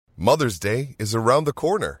Mother's Day is around the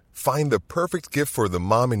corner. Find the perfect gift for the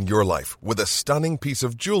mom in your life with a stunning piece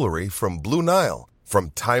of jewelry from Blue Nile.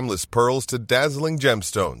 From timeless pearls to dazzling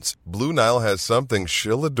gemstones, Blue Nile has something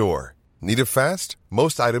she'll adore. Need it fast?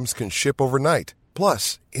 Most items can ship overnight.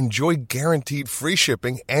 Plus, enjoy guaranteed free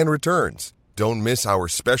shipping and returns. Don't miss our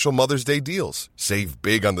special Mother's Day deals. Save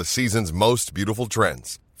big on the season's most beautiful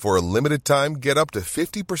trends. For a limited time, get up to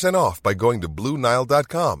 50% off by going to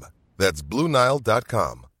BlueNile.com. That's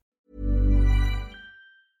BlueNile.com.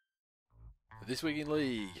 This week in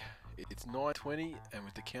league, it's 9:20, and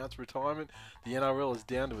with the Count's retirement, the NRL is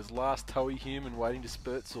down to its last toey human waiting to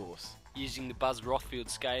spurt sauce. Using the Buzz Rothfield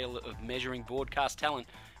scale of measuring broadcast talent,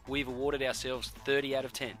 we've awarded ourselves 30 out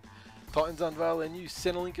of 10. Titans unveil their new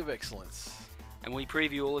Centrelink of excellence. And we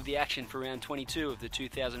preview all of the action for round 22 of the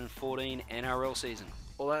 2014 NRL season.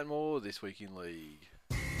 All that and more this week in league.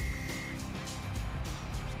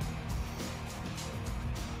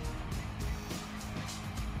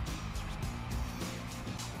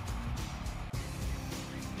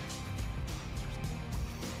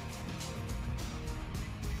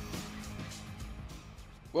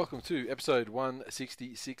 Welcome to episode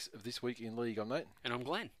 166 of This Week in League. I'm Nate. And I'm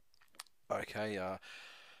Glenn. Okay,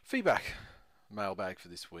 feedback mailbag for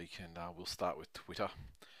this week, and we'll start with Twitter.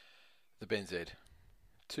 The Ben Z.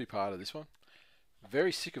 Two-part of this one.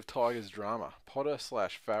 Very sick of Tigers drama.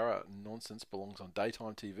 Potter/Farah nonsense belongs on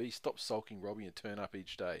daytime TV. Stop sulking Robbie and turn up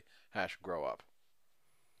each day. # grow up.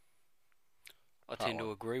 I tend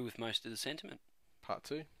to agree with most of the sentiment. Part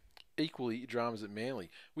 2. Equally dramas at Manly.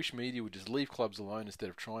 Wish media would just leave clubs alone instead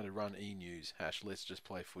of trying to run e-news. # let's just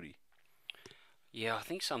play footy. Yeah, I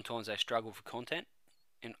think sometimes they struggle for content,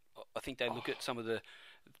 and I think they look at some of the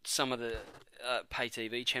pay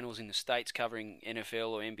TV channels in the States covering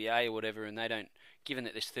NFL or NBA or whatever, and they don't. Given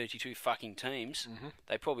that there's 32 fucking teams,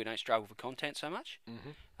 they probably don't struggle for content so much.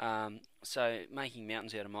 So making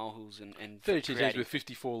mountains out of molehills and 32 teams with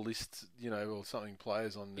 54 lists, or something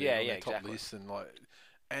players on their top exactly. lists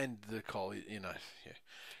and the college,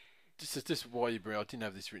 Just why you bring. I didn't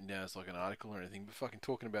have this written down as like an article or anything, but fucking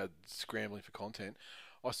talking about scrambling for content.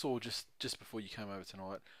 I saw just before you came over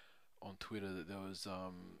tonight on Twitter that there was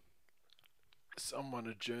someone,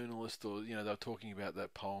 a journalist, or they were talking about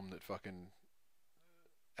that poem that fucking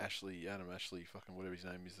Adam Ashley, fucking whatever his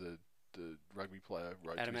name is, the rugby player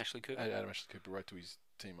wrote. Adam Ashley Cooper wrote to his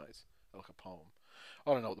teammates, like a poem.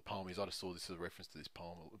 I don't know what the poem is. I just saw this as a reference to this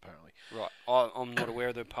poem, apparently. Right. I'm not aware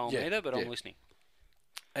of the poem either, but I'm listening.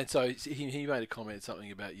 And so he made a comment,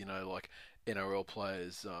 something about, like NRL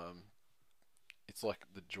players, it's like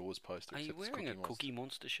the Jaws poster. Are you wearing a Cookie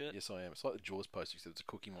Monster shirt? Yes, I am. It's like the Jaws poster, except it's a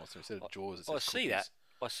Cookie Monster. Instead of Jaws, it's I see that.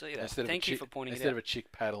 I see that. Thank you for pointing it out. Instead of a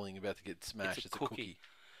chick paddling about to get smashed, it's a cookie.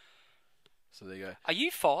 So there you go. Are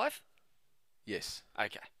you 5? Yes.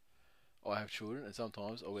 Okay. I have children, and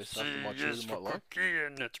sometimes I wear stuff that my children might like. Cookie,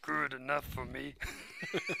 and it's good enough for me.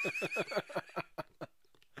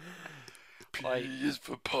 P is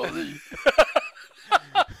for Polly.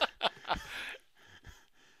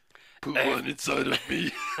 Put one inside of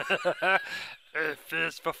me. F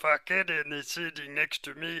is for fucking, and they're sitting next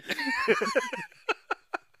to me.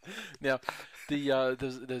 Now,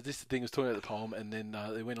 there's this thing was talking about the poem, and then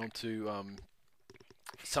they went on to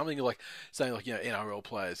something like saying like NRL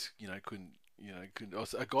players couldn't.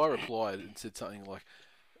 A guy replied and said something like,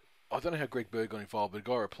 I don't know how Greg Bird got involved, but a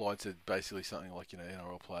guy replied and said basically something like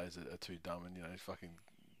NRL players are too dumb and fucking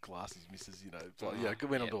glasses misses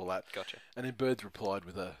went on to all that. Gotcha. And then Bird replied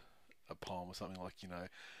with a poem or something like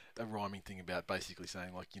a rhyming thing about basically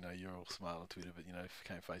saying like you're all smart on Twitter, but if it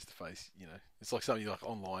came face to face, it's like something like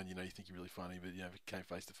online, you think you're really funny, but if it came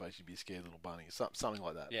face to face, you'd be a scared little bunny or something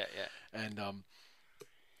like that. Yeah. And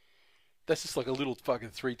that's just like a little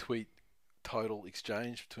fucking 3-tweet total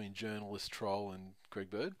exchange between journalist Troll and Greg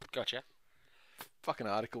Bird. Gotcha. Fucking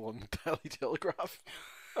article on the Daily Telegraph.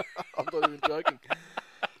 I'm not even joking.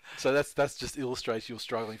 So that's just illustrates you're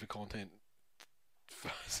struggling for content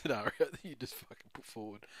scenario that you just fucking put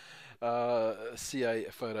forward. CA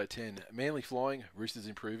Photo 10. Manly flying, Roosters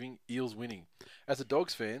improving, Eels winning. As a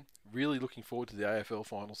Dogs fan, really looking forward to the AFL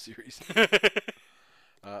final series.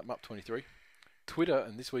 Mup 23. Twitter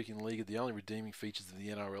and This Week in League are the only redeeming features of the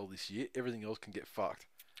NRL this year. Everything else can get fucked.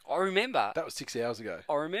 I remember. That was 6 hours ago.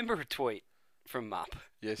 I remember a tweet from Mup.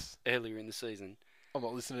 Yes. Earlier in the season. I'm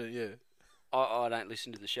not listening to it, I don't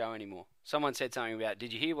listen to the show anymore. Someone said something about,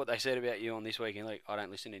 did you hear what they said about you on This Week in League? I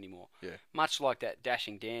don't listen anymore. Yeah. Much like that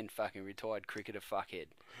Dashing Dan fucking retired cricketer fuckhead.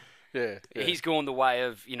 Yeah. He's gone the way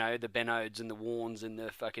of, the Ben Odes and the Warnes and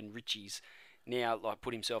the fucking Richies. Now,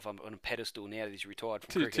 put himself on a pedestal now that he's retired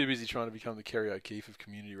from cricket. Too busy trying to become the Kerry O'Keefe of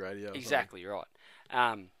community radio. Exactly right.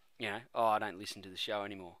 I don't listen to the show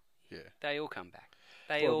anymore. Yeah. They all come back.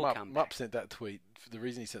 They all come back. Mupp sent that tweet. The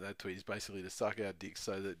reason he sent that tweet is basically to suck our dicks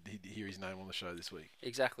so that he'd hear his name on the show this week.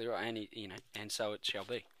 Exactly right, and and so it shall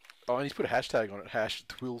be. Oh, and he's put a hashtag on it,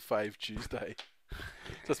 #TwillFaveTuesday.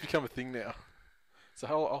 So it's become a thing now. So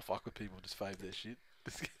I'll fuck with people, just fave their shit.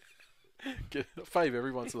 Fave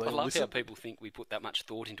everyone so they I love listen. how people think we put that much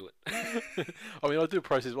thought into it. I mean, I do a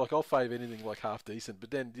process, like I'll fave anything like half decent,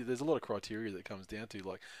 but then there's a lot of criteria that comes down to,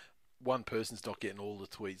 like, one person's not getting all the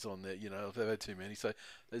tweets on there, if they've had too many. So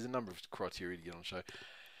there's a number of criteria to get on the show.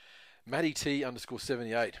 Matty T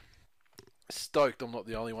 _78. Stoked I'm not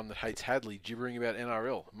the only one that hates Hadley gibbering about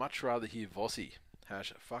NRL. Much rather hear Vossi.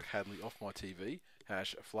 #fuck Hadley off my TV.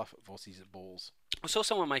 #fluff Vossi's balls. I saw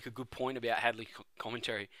someone make a good point about Hadley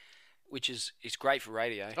commentary, which is great for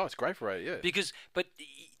radio. Oh, it's great for radio, yeah. But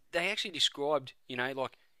they actually described,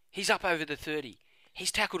 like, he's up over the 30.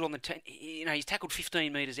 He's tackled on the 10, he's tackled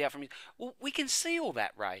 15 metres out from his... Well, we can see all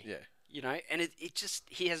that, Ray. Yeah. And it just...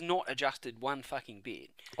 He has not adjusted one fucking bit.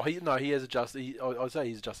 Oh, he has adjusted... I'd say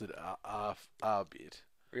he's adjusted a bit.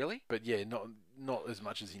 Really? But yeah, not as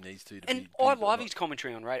much as he needs to and I love his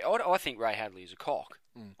commentary on radio. I think Ray Hadley is a cock.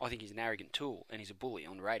 I think he's an arrogant tool and he's a bully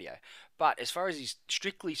on the radio. But as far as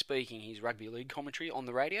strictly speaking, his rugby league commentary on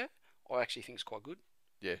the radio, I actually think it's quite good.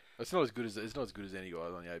 Yeah, it's not as good as any guy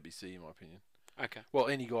on the ABC, in my opinion. Okay. Well,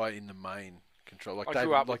 any guy in the main control, like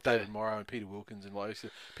David Morrow and Peter Wilkins, and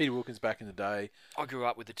Peter Wilkins back in the day. I grew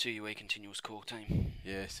up with the 2UE continuous call team.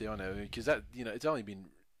 Yeah, see, I know, because that it's only been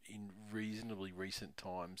in reasonably recent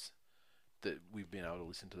times that we've been able to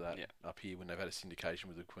listen to that up here when they've had a syndication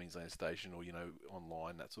with the Queensland station or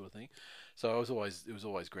online, that sort of thing. So it was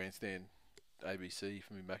always grandstand ABC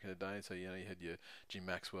for me back in the day. So you had your Jim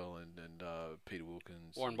Maxwell and Peter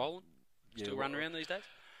Wilkins, Warren Boland, still running around these days.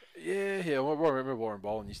 Yeah. I remember Warren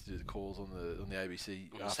Boland used to do the calls on the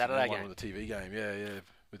ABC on the Saturday game, on the TV game. Yeah,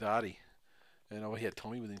 with Artie, and he had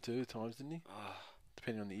Tommy with him too at times, didn't he? Oh.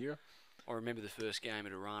 Depending on the era. I remember the first game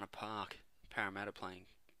at Arana Park, Parramatta playing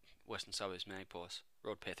Western Suburbs Magpies,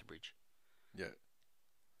 Rod Petherbridge. Yeah.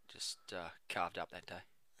 Just carved up that day.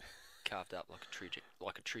 Carved up like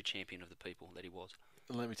a true champion of the people that he was.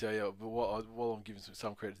 And let me tell you, but while I'm giving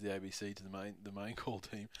some credit to the ABC, to the main call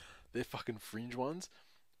team, they're fucking fringe ones.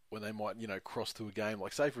 When they might, cross to a game,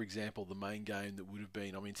 like say for example, the main game that would have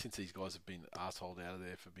been, since these guys have been arseholed out of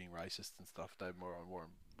there for being racist and stuff, Dave Moore and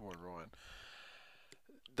Warren Ryan,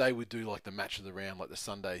 they would do like the match of the round, like the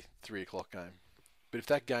Sunday 3:00 game. But if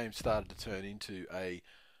that game started to turn into a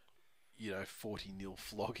 40-0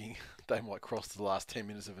 flogging, they might cross to the last 10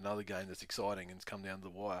 minutes of another game that's exciting and it's come down to the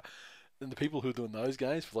wire. And the people who are doing those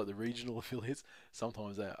games for like the regional affiliates,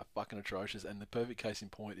 sometimes they are fucking atrocious. And the perfect case in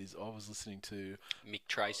point is I was listening to Mick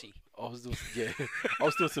Tracy. I was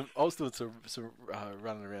doing some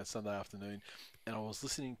running around Sunday afternoon, and I was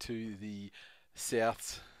listening to the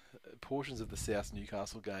South's portions of the South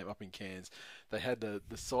Newcastle game up in Cairns. They had the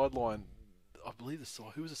sideline. I believe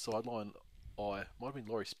who was the sideline? Might have been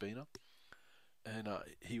Laurie Spina, and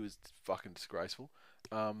he was fucking disgraceful.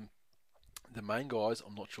 The main guys,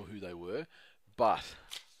 I'm not sure who they were, but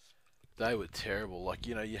they were terrible. Like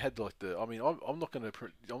you had like I'm not gonna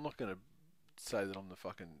say that I'm the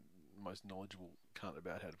fucking most knowledgeable cunt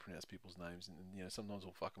about how to pronounce people's names, and sometimes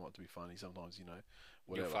we'll fuck them up to be funny. Sometimes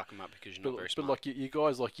whatever. You'll fuck them up because you're not very smart. But like you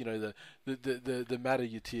guys, like the Mata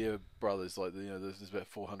Yatir brothers, like there's about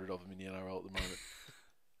 400 of them in the NRL at the moment.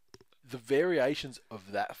 The variations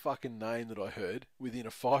of that fucking name that I heard within a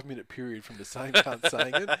 5-minute period from the same cunt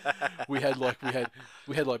saying it, we had like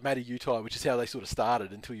Matty Utai, which is how they sort of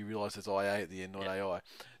started until you realise it's IA at the end, not AI.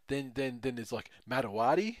 Then there's like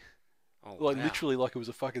Matawati, literally like it was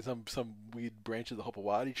a fucking some weird branch of the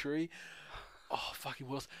Hopawati tree. Oh fucking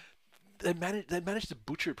what else? They managed to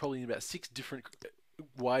butcher it probably in about 6 different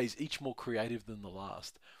ways, each more creative than the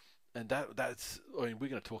last. And that's we're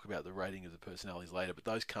going to talk about the rating of the personalities later, but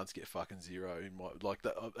those cunts get fucking 0 in my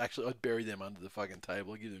actually I'd bury them under the fucking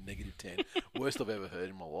table. I'd give them -10. Worst I've ever heard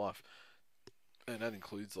in my life. And that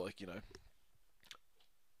includes other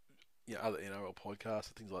NRL podcasts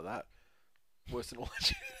and things like that. Worse than all that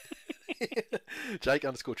shit. Jake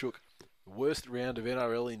 _Chook. Worst round of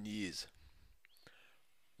NRL in years.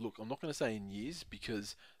 Look, I'm not going to say in years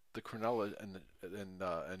because the Cronulla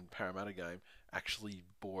and Parramatta game actually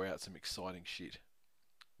bore out some exciting shit.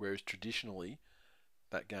 Whereas traditionally,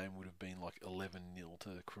 that game would have been like 11-0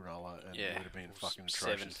 to Cronulla and it would have been fucking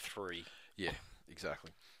atrocious. 7-3. Yeah,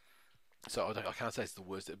 exactly. So I can't say it's the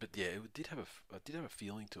worst, but yeah, it did have a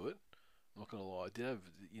feeling to it. I'm not gonna lie. I did have,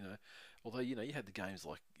 Although, you had the games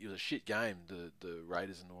like, it was a shit game, the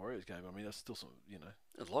Raiders and the Warriors game. I mean, that's still some,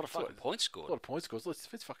 There's a lot of fucking points a scored. lot of points scores.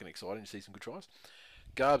 It's fucking exciting to see some good tries.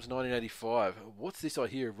 Garbs 1985. What's this I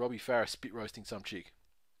hear of Robbie Farah spit roasting some chick?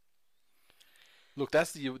 Look,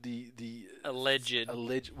 that's the Alleged.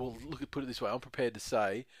 Well, look, put it this way. I'm prepared to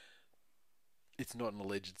say it's not an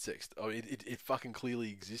alleged sex. I mean, it fucking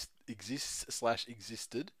clearly existed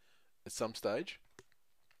at some stage.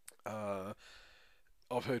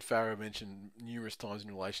 I've heard Farah mentioned numerous times in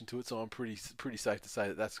relation to it, so I'm pretty safe to say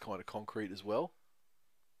that that's kind of concrete as well.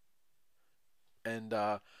 And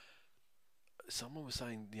someone was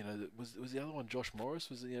saying, that was the other one Josh Morris?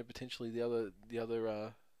 Was potentially the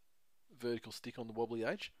other vertical stick on the Wobbly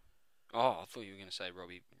H? Oh, I thought you were going to say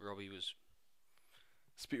Robbie was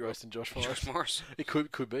Spit roasting Josh Morris. Josh Morris. It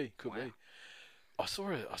could be. Wow. I saw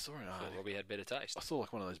an I thought article. Robbie had better taste. I saw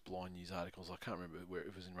like one of those blind news articles. I can't remember where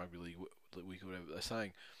it was, in Rugby League Week or whatever. They're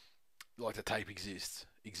saying like the tape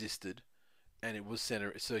existed, and it was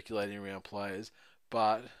circulating around players,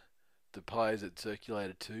 but the players it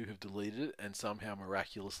circulated to have deleted it, and somehow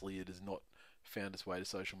miraculously it has not found its way to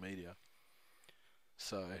social media.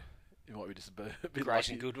 So it might be just a bit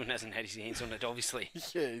Grayson lucky. Goodwin hasn't had his hands on it, obviously.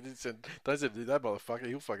 Yeah, he did send, don't say that motherfucker.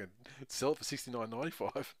 He'll fucking sell it for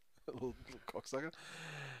 $69.95. little cocksucker.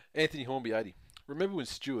 Anthony Hornby 80. Remember when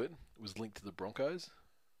Stewart was linked to the Broncos?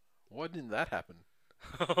 Why didn't that happen?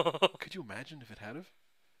 Could you imagine if it had have?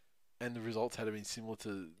 And the results had been similar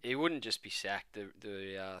to... He wouldn't just be sacked.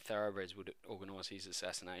 The Thoroughbreds would organise his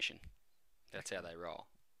assassination. That's how they roll.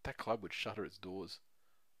 That club would shutter its doors.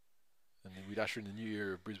 And then we'd usher in the new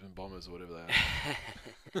era of Brisbane Bombers or whatever they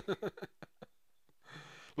are.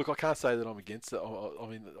 Look, I can't say that I'm against it. I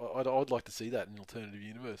mean, I'd like to see that in an alternative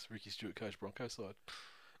universe. Ricky Stewart coach Broncos side.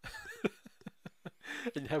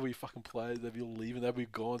 And have we fucking players, they'd be all leaving, they'd be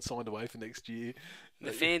gone, signed away for next year.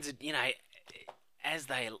 The fans, as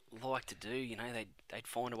they like to do, they'd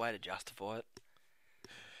find a way to justify it.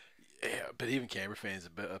 Yeah, but even Canberra fans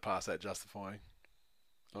are past that justifying.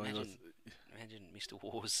 Imagine Mr.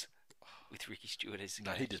 Wars with Ricky Stewart as the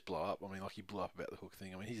No, coach. he'd just blow up. I mean, like, he blew up about the Hook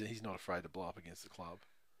thing. I mean, he's not afraid to blow up against the club.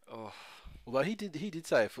 Oh, Although he did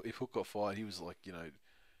say if Hook got fired, he was like,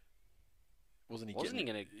 wasn't he going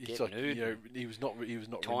to he's get like, nude? He was not Tie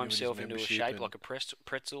renewing his himself into a membership, shape and like a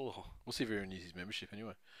pretzel. Or... We'll see if he renews his membership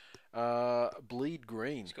anyway. Bleed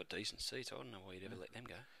Green. He's got decent seats. I don't know why you'd ever let them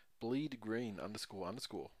go. Bleed Green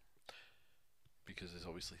 __ because there's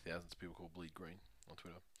obviously thousands of people called Bleed Green on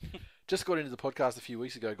Twitter. Just got into the podcast a few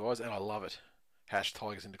weeks ago, guys, and I love it.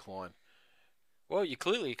 #Tigers in decline. Well, you're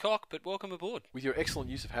clearly a cock, but welcome aboard. With your excellent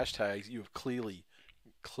use of hashtags, you have clearly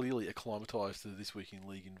acclimatised to the This Week in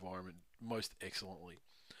League environment most excellently.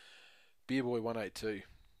 Beerboy182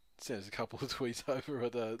 sends a couple of tweets over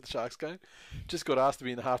at the Sharks game. Just got asked to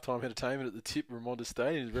be in the halftime entertainment at the Tip Ramonda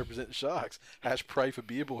Stadium to represent the Sharks. #pray for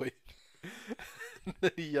Beerboy.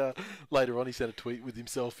 Then he later on he sent a tweet with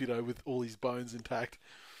himself, with all his bones intact,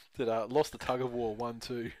 that lost the tug of war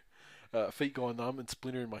 1-2. Feet gone numb and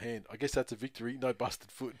splinter in my hand. I guess that's a victory. No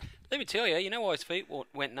busted foot. Let me tell you know why his feet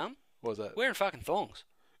went numb? What was that? Wearing fucking thongs.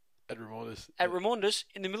 At Ramonda's. At Ramonda's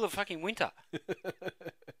in the middle of fucking winter.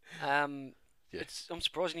 Yeah. I'm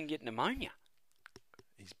surprised he didn't get pneumonia.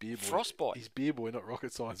 He's Beer Boy. Frostbite. He's Beer Boy, not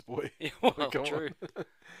rocket science boy. Yeah, well, Come true. on.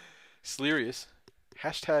 Slerius. #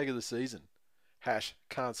 of the season.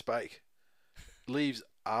 #can't spake. Leaves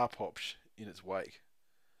Arpops in its wake.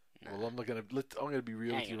 No. Well, I'm going to be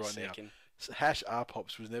real with Hang you on a right now. second.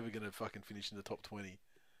 #Arpops was never going to fucking finish in the top 20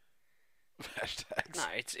 of hashtags. No,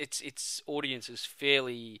 its audience is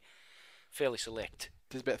fairly select.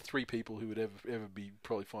 There's about 3 people who would ever be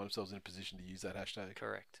probably find themselves in a position to use that hashtag.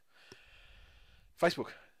 Correct.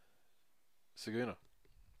 Facebook. Saguna.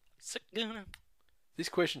 Saguna. This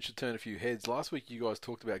question should turn a few heads. Last week you guys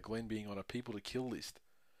talked about Glenn being on a people to kill list.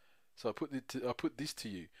 So I put this to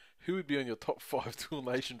you. Who would be on your top 5 Tool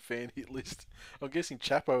Nation fan hit list? I'm guessing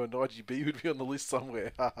Chapo and Nige B would be on the list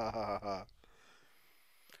somewhere. Ha ha ha ha.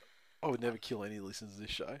 I would never kill any listeners to this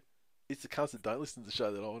show. It's the cunts that don't listen to the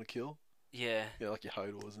show that I want to kill. Yeah. Like your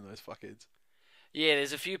Hodors and those fuckheads. Yeah,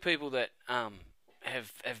 there's a few people that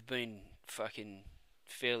have been fucking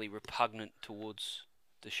fairly repugnant towards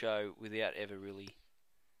the show without ever really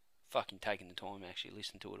fucking taking the time to actually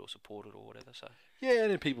listen to it or support it or whatever. So Yeah,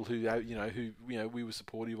 and then people who we were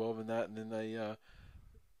supportive of and that, and then they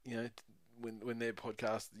when their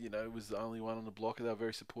podcast was the only one on the block, they were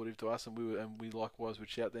very supportive to us, and we likewise would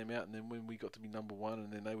shout them out. And then when we got to be number 1,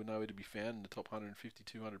 and then they were nowhere to be found in the top 150,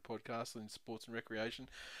 200 podcasts in sports and recreation,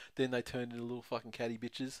 then they turned into little fucking catty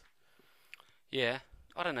bitches. yeah,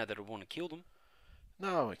 I don't know that I'd want to kill them. No,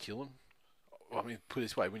 I won't kill them. I mean, put it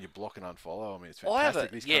this way: when you block and unfollow, I mean, it's I have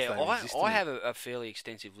fantastic. These cunts don't exist to I me. have a fairly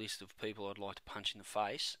extensive list of people I'd like to punch in the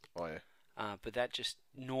face. Oh yeah. But that just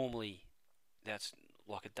normally, that's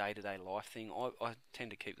like a day-to-day life thing. I tend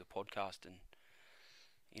to keep the podcast and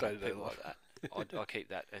Day-to-day people life. like that. I keep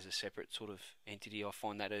that as a separate sort of entity. I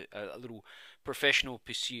find that a little professional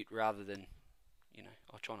pursuit rather than,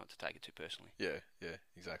 I try not to take it too personally. Yeah,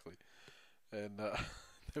 exactly. And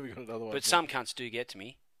then we got another one. But some cunts do get to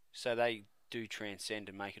me, so they do transcend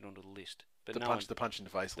and make it onto the list. But the punch in the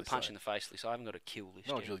face list. The punch in the face list. I haven't got a kill list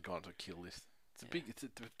No yet. one's really gone to a kill list. It's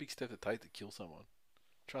a big step to take to kill someone.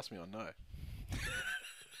 Trust me, I know.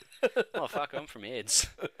 Oh fuck! I'm from Eds.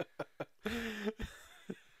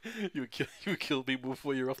 You would kill people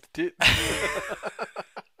before you're off the tit.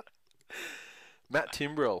 Matt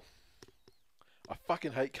Timbrell. I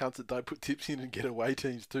fucking hate cunts that don't put tips in and get away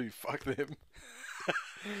teams too. Fuck them.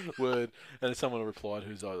 Word. And then someone replied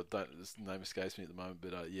whose his name escapes me at the moment,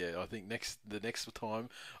 but yeah, I think the next time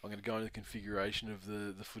I'm going to go into the configuration of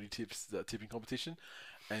the footy tips tipping competition,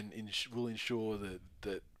 and we'll ensure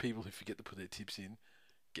that people who forget to put their tips in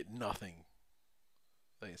get nothing.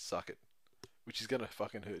 They can suck it, which is going to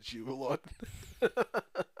fucking hurt you a lot.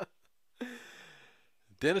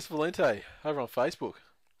 Dennis Valente over on Facebook.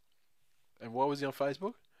 And why was he on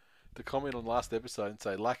Facebook? To comment on last episode and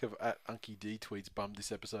say lack of @Unky D tweets bummed this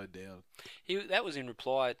episode down. That was in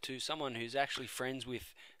reply to someone who's actually friends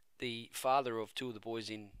with the father of two of the boys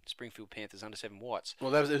in Springfield Panthers under-7 Whites.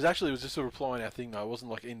 Well, it was just a reply on our thing though. It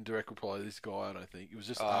wasn't like in direct reply to this guy. I don't think it was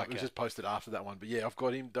just Okay. it was just posted after that one. But yeah, I've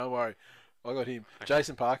got him. Don't worry, I got him. Okay.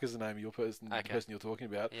 Jason Parker's the name of your person, the person you're talking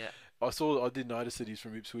about. Yeah. I did notice that he's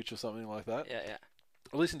from Ipswich or something like that. Yeah.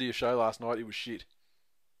 I listened to your show last night. It was shit.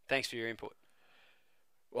 Thanks for your input.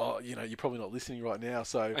 Well, you're probably not listening right now,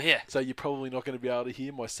 so Yeah. so you're probably not going to be able to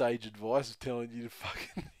hear my sage advice of telling you to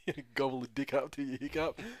fucking gobble the dick up till you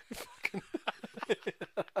hiccup. Fucking.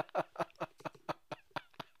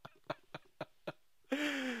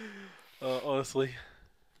 Honestly,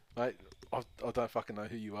 mate, I don't fucking know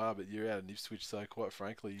who you are, but you're out of Ipswich, so quite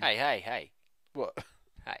frankly. Hey. What?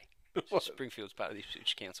 Hey. What? Springfield's part of the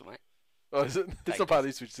Ipswich Council, mate. Oh, is it? It's not part of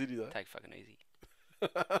Ipswich City, though. Take it fucking easy.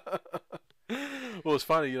 Well, it's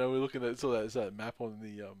funny, we're looking at that map on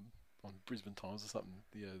the on Brisbane Times or something,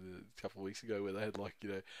 a couple of weeks ago, where they had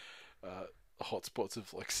hot spots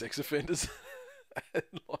of like sex offenders, and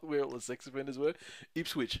like where all the sex offenders were.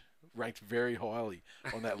 Ipswich ranked very highly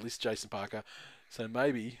on that list, Jason Parker. So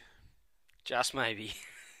maybe, Just maybe.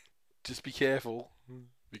 just be careful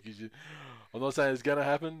because I'm not saying it's going to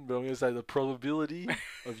happen, but I'm going to say the probability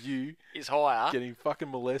of you Is higher. getting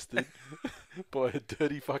fucking molested by a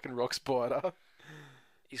dirty fucking rock spider.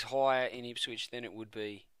 Is higher in Ipswich than it would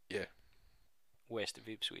be. Yeah. West of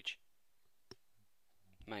Ipswich.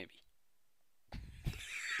 Maybe.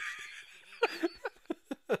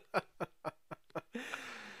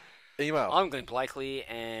 Email. I'm Glenn Blakely,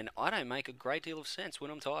 and I don't make a great deal of sense when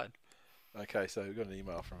I'm tired. Okay, so we've got an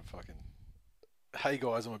email from fucking. Hey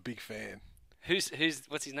guys, I'm a big fan. What's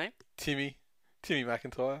his name? Timmy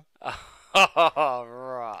McIntyre. Oh,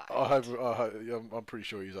 right. I'm pretty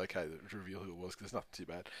sure he was okay to reveal who it was because it's nothing too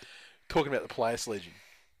bad. Talking about the player sledging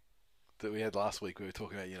that we had last week, we were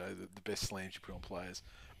talking about the best slams you put on players.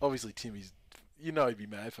 Obviously, Timmy's he'd be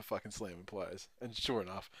mad for fucking slamming players, and sure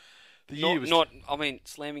enough, the year was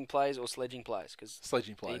slamming players or sledging players, because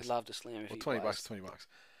sledging players. he'd love to slam if well, he $20 plays. is $20.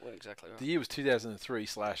 Well, exactly right. The year was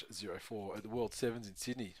 2003/04 at the World Sevens in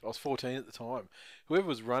Sydney. I was 14 at the time. Whoever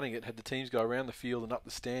was running it had the teams go around the field and up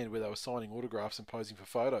the stand where they were signing autographs and posing for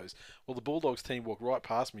photos. Well, the Bulldogs team walked right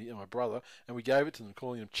past me and my brother, and we gave it to them,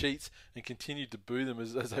 calling them cheats, and continued to boo them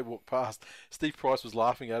as they walked past. Steve Price was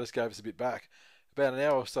laughing at us, gave us a bit back. About an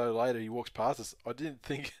hour or so later, he walks past us. I didn't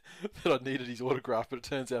think that I needed his autograph, but it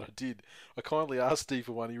turns out I did. I kindly asked Steve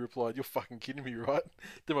for one. He replied, "You're fucking kidding me, right?"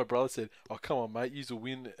 Then my brother said, "Oh, come on, mate. Use a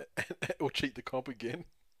win or cheat the comp again."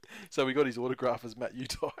 So we got his autograph as Matt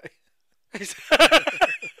Utai.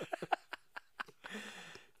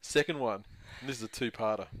 Second one, and this is a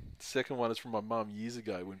two-parter. Second one is from my mum years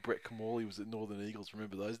ago when Brett Camorley was at Northern Eagles.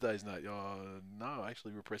 Remember those days, Nate? Oh, no, I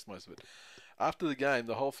actually repressed most of it. After the game,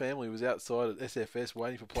 the whole family was outside at SFS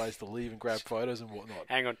waiting for players to leave and grab photos and whatnot.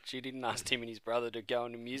 Hang on, she didn't ask Tim and his brother to go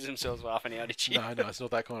and amuse themselves for half an hour, did she? No, it's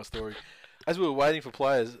not that kind of story. As we were waiting for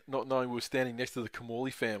players, not knowing we were standing next to the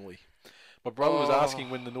Camorley family, my brother was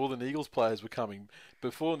asking when the Northern Eagles players were coming.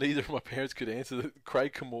 Before neither of my parents could answer,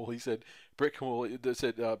 Craig Camorley said, Brett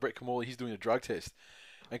Camorley, he's doing a drug test.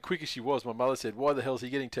 And quick as she was, my mother said, "Why the hell is he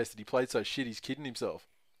getting tested? He played so shit, he's kidding himself."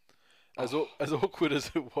 As awkward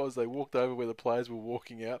as it was, they walked over where the players were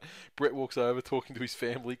walking out. Brett walks over, talking to his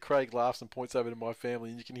family. Craig laughs and points over to my family,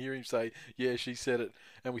 and you can hear him say, "Yeah, she said it,"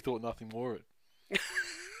 and we thought nothing more of it.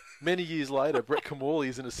 Many years later, Brett Kamali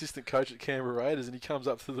is an assistant coach at Canberra Raiders, and he comes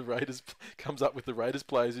up with the Raiders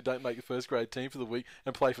players who don't make the first grade team for the week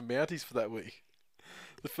and play for Mounties for that week.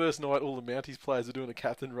 The first night, all the Mounties players were doing a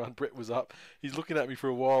captain run. Brett was up. He's looking at me for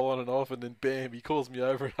a while on and off, and then bam, he calls me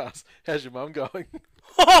over and asks, "How's your mum going?"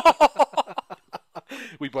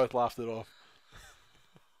 We both laughed it off.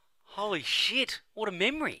 Holy shit! What a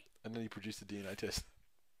memory. And then he produced a DNA test.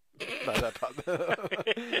 No, that part.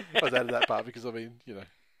 I was out of that part because, I mean,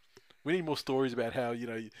 we need more stories about how,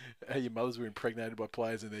 how your mothers were impregnated by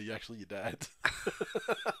players and they're actually your dads.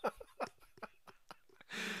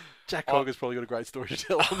 Jack Cogger's probably got a great story to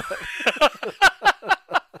tell on that.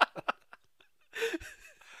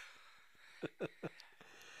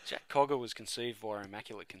 Jack Cogger was conceived via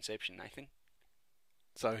immaculate conception, Nathan.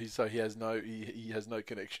 So he has no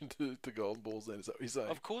connection to golden balls then, is that what you're saying?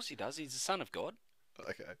 Of course he does. He's the son of God.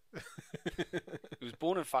 Okay. He was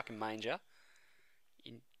born in fucking Manger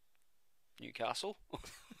in Newcastle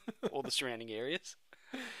or the surrounding areas.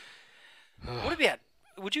 What about,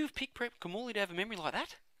 would you have picked Brett Kamali to have a memory like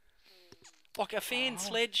that? Like a fan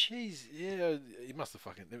sledge? Yeah, he must have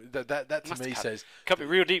fucking... That to me says... Cut me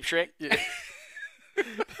real deep, Shrek. Yeah.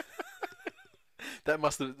 That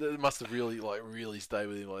must have really stayed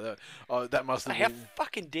with him like that. Oh, that must have How been...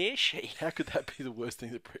 fucking dare she? How could that be the worst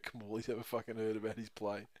thing that Brett Kamali's ever fucking heard about his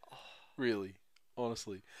play? Really,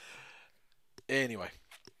 honestly. Anyway,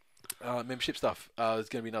 membership stuff. There's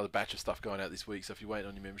going to be another batch of stuff going out this week. So if you're waiting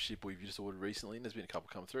on your membership or if you just ordered recently, and there's been a couple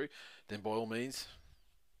come through, then by all means,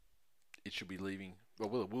 it should be leaving.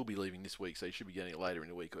 Well, it will be leaving this week, so you should be getting it later in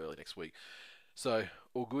the week or early next week. So,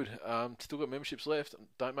 all good. Still got memberships left.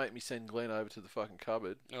 Don't make me send Glenn over to the fucking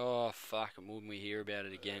cupboard. Oh, fuck, and wouldn't we hear about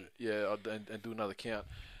it again? Yeah, and do another count.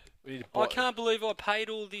 We need to I can't believe I paid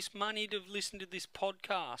all this money to listen to this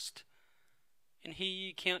podcast and hear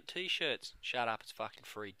you count T-shirts. Shut up, it's fucking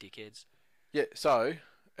free, dickheads. Yeah, so,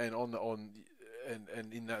 and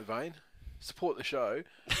in that vein, support the show.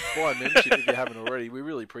 Buy a membership if you haven't already. We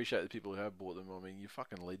really appreciate the people who have bought them. I mean, you're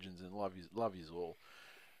fucking legends and love yous all.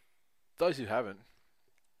 Those who haven't,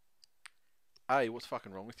 A, what's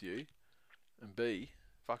fucking wrong with you? And B,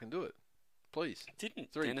 fucking do it. Please.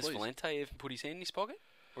 Didn't Three, Dennis please. Valente even put his hand in his pocket?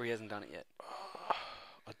 Or he hasn't done it yet?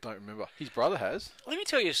 I don't remember. His brother has. Let me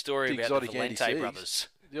tell you a story The about the exotic Andy Valente Siegs. brothers.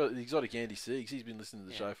 The exotic Andy Siegs. He's been listening to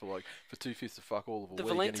the show for 2/5 of fuck all of a The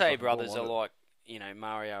week. and he's Valente fucking brothers all are on it. like,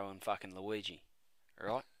 Mario and fucking Luigi.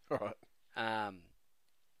 Right? Alright.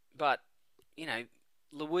 But,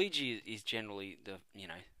 Luigi is generally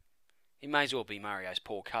he may as well be Mario's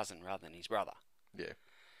poor cousin rather than his brother. Yeah.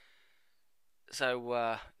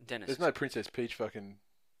 So, Dennis. There's no Princess Peach fucking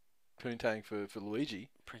poontang for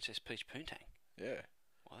Luigi. Princess Peach Poontang. Yeah.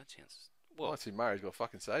 Well, that sounds... Well, I see Mario's got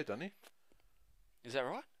fucking saved, doesn't he? Is that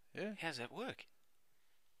right? Yeah. How does that work?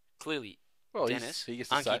 Clearly, Well, Dennis, he gets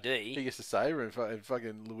to Unky D. He gets to save her, and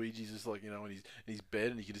fucking Luigi's just like, in his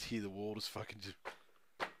bed, and you can just hear the wall just fucking just...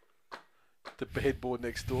 The bedboard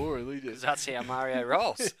next door, and he just... That's how Mario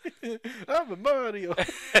rolls. I'm a Mario!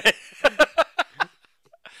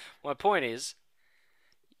 My point is,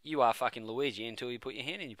 you are fucking Luigi until you put your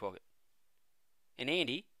hand in your pocket. And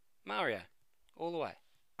Andy, Mario. All the way.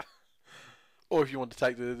 Or if you want to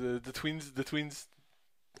take the twins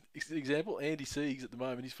example, Andy Siegs at the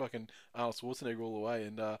moment, he's fucking Arnold Schwarzenegger all the way,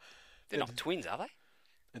 and They're not twins, are they?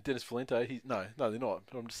 And Dennis Valente, no, they're not.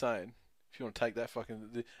 But I'm just saying, if you want to take that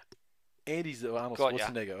fucking, Andy's the Arnold Got ya.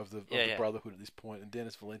 Schwarzenegger of the Brotherhood at this point, and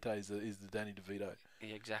Dennis Valente is the Danny DeVito.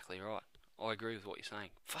 Yeah, exactly right. I agree with what you're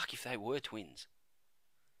saying. Fuck if they were twins.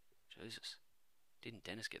 Jesus. Didn't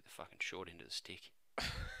Dennis get the fucking short end of the stick?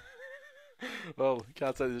 Well,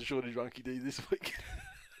 can't say there's a shortage of Unky D this week.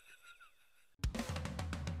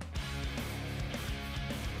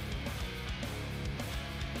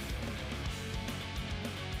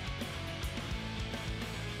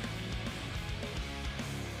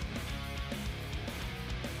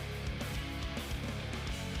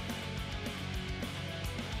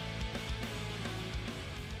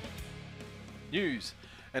 News.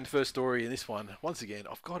 And first story in this one, once again,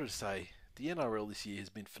 I've got to say, the NRL this year has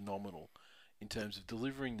been phenomenal in terms of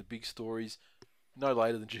delivering the big stories no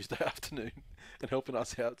later than Tuesday afternoon and helping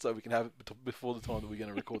us out so we can have it before the time that we're going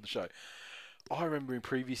to record the show. I remember in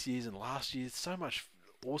previous years and last year, so much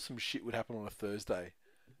awesome shit would happen on a Thursday.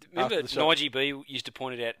 Remember after the show. Nigel B used to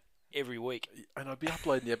point it out every week. And I'd be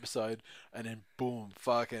uploading the episode, and then boom,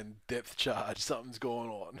 fucking depth charge, something's going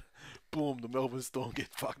on. Boom, the Melbourne Storm get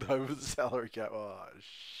fucked over with the salary cap. Oh,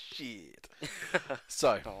 shit.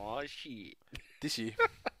 So, Oh, shit. this year,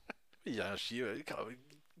 yeah, shit.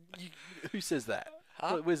 Who says that?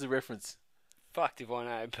 Huh? Where's the reference? Fucked if I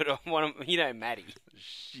know, but I want him, Matty.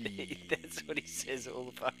 Shit. That's what he says all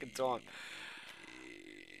the fucking time.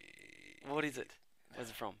 What is it? Where's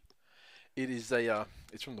it from? It is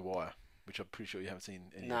it's from The Wire, which I'm pretty sure you haven't seen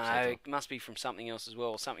any No, episodes of. it must be from something else as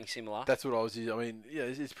well, or something similar. That's what I was. I mean, yeah,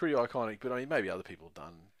 it's pretty iconic, but I mean, maybe other people have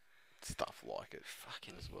done stuff like it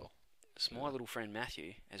Fucking as well. So my little friend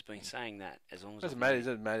Matthew has been saying that as long as Doesn't matter.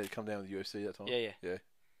 Doesn't matter. Come down with the UFC that time. Yeah.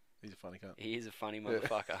 He's a funny cunt. He is a funny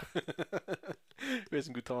motherfucker. We had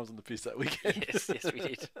some good times on the piss that weekend. Yes, we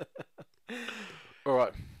did. All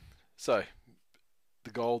right. So,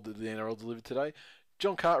 the goal that the NRL delivered today.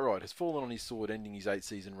 John Cartwright has fallen on his sword, ending his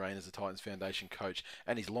 8-season reign as the Titans Foundation coach,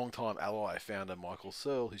 and his longtime ally, founder Michael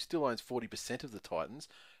Searle, who still owns 40% of the Titans,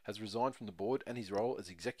 has resigned from the board and his role as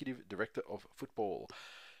Executive Director of Football.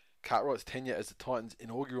 Cartwright's tenure as the Titans'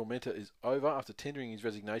 inaugural mentor is over. After tendering his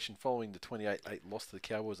resignation following the 28-8 loss to the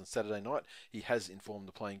Cowboys on Saturday night, he has informed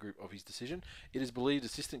the playing group of his decision. It is believed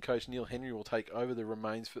assistant coach Neil Henry will take over the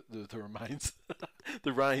reins for the remainder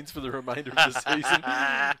of the season.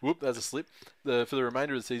 Whoop, that's a slip. For the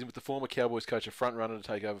remainder of the season, with the former Cowboys coach a front runner to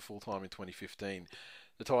take over full time in 2015.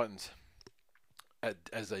 The Titans,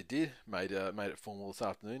 as they did, made it formal this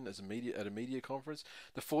afternoon at a media conference.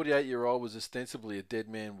 The 48-year-old was ostensibly a dead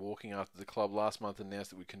man walking after the club last month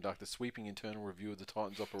announced it would conduct a sweeping internal review of the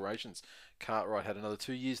Titans' operations. Cartwright had another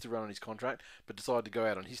 2 years to run on his contract, but decided to go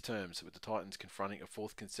out on his terms, with the Titans confronting a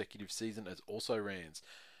fourth consecutive season as also-rans.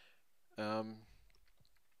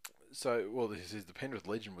 This is the Penrith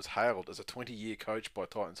legend was hailed as a 20-year coach by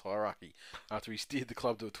Titans hierarchy after he steered the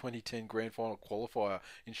club to a 2010 Grand Final qualifier,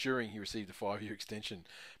 ensuring he received a 5-year extension.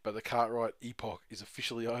 But the Cartwright epoch is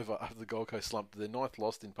officially over after the Gold Coast slumped to their 9th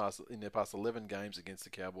loss in their past 11 games against the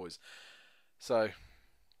Cowboys. So,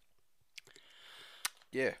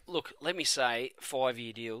 yeah. Look, let me say,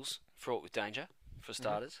 5-year deals fraught with danger, for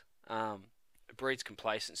starters. It breeds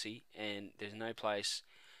complacency, and there's no place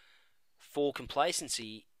for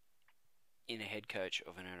complacency in a head coach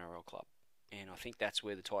of an NRL club. And I think that's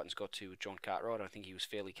where the Titans got to with John Cartwright. I think he was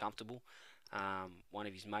fairly comfortable. One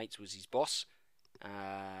of his mates was his boss,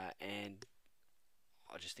 and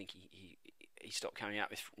I just think he stopped coming up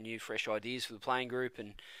with new, fresh ideas for the playing group,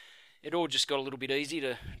 and it all just got a little bit easy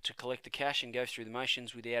to collect the cash and go through the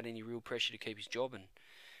motions without any real pressure to keep his job, and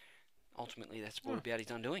ultimately that's brought about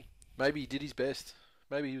his undoing. Maybe he did his best.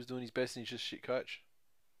 Maybe he was doing his best and he's just shit coach.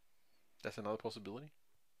 That's another possibility.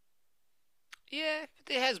 Yeah,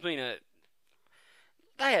 there has been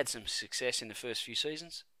they had some success in the first few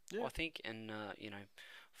seasons, I think, and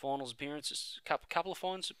finals appearances, couple of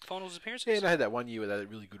finals appearances. Yeah, they had that 1 year where they had a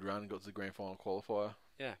really good run and got to the grand final qualifier.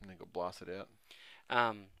 Yeah, and then got blasted out.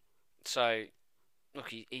 So look,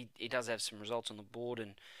 he does have some results on the board,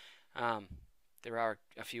 and there are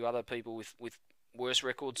a few other people with worse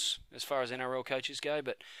records as far as NRL coaches go,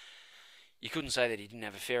 but you couldn't say that he didn't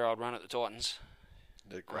have a fair old run at the Titans.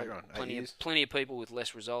 A great run. Plenty of people with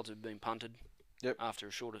less results have been punted after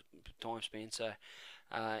a shorter time span. So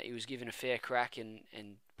he was given a fair crack, and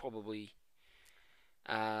probably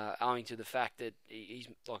owing to the fact that he's,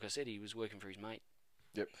 like I said, he was working for his mate.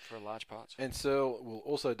 Yep. For a large part. And Searle will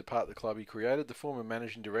also depart the club he created. The former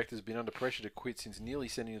managing director has been under pressure to quit since nearly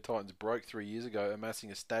sending the Titans broke 3 years ago,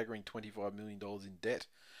 amassing a staggering $25 million in debt.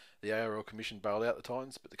 The ARL Commission bailed out the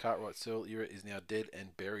Titans, but the Cartwright-Searle era is now dead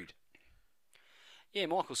and buried. Yeah,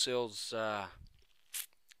 Michael Searle's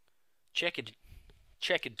checkered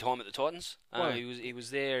time at the Titans. He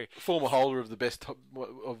was there. Former holder of the best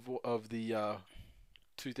of the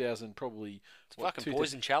 2000 probably. Fucking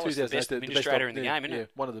Poison Chalice, the best administrator in the game, isn't it?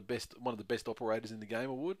 One of the best operators in the game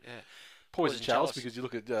award. Yeah. Poison Chalice, because you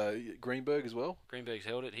look at Greenberg as well. Greenberg's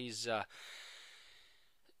held it. He's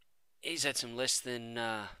had some less than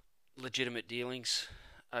legitimate dealings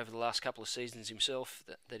over the last couple of seasons himself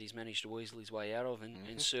that he's managed to weasel his way out of,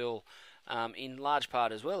 and Searle, in large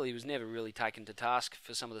part as well, he was never really taken to task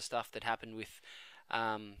for some of the stuff that happened with,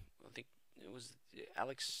 I think it was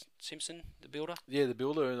Alex Simpson, the builder. Yeah, the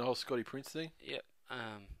builder and the whole Scotty Prince thing. Yeah,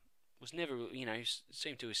 was never,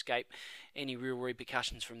 seemed to escape any real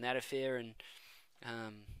repercussions from that affair, and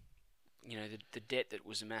the debt that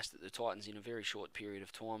was amassed at the Titans in a very short period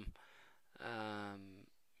of time,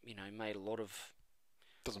 made a lot of.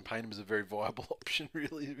 Doesn't paint him as a very viable option,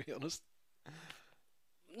 really, to be honest.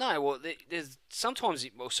 No, well, there's sometimes,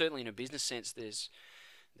 certainly in a business sense, there's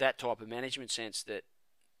that type of management sense that,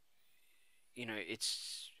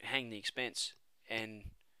 it's hang the expense and.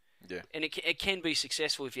 Yeah. And it can be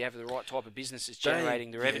successful if you have the right type of business that's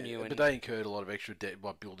generating the revenue. But they incurred a lot of extra debt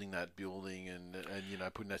by building that building and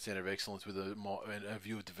putting that centre of excellence with a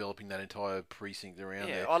view of developing that entire precinct around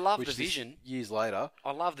there. I love the vision. Years later,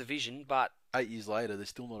 I love the vision, but 8 years later, there's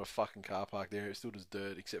still not a fucking car park there. It's still just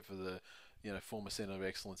dirt, except for the former centre of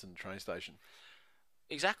excellence and the train station.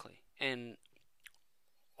 Exactly. And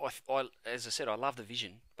I as I said, I love the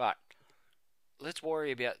vision, but let's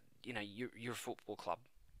worry about you're a football club.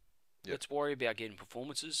 Yep. Let's worry about getting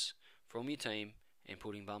performances from your team and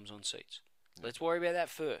putting bums on seats. Yep. Let's worry about that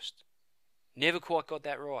first. Never quite got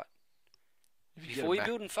that right. Before you're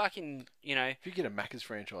building fucking, If you get a Macca's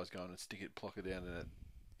franchise going and plonk it down in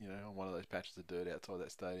on one of those patches of dirt outside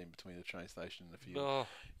that stadium between the train station and the field,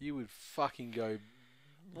 you would fucking go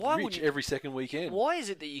rich every second weekend. Why is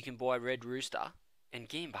it that you can buy Red Rooster and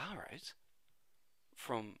Gambaros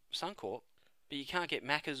from Suncorp, but you can't get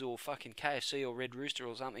Macca's or fucking KFC or Red Rooster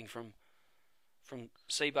or something from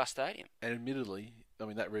Seabus Stadium? And admittedly,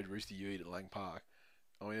 that Red Rooster you eat at Lang Park,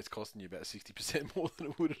 it's costing you about 60% more than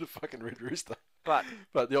it would at a fucking Red Rooster. But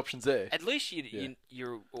the option's there. At least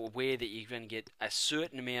you're aware that you're going to get a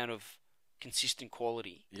certain amount of consistent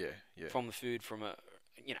quality from the food from a...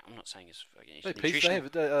 I'm not saying it's nutritional.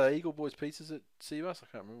 They have Eagle Boys pizzas at Seabus? I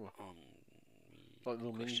can't remember. Like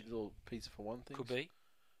little pizza for one thing. Could be.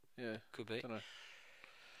 Yeah. Could be. Don't know.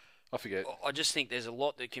 I forget. I just think there's a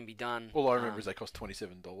lot that can be done. All I remember is they cost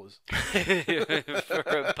 $27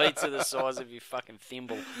 for a pizza the size of your fucking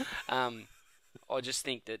thimble. I just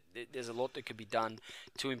think that there's a lot that could be done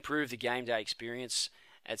to improve the game day experience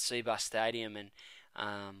at Seabus Stadium, and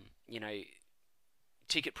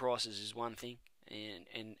ticket prices is one thing.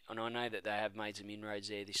 And I know that they have made some inroads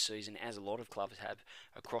there this season, as a lot of clubs have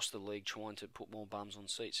across the league, trying to put more bums on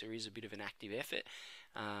seats. There is a bit of an active effort.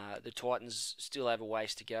 The Titans still have a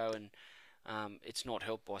ways to go, and it's not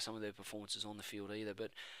helped by some of their performances on the field either.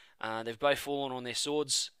 But they've both fallen on their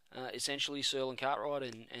swords, essentially, Searle and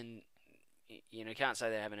Cartwright, and can't say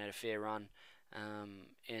they haven't had a fair run.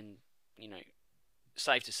 And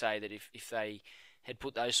safe to say that if they had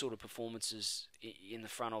put those sort of performances in the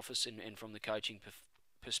front office and from the coaching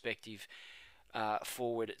perspective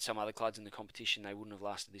forward at some other clubs in the competition, they wouldn't have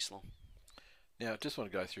lasted this long. Now, I just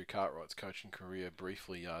want to go through Cartwright's coaching career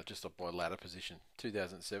briefly, just by ladder position.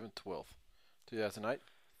 2007, 12th. 2008,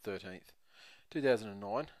 13th.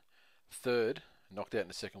 2009, 3rd, knocked out in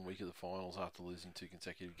the second week of the finals after losing 2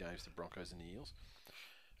 consecutive games to Broncos and the Eels.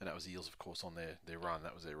 And that was the Eels, of course, on their run.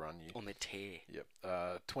 That was their run year. On their tear. Yep.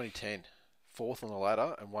 2010, 4th on the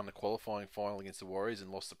ladder and won the qualifying final against the Warriors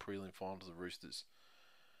and lost the prelim final to the Roosters.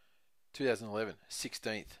 2011,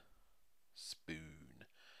 16th. Spoon.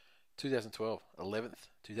 2012, 11th.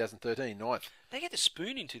 2013, 9th. They get the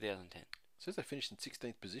spoon in 2010. Says they finished in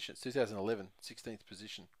 16th position. 2011, 16th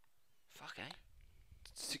position. Fuck, eh?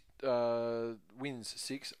 Wins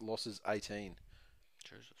 6, losses 18.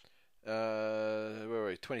 Jesus. Where were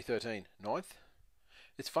we? 2013, 9th.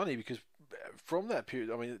 It's funny because from that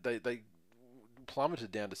period, they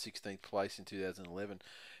plummeted down to 16th place in 2011.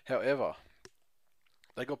 However,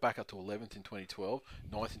 they got back up to 11th in 2012,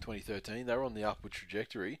 9th in 2013. They were on the upward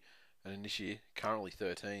trajectory, and in this year, currently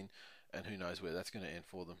 13, and who knows where that's going to end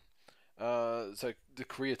for them. So the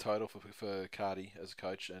career total for Cardi as a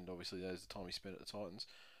coach, and obviously there's the time he spent at the Titans,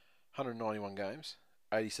 191 games,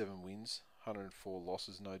 87 wins, 104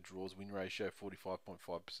 losses, no draws, win ratio 45.5%.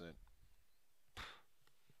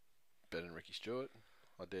 Better than Ricky Stewart,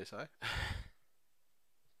 I dare say.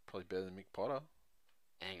 Probably better than Mick Potter.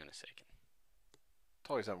 Hang on a second.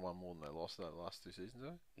 Tigers haven't won more than they lost the last 2 seasons,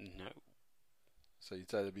 though? No. So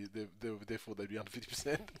you'd say therefore they'd be under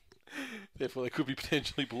 50%? Therefore they could be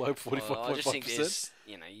potentially below 45.5%? Well, I just think there's,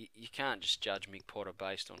 you can't just judge Mick Potter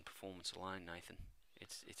based on performance alone, Nathan.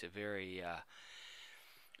 It's a very...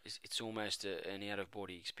 It's almost an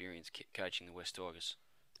out-of-body experience coaching the West Tigers.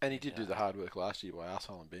 And he did do the hard work last year by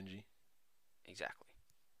arsehole and Benji. Exactly.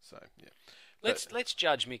 So, yeah. Let's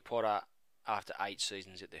judge Mick Potter after 8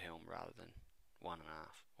 seasons at the helm rather than 1.5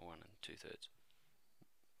 or 1 2/3.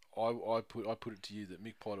 I put it to you that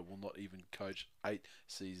Mick Potter will not even coach 8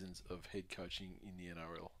 seasons of head coaching in the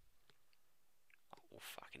NRL. Oh, well,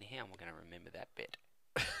 fucking how am I going to remember that bet?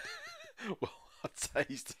 Well, I'd say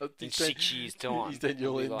he's done. In 6 years' time. He's done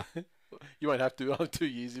your end. You won't have to. 2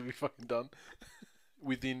 years, you'll be fucking done.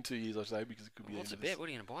 Within 2 years, I say, because it could be. What's a bet? What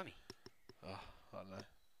are you going to buy me? Oh, I don't know.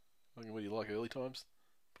 What do you like, early times?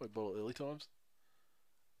 Probably a bottle of early times.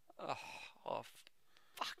 Oh,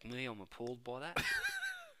 fuck me, I'm appalled by that.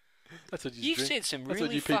 That's what you You've drink. said some That's what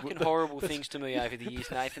really you people- fucking horrible things to me over the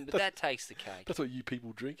years, Nathan, but that takes the cake. That's what you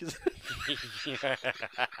people drink, isn't it?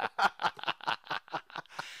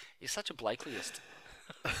 You're such a Blakelyist.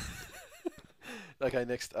 Okay,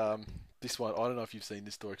 next. This one. I don't know if you've seen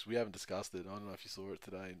this story because we haven't discussed it. I don't know if you saw it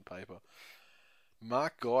today in paper.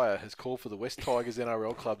 Mark Geyer has called for the West Tigers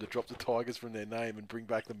NRL club to drop the Tigers from their name and bring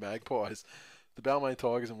back the Magpies. The Balmain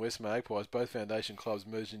Tigers and West Magpies, both foundation clubs,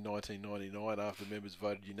 merged in 1999 after members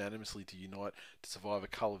voted unanimously to unite to survive a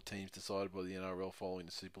cull of teams decided by the NRL following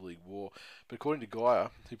the Super League War. But according to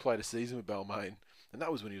Geyer, who played a season with Balmain, and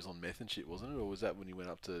that was when he was on meth and shit, wasn't it? Or was that when he went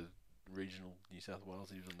up to regional New South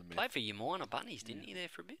Wales? He was on the meth. Played for your minor bunnies, didn't he, there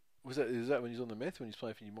for a bit? Was that when he was on the meth when he was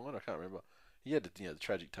playing for New Mine? I can't remember. He had the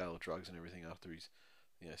tragic tale of drugs and everything after he's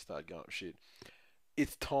started going up shit.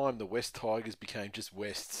 It's time the West Tigers became just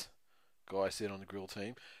Wests, Guy said on the Grill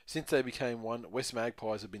team. Since they became one, West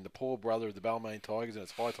Magpies have been the poor brother of the Balmain Tigers, and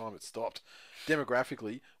it's high time it stopped.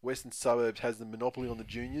 Demographically, Western Suburbs has the monopoly on the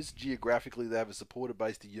juniors. Geographically, they have a supporter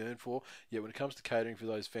base to yearn for. Yet when it comes to catering for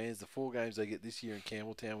those fans, the 4 games they get this year in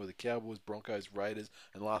Campbelltown were the Cowboys, Broncos, Raiders,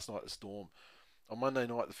 and last night the Storm. On Monday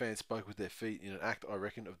night, the fans spoke with their feet in an act, I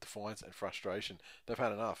reckon, of defiance and frustration. They've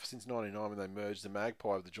had enough. Since 1999, when they merged, the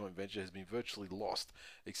magpie of the joint venture has been virtually lost,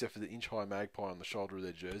 except for the inch-high magpie on the shoulder of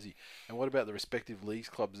their jersey. And what about the respective leagues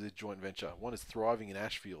clubs of this joint venture? One is thriving in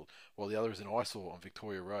Ashfield, while the other is an eyesore on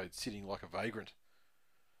Victoria Road, sitting like a vagrant.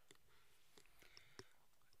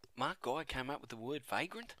 Mark Guy came up with the word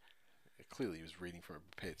vagrant? Clearly, he was reading from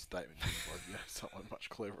a prepared statement. Someone much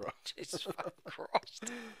cleverer. Jesus fucking Christ.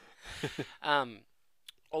 I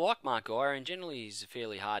like Mark Geyer, and generally he's a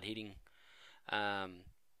fairly hard-hitting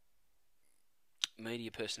media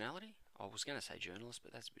personality. I was going to say journalist,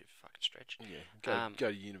 but that's a bit of a fucking stretch. Yeah, go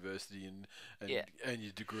to university and earn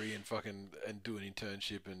your degree and do an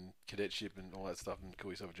internship and cadetship and all that stuff and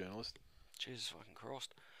call yourself a journalist. Jesus fucking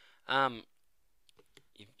Christ.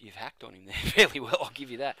 You've hacked on him there fairly well, I'll give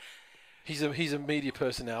you that. He's a media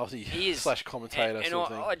personality He is, / commentator and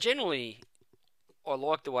sort of thing. I generally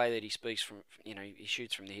like the way that he speaks from, he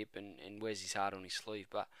shoots from the hip and wears his heart on his sleeve,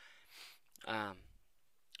 but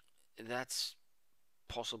that's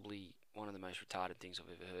possibly one of the most retarded things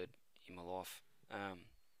I've ever heard in my life.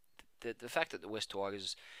 The fact that the West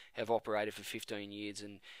Tigers have operated for 15 years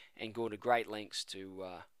and gone to great lengths to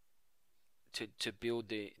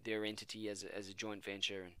build their entity as a joint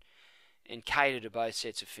venture and cater to both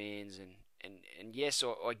sets of fans and yes,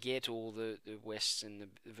 I get all the Wests and the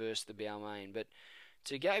versus the Balmain, but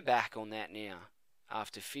to go back on that now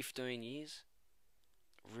after 15 years,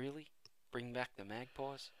 really bring back the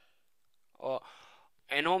Magpies? Oh,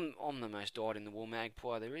 and I'm the most dyed-in-the-wool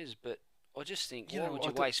magpie there is, but I just think, why would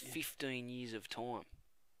you waste 15 years of time?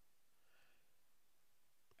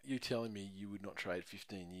 You telling me you would not trade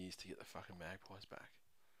 15 years to get the fucking Magpies back?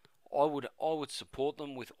 I would support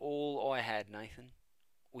them with all I had, Nathan.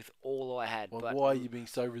 With all I had. Well, but why are you being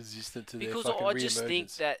so resistant to their fucking Because I just think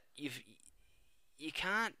re-emergence? that you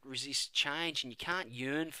can't resist change and you can't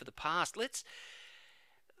yearn for the past. Let's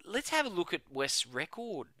have a look at West's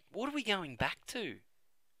record. What are we going back to?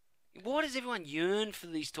 Why does everyone yearn for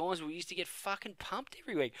these times where we used to get fucking pumped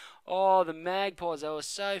every week? Oh, the Magpies, they were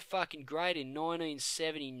so fucking great in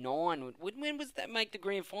 1979. When was that make the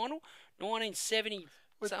grand final? 1970.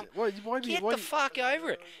 Get the fuck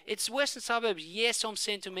over it. It's Western Suburbs. Yes, I'm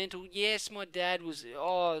sentimental. Yes, my dad was.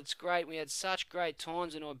 Oh, it's great. We had such great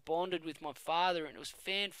times, and I bonded with my father, and it was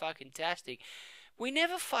fan-fucking-tastic. We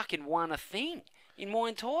never fucking won a thing in my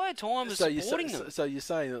entire time of supporting them. So you're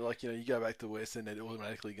saying that, you go back to West and they're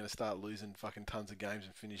automatically going to start losing fucking tons of games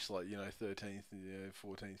and finish 13th,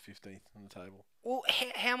 14th, 15th on the table. Well,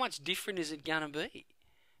 how much different is it going to be?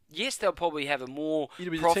 Yes, they'll probably have a more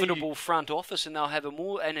It'll be the profitable front office, and they'll have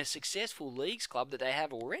a successful leagues club that they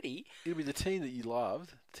have already. It'll be the team that you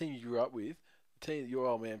loved, the team you grew up with, the team that your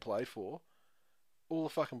old man played for. All the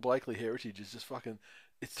fucking Blakely heritage is just fucking.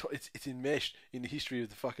 It's enmeshed in the history of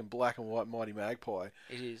the fucking black and white mighty Magpie.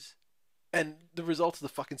 It is. And the results are the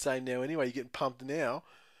fucking same now anyway. You're getting pumped now.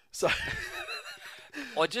 So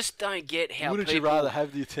I just don't get how wouldn't you rather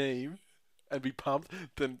have your team and be pumped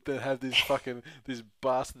than have this fucking this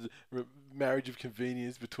bastard marriage of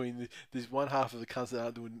convenience between this one half of the cunts that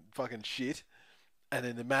aren't doing fucking shit and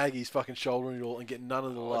then the Maggies fucking shouldering it all and getting none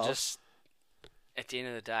of the love. Just at the end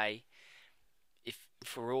of the day, if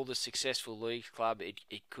for all the successful league club,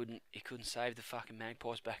 it couldn't save the fucking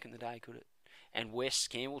Magpies back in the day, could it? And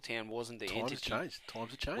West Campbelltown wasn't the entity. Times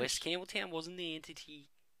have changed. West Campbelltown wasn't the entity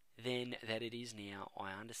then that it is now.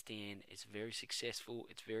 I understand it's very successful,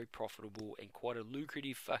 it's very profitable, and quite a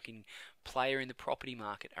lucrative fucking player in the property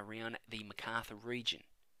market around the Macarthur region.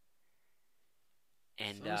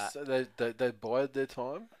 And So they bided their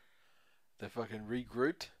time. They fucking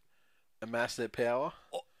regrouped, amassed their power.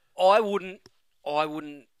 I wouldn't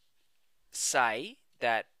say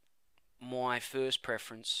that my first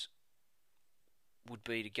preference would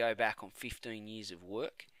be to go back on 15 years of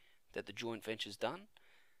work that the joint venture's done.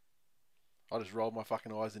 I just rolled my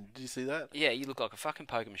fucking eyes, and did you see that? Yeah, you look like a fucking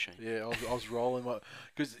poker machine. Yeah, I was rolling my...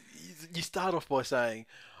 Because you start off by saying,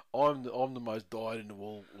 I'm the most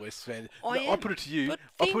dyed-in-the-wool West fan. I put it to you. But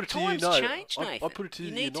I put it to you, times no. change, Nathan. I put it to you,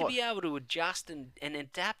 you that need you're to not. be able to adjust and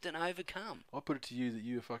adapt and overcome. I put it to you that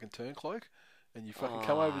you're a fucking turncloak, and you fucking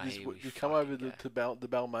come over this. You come over the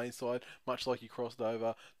Balmain side, much like you crossed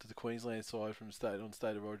over to the Queensland side from state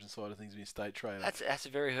of origin side of things, being state trader. That's a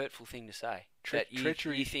very hurtful thing to say.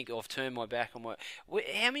 Treachery. You think I've turned my back on my.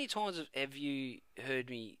 How many times have you heard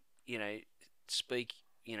me, speak,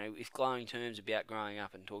 with glowing terms about growing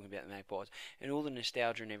up and talking about the Magpies and all the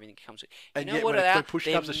nostalgia and everything that comes. And know yet, what when they are? push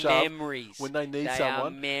They're comes to shove, memories. when they need They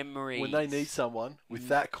someone, are memories. when they need someone with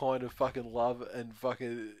that kind of fucking love and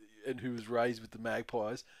who was raised with the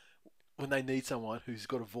Magpies, when they need someone who's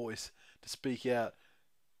got a voice to speak out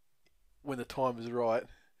when the time is right,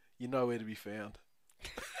 you know where to be found.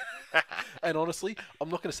 And honestly, I'm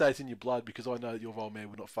not going to say it's in your blood because I know that your old man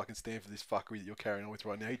would not fucking stand for this fuckery that you're carrying on with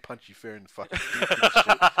right now. He'd punch you fair in the fucking dick for this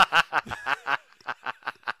shit.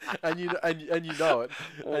 And you know it.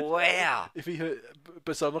 Wow. If he heard,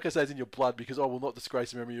 but so I'm not going to say it's in your blood because I will not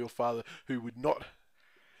disgrace the memory of your father who would not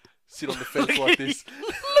sit on the fence like this.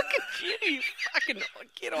 Look at you fucking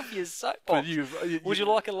get off your soapbox. Would you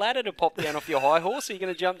like a ladder to pop down off your high horse? Or are you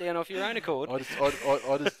going to jump down off your own accord? I just feel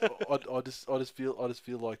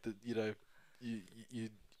like that. You.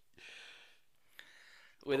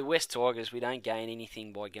 We're the West Tigers. We don't gain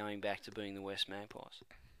anything by going back to being the West Magpies.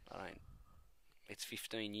 I don't. It's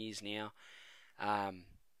 15 years now.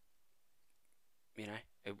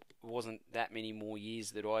 It wasn't that many more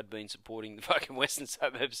years that I'd been supporting the fucking Western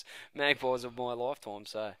Suburbs Magpies of my lifetime.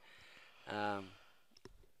 So,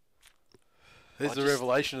 there's the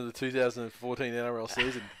revelation of the 2014 NRL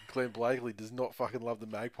season. Glenn Blakely does not fucking love the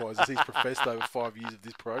Magpies as he's professed over 5 years of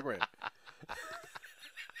this program.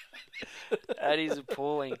 That is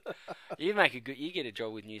appalling. You get a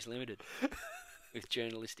job with News Limited with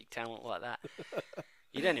journalistic talent like that.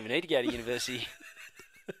 You don't even need to go to university.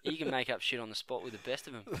 You can make up shit on the spot with the best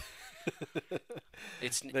of them.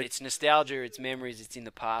 It's nostalgia, it's memories, it's in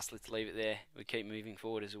the past. Let's leave it there. We keep moving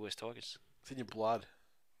forward as the West Tigers. It's in your blood.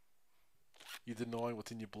 You're denying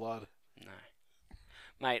what's in your blood. No,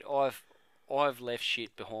 mate. I've left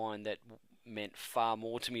shit behind that meant far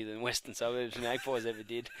more to me than Western Suburbs Magpies ever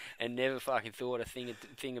did, and never fucking thought a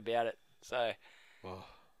thing about it. So. Oh.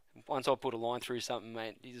 Once I put a line through something,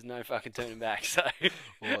 mate, there's no fucking turning back. So,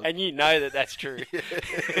 and you know that's true. Yeah.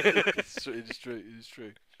 It's true. It is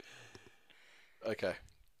true. Okay.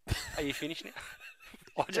 Are you finished now?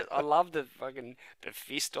 I love the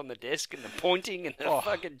fist on the desk and the pointing and the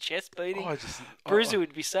fucking chest beating. Bruiser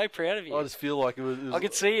would be so proud of you. I just feel like it was I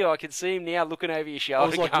could see you. I could see him now looking over your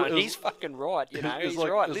shoulder going, he's fucking right, he's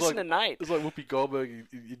right. Listen to Nate. It's like Whoopi Goldberg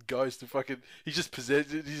in Ghost. He just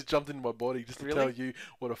possessed it. He just jumped into my body just to tell you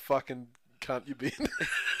what a fucking cunt you've been.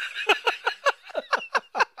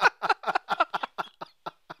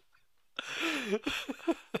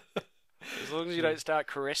 As long as you don't start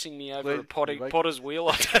caressing me over a potter's wheel,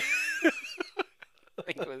 I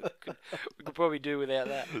think we could probably do without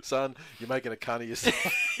that. Son, you're making a cunt of yourself.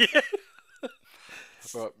 Yeah.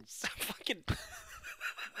 Right.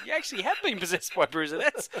 You actually have been possessed by Bruiser.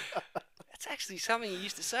 That's actually something you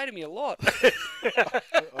used to say to me a lot.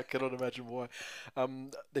 I cannot imagine why.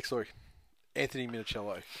 Next story. Anthony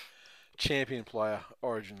Minicello. Champion player,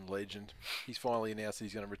 Origin legend. He's finally announced that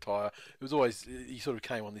he's going to retire. It was always, he sort of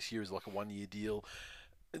came on this year as like a 1 year deal.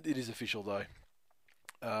 It is official though.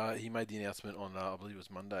 He made the announcement on, I believe it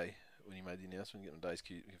was Monday when he made the announcement. Getting my days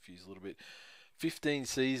confused a little bit. 15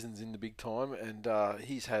 seasons in the big time, and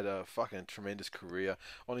he's had a fucking tremendous career.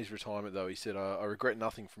 On his retirement though, he said, I regret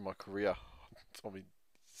nothing from my career. Told me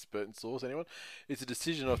Spurton source, anyone? It's a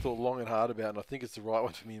decision I thought long and hard about, and I think it's the right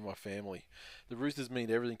one for me and my family. The Roosters mean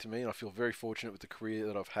everything to me, and I feel very fortunate with the career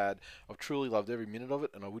that I've had. I've truly loved every minute of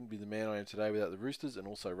it, and I wouldn't be the man I am today without the Roosters and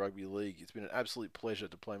also rugby league. It's been an absolute pleasure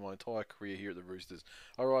to play my entire career here at the Roosters.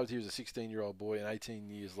 I arrived here as a 16-year-old boy, and 18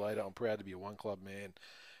 years later, I'm proud to be a one-club man,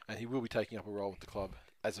 and he will be taking up a role with the club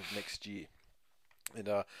as of next year. And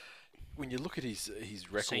when you look at his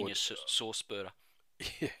record... Senior source spurter.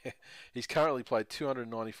 Yeah, he's currently played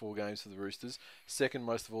 294 games for the Roosters, second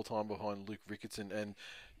most of all time behind Luke Ricketson. And,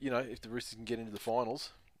 if the Roosters can get into the finals,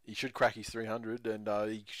 he should crack his 300, and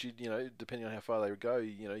he should, depending on how far they would go,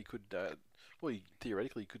 he could Well,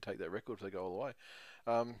 theoretically, he could take that record if they go all the way.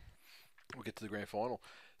 We'll get to the grand final.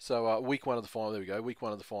 So week one of the final, there we go. Week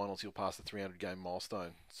one of the finals, he'll pass the 300 game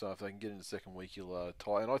milestone. So if they can get into the second week, he'll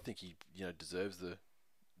tie. And I think he, deserves the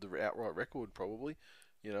outright record probably.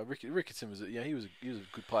 Ricketson was, he was a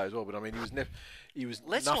good player as well. But I mean, he was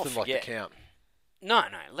nothing like the count. No,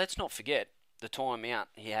 let's not forget the time out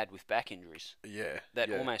he had with back injuries. Yeah.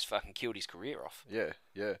 That almost fucking killed his career off. Yeah.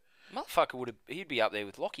 Motherfucker he'd be up there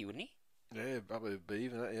with Lockie, wouldn't he? Yeah, probably would be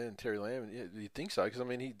even that. Yeah, and Terry Lamb. Yeah, you'd think so because I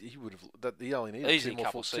mean he would have. He only needed two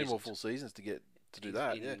more full seasons to do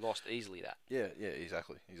that. He lost easily that. Yeah,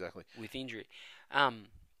 exactly. With injury, I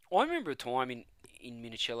remember a time in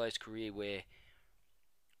Minicello's career where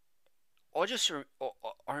I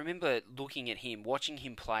remember looking at him, watching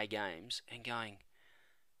him play games, and going,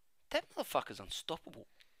 "That motherfucker's unstoppable."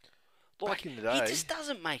 Back in the day, he just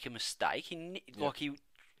doesn't make a mistake. He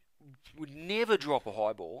would never drop a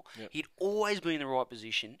high ball. Yep. He'd always be in the right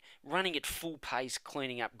position, running at full pace,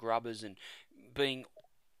 cleaning up grubbers and being,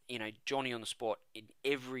 Johnny on the spot in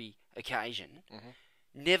every occasion,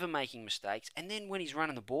 never making mistakes. And then when he's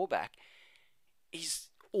running the ball back, he's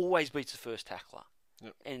always beats the first tackler.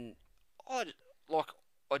 Yep. And I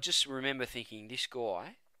just remember thinking, this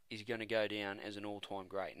guy is going to go down as an all-time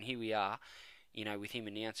great. And here we are, with him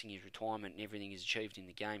announcing his retirement and everything he's achieved in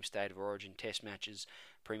the game, State of Origin, Test matches,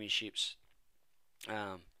 premierships,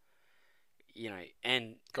 and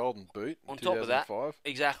Golden Boot on top of that, 2005.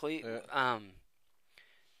 exactly. Yeah.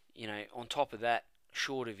 On top of that,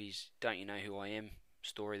 short of his "Don't You Know Who I Am"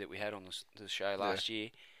 story that we had on the show last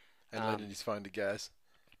year, and lending his phone to Gaz.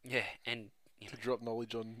 Yeah, and to drop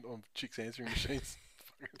knowledge on chicks answering machines.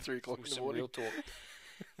 3 o'clock in the morning. Real talk.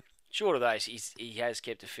 Short of those, he has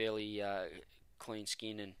kept a fairly clean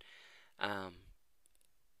skin, and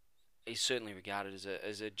he's certainly regarded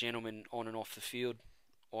as a gentleman on and off the field.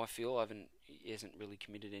 I feel he hasn't really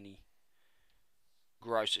committed any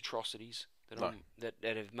gross atrocities that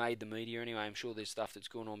have made the media. Anyway, I'm sure there's stuff that's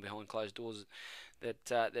going on behind closed doors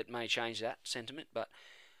that may change that sentiment. But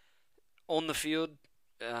on the field,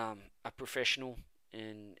 a professional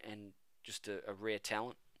and just a rare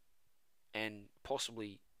talent, and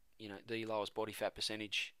possibly the lowest body fat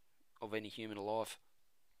percentage of any human alive.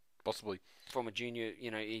 Possibly. From a junior,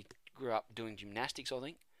 he grew up doing gymnastics, I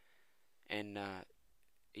think, and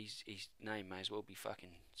his name may as well be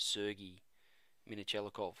fucking Sergei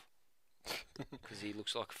Minichelikov, because he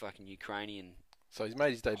looks like a fucking Ukrainian. So he's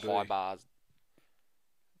made his debut. High bars.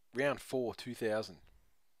 Round 4, 2000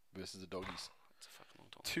 versus the Doggies. That's a fucking long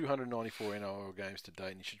time. 294 NRL games to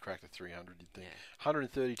date, and he should crack the 300, you'd think. Yeah.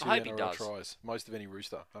 132 I hope he NRL does. tries, most of any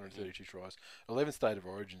Rooster, 132 tries. 11 State of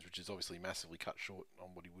Origins, which is obviously massively cut short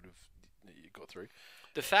on what he would have got through.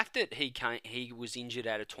 The fact that he was injured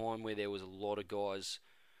at a time where there was a lot of guys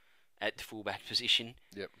at the fullback position.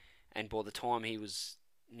 Yep. And by the time he was,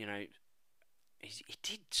 he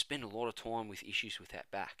did spend a lot of time with issues with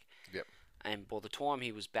that back. Yep. And by the time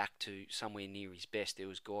he was back to somewhere near his best, there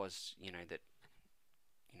was guys, that,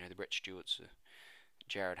 the Brett Stewarts,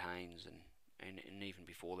 Jared Haynes, and even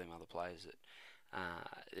before them, other players that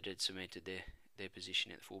had cemented their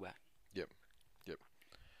position at the fullback. Yep.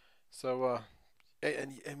 So,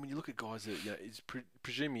 and when you look at guys that,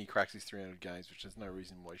 presuming he cracks his 300 games, which there's no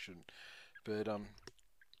reason why he shouldn't, but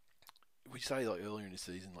we say like earlier in the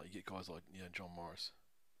season, like you get guys like John Morris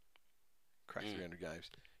cracks 300 games,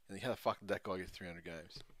 and how the fuck did that guy get 300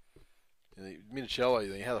 games? And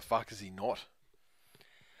Minicello, how the fuck has he not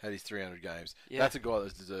had his 300 games? Yeah. That's a guy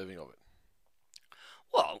that's deserving of it.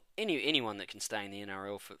 Well, anyone that can stay in the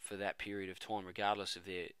NRL for that period of time, regardless of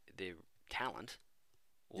their talent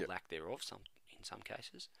or lack thereof, in some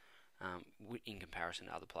cases, in comparison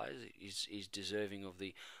to other players, is deserving of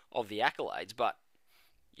the accolades. But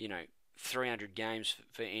 300 games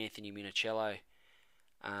for Anthony Minicello,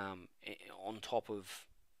 on top of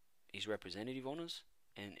his representative honours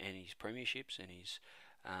and his premierships and his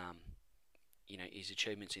his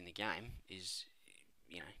achievements in the game is,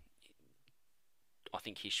 I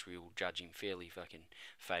think history will judge him fairly fucking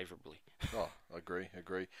favourably. Oh, I agree.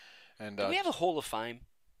 And do we have a Hall of Fame?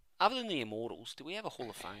 Other than the Immortals, do we have a Hall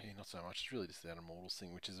of Fame? Yeah, not so much. It's really just that Immortals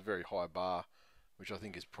thing, which is a very high bar, which I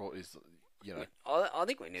think is I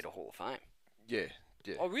think we need a Hall of Fame. Yeah.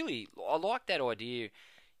 I like that idea.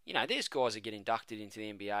 There's guys that get inducted into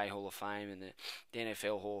the NBA Hall of Fame and the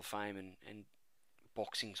NFL Hall of Fame and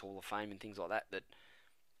Boxing's Hall of Fame and things like that. That,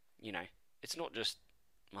 it's not just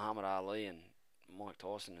Muhammad Ali and Mike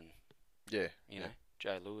Tyson and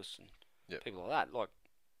Jay Lewis and people like that. Like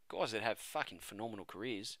guys that have fucking phenomenal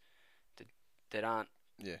careers that aren't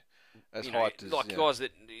as you know, hyped as like guys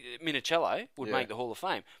that Minicello would make the Hall of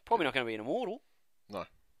Fame. Probably not going to be an immortal. No.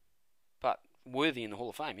 But worthy in the Hall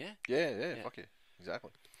of Fame, yeah? Yeah, fuck yeah,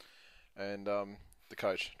 exactly. And the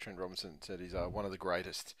coach, Trent Robinson, said he's one of the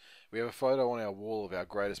greatest. We have a photo on our wall of our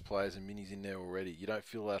greatest players, and Minnie's in there already. You don't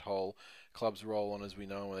fill that hole. Clubs roll on as we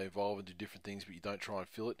know, and they evolve and do different things, but you don't try and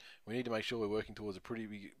fill it. We need to make sure we're working towards a pretty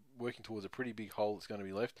big hole that's going to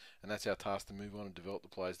be left, and that's our task to move on and develop the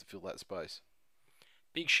players to fill that space.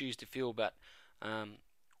 Big shoes to fill, but I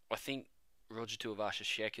think Roger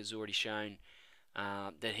Tuivasa-Sheck has already shown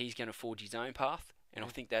that he's going to forge his own path. And I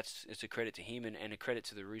think it's a credit to him and a credit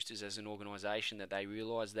to the Roosters as an organisation that they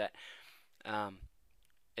realise that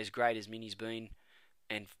as great as Minnie's been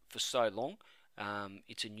and for so long,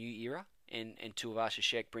 it's a new era. And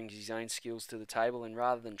Tuivasa-Sheck brings his own skills to the table, and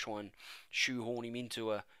rather than try and shoehorn him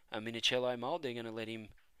into a Minicello mould, they're going to let him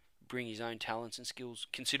bring his own talents and skills,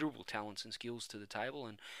 considerable talents and skills to the table,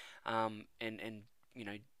 and you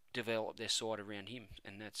know, develop their side around him.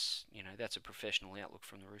 And that's a professional outlook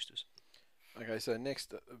from the Roosters. Okay, so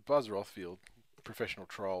next, Buzz Rothfield, professional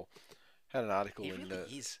troll, had an article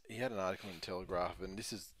He had an article in Telegraph, and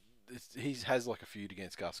he has like a feud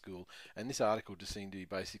against Gus Gould, and this article just seemed to be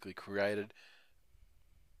basically created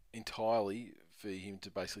entirely for him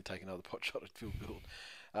to basically take another pot shot at Phil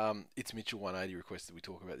Gould. It's Mitchell 180 requested we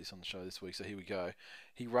talk about this on the show this week, so here we go.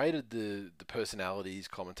 He rated the personalities,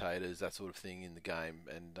 commentators, that sort of thing in the game,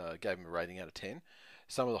 and gave him a rating out of 10.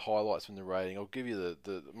 Some of the highlights from the rating, I'll give you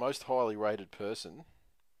the most highly rated person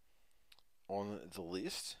on the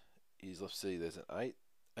list is, let's see, there's an 8.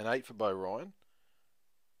 An 8 for Bo Ryan,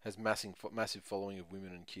 has massive following of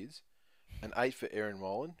women and kids. An 8 for Erin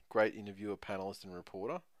Molan, great interviewer, panellist and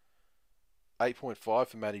reporter. 8.5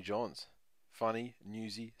 for Matty Johns, funny,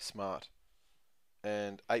 newsy, smart.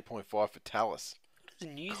 And 8.5 for Tallis. What does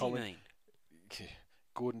newsy mean?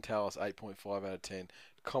 Gordon Tallis, 8.5 out of 10.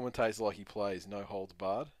 Commentates like he plays, no holds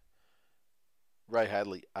barred. Ray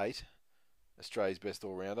Hadley, 8. Australia's best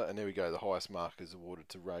all-rounder. And there we go, the highest mark is awarded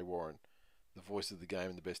to Ray Warren, the voice of the game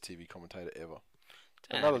and the best TV commentator ever.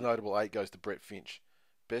 Damn. Another notable 8 goes to Brett Finch,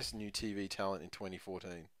 best new TV talent in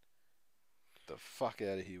 2014. The fuck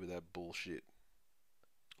out of here with that bullshit.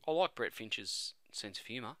 I like Brett Finch's sense of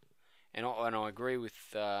humour, and I agree with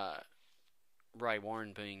Ray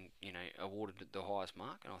Warren being, awarded the highest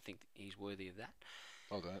mark, and I think he's worthy of that.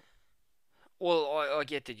 I don't. Well, I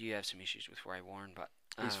get that you have some issues with Ray Warren, but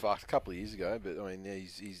he's fucked a couple of years ago. But I mean,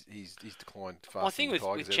 he's declined fast. I think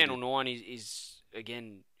with Channel 9 is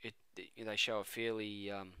again, they show a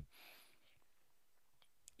fairly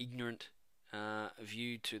ignorant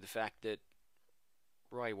view to the fact that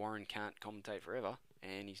Ray Warren can't commentate forever,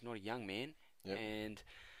 and he's not a young man. Yep. And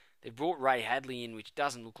they've brought Ray Hadley in, which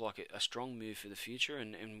doesn't look like a strong move for the future.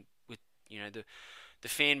 And with the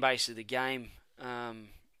fan base of the game,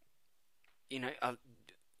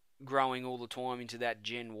 growing all the time into that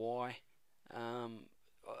Gen Y.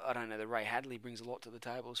 I don't know that Ray Hadley brings a lot to the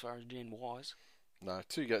table as far as Gen Ys. No,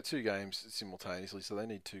 two games simultaneously, so they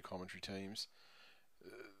need two commentary teams.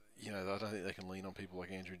 I don't think they can lean on people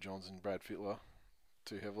like Andrew Johns and Brad Fittler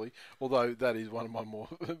too heavily. Although that is one of my more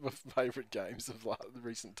favourite games of the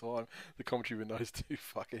recent time. The commentary with those two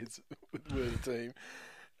fuckheads were the team.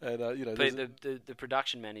 And the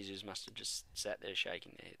production managers must have just sat there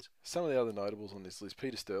shaking their heads. Some of the other notables on this list: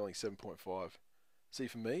 Peter Sterling, 7.5. See,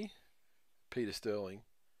 for me, Peter Sterling,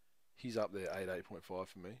 he's up there 8.5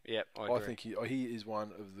 for me. Yep, I agree. I think he is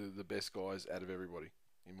one of the best guys out of everybody,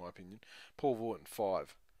 in my opinion. Paul Vaughton,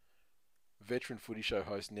 5. Veteran footy show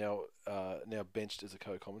host, now benched as a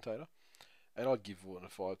co-commentator, and I'd give Vaughton a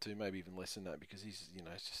 5 too, maybe even less than that, because he's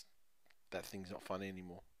it's just that thing's not funny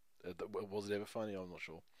anymore. Was it ever funny? I'm not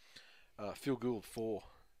sure. Phil Gould, 4.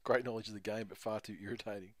 Great knowledge of the game, but far too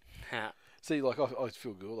irritating. See, like I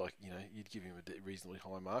Phil Gould, you'd give him a reasonably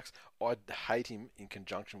high marks. I'd hate him in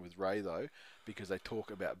conjunction with Ray though, because they talk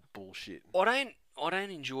about bullshit. I don't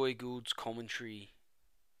enjoy Gould's commentary.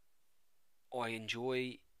 I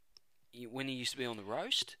enjoy when he used to be on the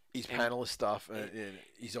roast. His panelist stuff and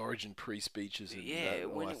his origin pre-speeches.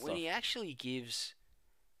 And when he actually gives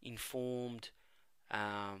informed,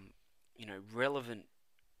 relevant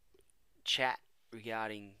chat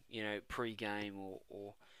regarding, pre-game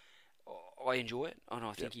or I enjoy it, and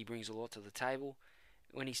I think he brings a lot to the table.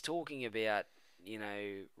 When he's talking about,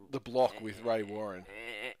 the block with Ray Warren.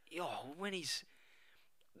 When he's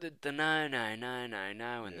the no, and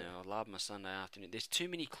I love my Sunday afternoon. There's too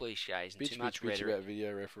many cliches and too much rhetoric. About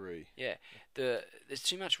video referee. Yeah, there's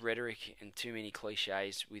too much rhetoric and too many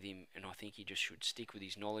cliches with him, and I think he just should stick with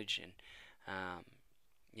his knowledge and,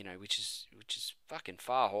 which is fucking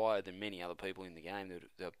far higher than many other people in the game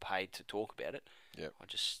that are paid to talk about it. Yep.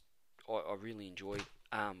 I really enjoy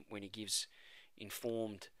when he gives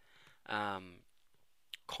informed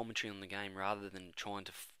commentary on the game rather than trying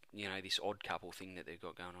to, this odd couple thing that they've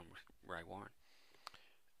got going on with Ray Warren.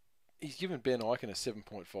 He's given Ben Eichen a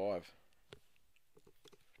 7.5.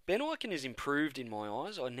 Ben Eichen has improved in my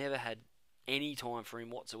eyes. I never had any time for him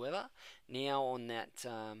whatsoever. Now on that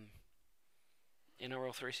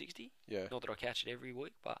NRL 360, Yeah. not that I catch it every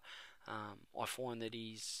week, but I find that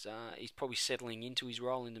he's probably settling into his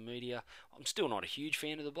role in the media. I'm still not a huge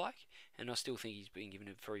fan of the bloke, and I still think he's been given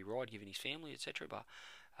a free ride, given his family, etc. But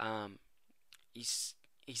he's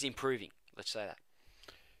improving. Let's say that.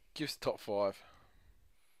 Give us the top 5.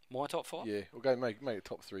 My top 5? Yeah, we'll go make it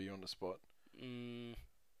top 3. You're on the spot.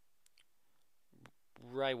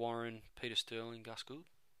 Ray Warren, Peter Sterling, Gus Gould.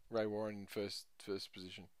 Ray Warren in first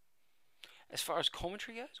position. As far as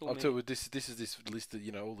commentary goes, I'll tell you, this is this list of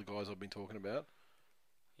all the guys I've been talking about.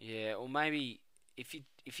 Yeah, or maybe if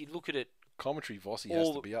you look at it, Commentary Vossi has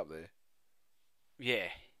to be up there. Yeah,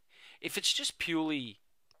 if it's just purely,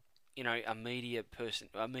 a media person,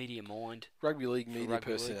 a media mind. Rugby league media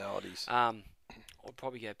personalities. I'd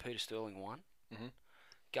probably go Peter Sterling 1. Mm-hmm.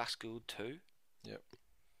 Gus Gould 2. Yep.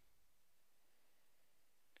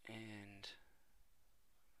 And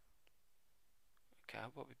okay,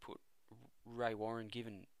 I'll probably put Ray Warren,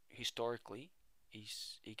 given historically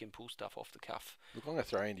he can pull stuff off the cuff. Look, I'm going to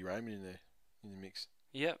throw Andy Raymond in there, in the mix.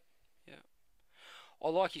 Yep. I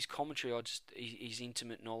like his commentary. His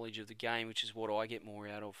intimate knowledge of the game, which is what I get more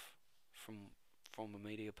out of from a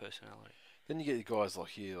media personality. Then you get guys like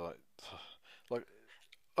here, like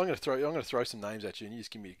I'm going to throw some names at you, and you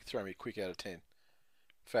just throw me a quick out of 10.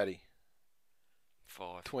 Fatty.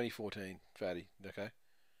 5. 2014, Fatty. Okay.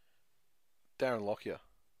 Darren Lockyer.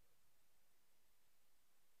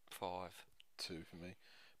 5. 2 for me.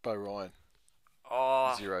 Bo Ryan.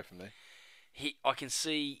 0 for me. I can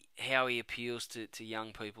see how he appeals to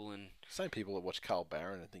young people and same people that watch Carl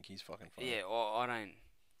Barron and think he's fucking funny. Yeah, I don't.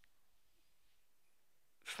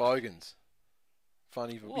 Bogans.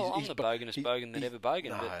 Funny. Well, I'm the boganest bogan that ever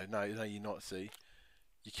boganed. No, you're not. See,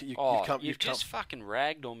 you've just fucking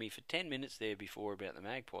ragged on me for 10 minutes there before about the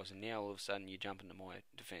Magpies, and now all of a sudden you jump into my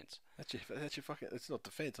defence. That's your fucking. It's not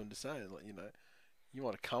defence. I'm just saying, you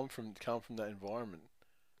might have come from that environment,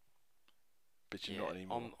 but you're not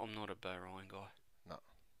anymore. I'm not a Bo Ryan guy. No.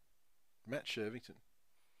 Matt Shervington.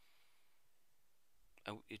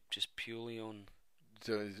 It just purely on.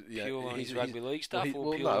 So, pure on his rugby league stuff,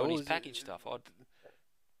 or pure on his package stuff.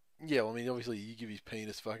 Yeah, well, I mean, obviously you give his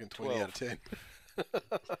penis fucking 20 out of 10.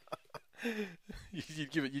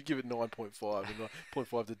 you'd give it 9.5 and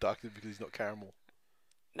 0.5 deducted because he's not caramel.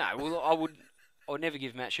 No, well, I would never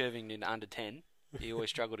give Matt Shervington under 10. He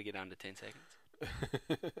always struggled to get under 10 seconds.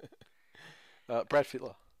 Brad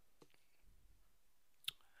Fittler.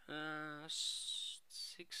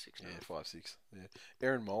 6. Yeah, 5, 6. Yeah.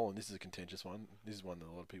 Aaron Molan, this is a contentious one. This is one that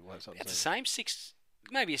a lot of people have something to say. It's the same, 6,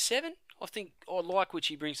 maybe a 7. I think I like what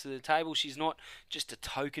she brings to the table. She's not just a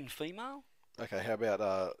token female. Okay, how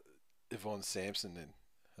about Yvonne Sampson then?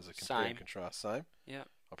 As a compare and contrast. Same? Yeah.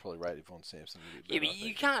 I'd probably rate Yvonne Sampson a bit better. better. Yeah, but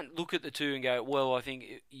you can't look at the two and go, well, I think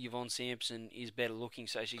Yvonne Sampson is better looking,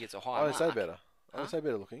 so she gets a higher mark. I don't say better. I don't say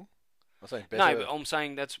better looking. I'm saying better. No, but I'm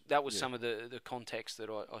saying that was some of the context that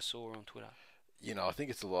I saw on Twitter. I think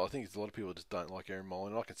it's a lot. I think it's a lot of people just don't like Erin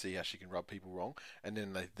Molan. I can see how she can rub people wrong, and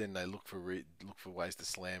then they look for ways to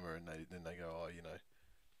slam her, and then they go, oh,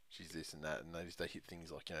 she's this and that, and they hit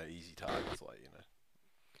things like easy targets, like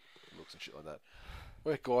looks and shit like that.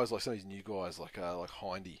 Where guys like some of these new guys like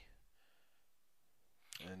Hindy,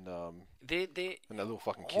 and they're and that little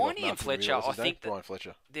fucking kid Hindy and Fletcher. I think Brian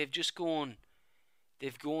Fletcher. They've just gone.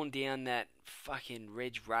 They've gone down that fucking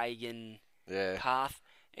Reg Reagan path.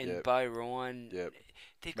 And Bo Ryan,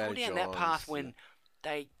 they've gone down that path when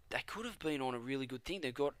they could have been on a really good thing.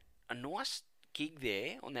 They've got a nice gig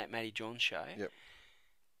there on that Matty Johns show. Yep.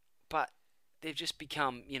 But they've just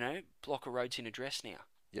become, block of roads in a dress now.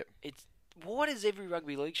 Yep. Why does every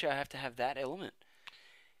rugby league show have to have that element?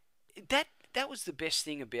 That was the best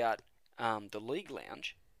thing about the League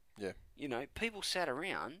Lounge. Yeah. People sat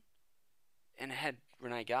around and had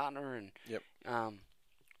Renee Gardner and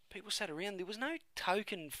people sat around. There was no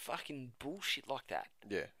token fucking bullshit like that.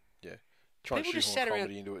 Yeah. Trying people to just sat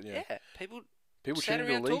around into it. Yeah. People sat tuned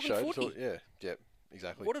into a league show. Footy. Yeah.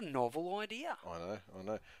 Exactly. What a novel idea. I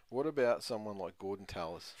know. What about someone like Gordon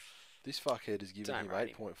Tallis? This fuckhead has given him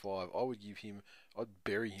 8.5. I'd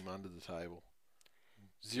bury him under the table.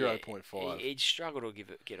 0.5. He'd struggle to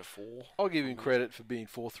get a 4. I'll give him credit for being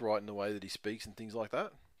forthright in the way that he speaks and things like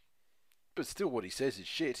that. But still, what he says is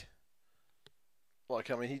shit. Like,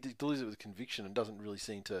 I mean, he delivers it with conviction and doesn't really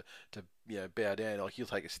seem to bow down. Like, he'll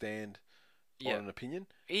take a stand on an opinion.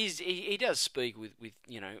 He does speak with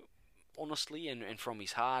honestly and from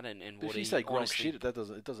his heart and But what if you he say gronk honestly... shit,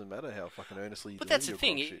 it doesn't matter how fucking earnestly you But deliver that's the your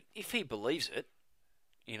thing. gronk shit. If he believes it,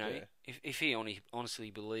 if he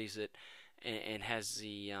honestly believes it and has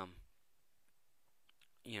the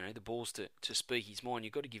the balls to speak his mind,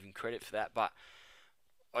 you've got to give him credit for that. But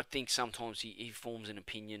I think sometimes he forms an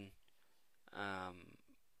opinion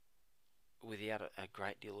without a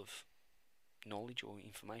great deal of knowledge or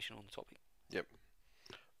information on the topic. Yep.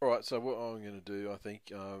 All right. So what I'm going to do, I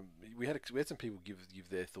think, we had some people give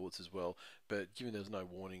their thoughts as well. But given there was no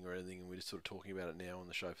warning or anything, and we're just sort of talking about it now on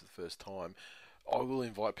the show for the first time, I will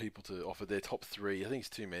invite people to offer their top 3. I think it's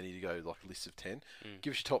too many to go like a list of 10.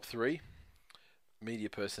 Give us your top 3. Media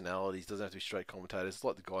personalities, doesn't have to be straight commentators. It's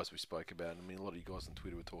like the guys we spoke about. I mean, a lot of you guys on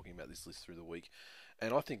Twitter were talking about this list through the week.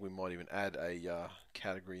 And I think we might even add a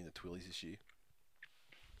category in the Twillies this year.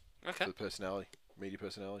 Okay. For the personality, media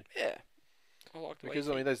personality. Yeah. I like the Because,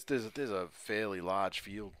 I mean, there's a fairly large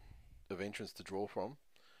field of entrants to draw from.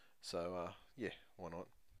 So, yeah, why not?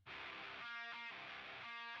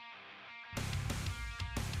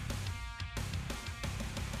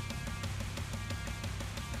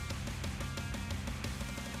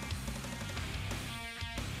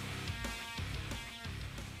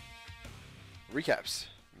 Recaps.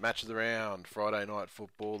 Match of the round. Friday night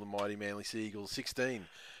football. The mighty Manly Seagulls 16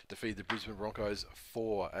 defeat the Brisbane Broncos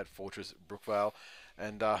 4 at Fortress Brookvale.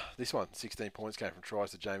 And this one, 16 points came from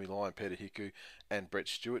tries to Jamie Lyon, Peter Hiku and Brett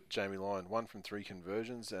Stewart. Jamie Lyon 1 from 3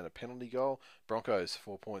 conversions and a penalty goal. Broncos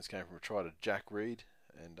 4 points came from a try to Jack Reed,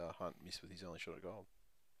 and Hunt missed with his only shot at goal.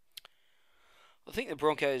 I think the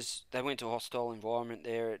Broncos, they went to a hostile environment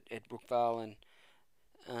there at Brookvale, and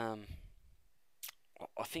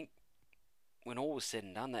I think when all was said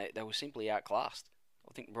and done, they were simply outclassed.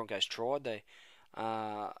 I think the Broncos tried. They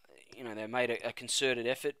made a concerted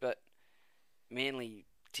effort, but Manly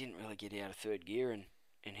didn't really get out of third gear and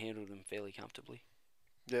handled them fairly comfortably.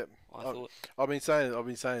 Yep. I thought. I've been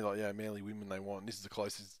saying like, Manly win when they want. This is the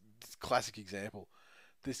closest classic example.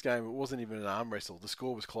 This game, it wasn't even an arm wrestle. The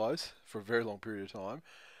score was close for a very long period of time.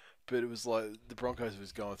 But it was like the Broncos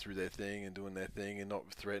was going through their thing and doing their thing and not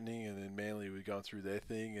threatening, and then Manly were going through their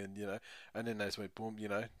thing, and and then they just went boom,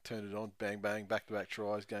 turned it on, bang bang, back-to-back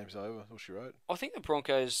tries, game's over. That's all she wrote. I think the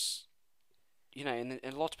Broncos, and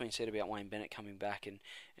a lot's been said about Wayne Bennett coming back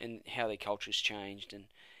and how their culture's changed, and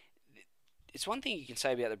it's one thing you can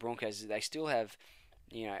say about the Broncos is they still have,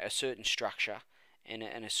 a certain structure and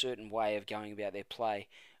a certain way of going about their play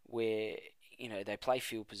where they play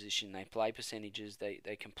field position, they play percentages,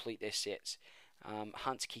 they complete their sets.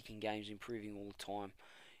 Hunt's kicking game's improving all the time,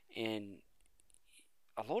 and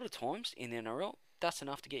a lot of times in the NRL, that's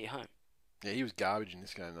enough to get you home. Yeah, he was garbage in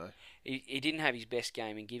this game though. He didn't have his best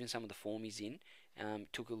game, and given some of the form he's in,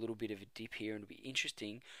 took a little bit of a dip here, and it'll be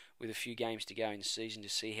interesting with a few games to go in the season to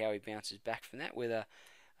see how he bounces back from that. Whether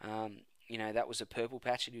that was a purple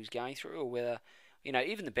patch that he was going through, or whether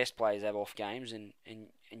even the best players have off games and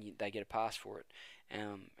they get a pass for it.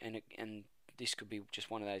 And this could be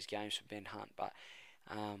just one of those games for Ben Hunt. But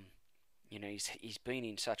he's been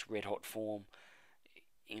in such red hot form.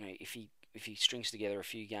 If he strings together a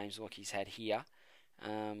few games like he's had here,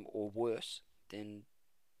 or worse, then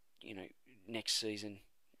next season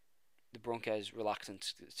the Broncos'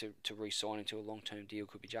 reluctance to re-sign into a long-term deal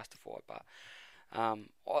could be justified. But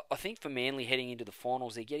I think for Manly heading into the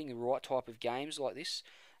finals, they're getting the right type of games like this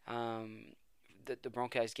that the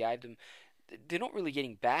Broncos gave them. They're not really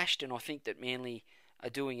getting bashed, and I think that Manly are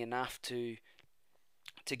doing enough to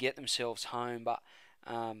get themselves home, but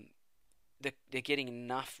they're getting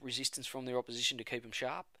enough resistance from their opposition to keep them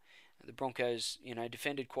sharp. The Broncos,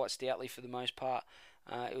 defended quite stoutly for the most part.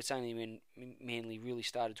 It was only when Manly really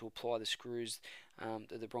started to apply the screws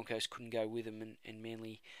that the Broncos couldn't go with them, and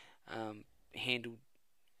Manly handled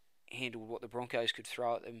what the Broncos could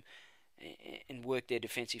throw at them and worked their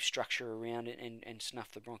defensive structure around it and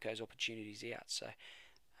snuffed the Broncos' opportunities out. So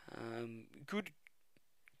good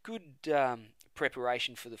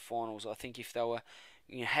preparation for the finals. I think if they were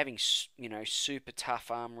having super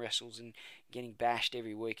tough arm wrestles and getting bashed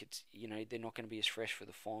every week, it's they're not going to be as fresh for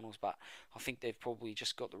the finals. But I think they've probably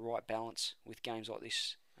just got the right balance with games like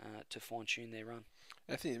this to fine tune their run.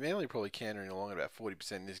 I think Manly probably cantering along at about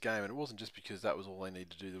 40% in this game, and it wasn't just because that was all they needed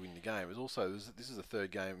to do to win the game. It was also this is the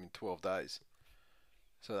third game in 12 days,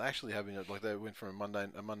 so actually having they went from a Monday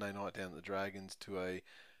night down at the Dragons to a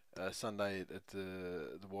Sunday at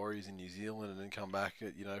the Warriors in New Zealand, and then come back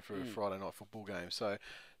for a Friday night football game. So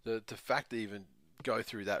the fact to even go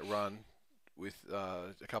through that run with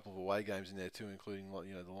a couple of away games in there too, including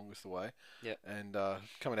the longest away, and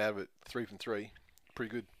coming out of it 3 from 3, pretty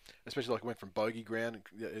good. Especially like went from bogey ground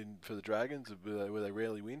for the Dragons where they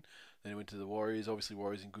rarely win. Then it went to the Warriors. Obviously,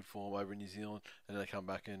 Warriors in good form over in New Zealand, and then they come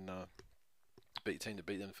back and beat a team to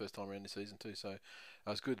beat them the first time around this season too. So it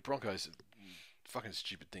was good. The Broncos, fucking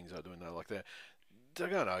stupid things they're doing though. Like they're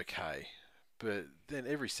going okay, but then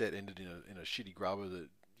every set ended in a shitty grubber that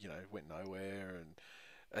went nowhere,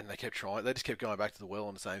 and they kept trying. They just kept going back to the well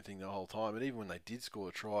on the same thing the whole time. And even when they did score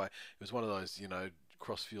a try, it was one of those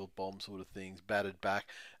crossfield bomb sort of things, batted back.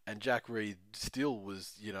 And Jack Reed still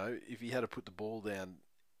was, if he had to put the ball down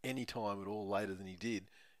any time at all later than he did,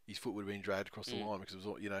 his foot would have been dragged across the line because it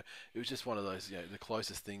was, it was just one of those, the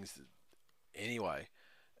closest things anyway.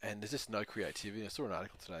 And there's just no creativity. I saw an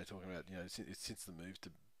article today talking about, since the move to,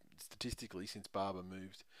 statistically, since Barber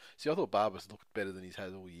moved. See, I thought Barber's looked better than he's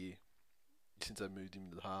had all year since they moved him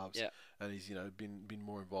to the halves. Yeah. And he's, been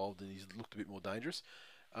more involved and he's looked a bit more dangerous.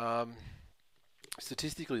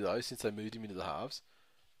 Statistically, though, since they moved him into the halves,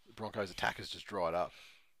 the Broncos' attack has just dried up.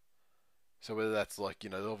 So whether that's like,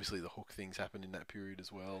 obviously the hook things happened in that period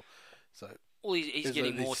as well. So he's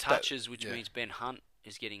getting more touches, which means Ben Hunt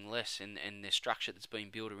is getting less, and the structure that's been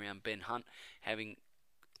built around Ben Hunt having,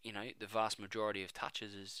 the vast majority of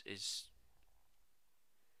touches is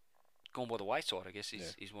gone by the wayside, I guess,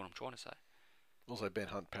 is what I'm trying to say. Also, Ben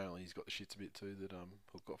Hunt, apparently, he's got the shits a bit too that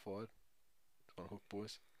Hook got fired. On Hook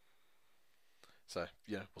boys. So,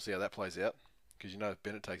 we'll see how that plays out. Because, if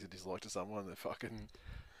Bennett takes a dislike to someone, they're fucking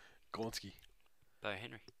Gornsky. Bo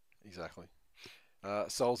Henry. Exactly.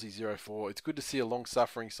 Solzy04. It's good to see a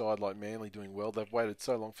long-suffering side like Manly doing well. They've waited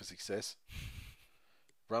so long for success.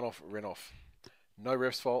 Run off. No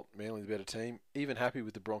ref's fault. Manly the better team. Even happy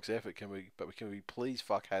with the Bronx effort, can we please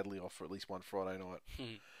fuck Hadley off for at least one Friday night?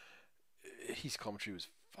 His commentary was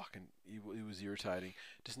fucking... It was irritating.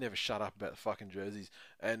 Just never shut up about the fucking jerseys.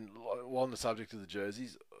 And while on the subject of the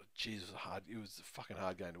jerseys, jeez, it was hard. It was a fucking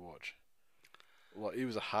hard game to watch. Like, it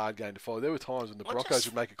was a hard game to follow. There were times when the Broncos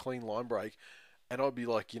would make a clean line break, and I'd be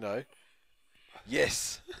like,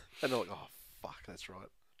 yes. And they're like, oh, fuck, that's right.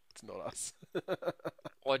 It's not us.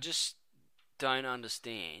 I just don't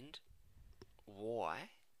understand why.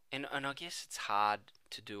 And I guess it's hard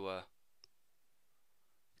to do a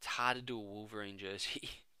Wolverine jersey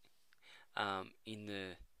in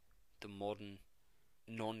the modern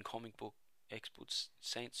non-comic book experts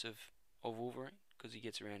sense of Wolverine, because he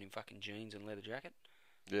gets around in fucking jeans and leather jacket.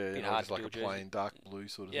 Yeah, just like a plain dark blue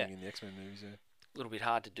sort of thing in the X-Men movies, A little bit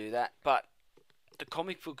hard to do that, but the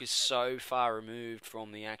comic book is so far removed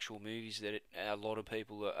from the actual movies that a lot of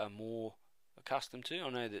people are more accustomed to. I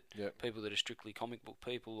know that people that are strictly comic book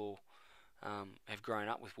people or have grown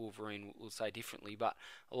up with Wolverine will say differently, but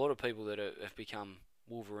a lot of people that have become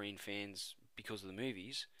Wolverine fans because of the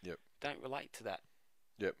movies don't relate to that.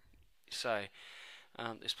 So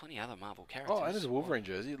there's plenty of other Marvel characters. Oh, and there's a Wolverine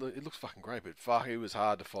jersey. It looks fucking great, but fuck, it was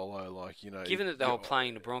hard to follow. Like, given that they were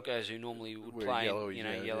playing the Broncos, who normally would play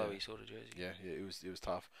yellowy sort of jersey. Yeah, it was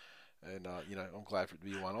tough, and I'm glad for it to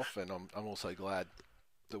be one off, and I'm also glad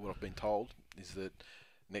that what I've been told is that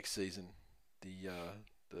next season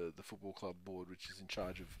the football club board, which is in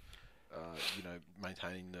charge of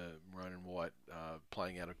maintaining the maroon and white,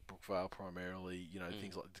 playing out of Brookvale primarily,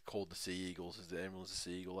 things like called the Sea Eagles, as the Emeralds, the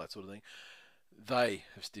Sea Eagle, that sort of thing. They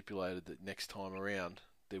have stipulated that next time around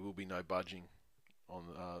there will be no budging on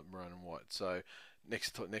maroon and white. So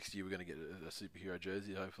next year we're going to get a superhero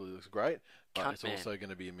jersey. Hopefully it looks great, but it's also going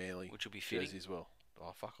to be a Manly which will be jersey fitting as well.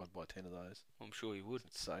 Oh fuck, I'd buy 10 of those. I'm sure you would.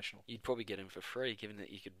 Sensational. You'd probably get them for free, given that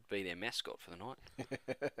you could be their mascot for the night.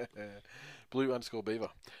 Blue_Beaver.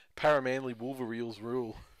 Para-Manly Wolverines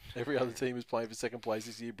rule. Every other team is playing for second place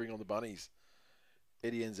this year. Bring on the bunnies.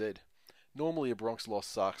 Eddie NZ. Normally a Bronx loss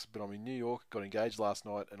sucks, but I'm in New York, got engaged last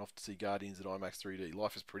night, and off to see Guardians at IMAX 3D.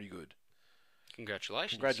 Life is pretty good.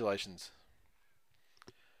 Congratulations.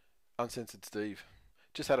 Uncensored Steve.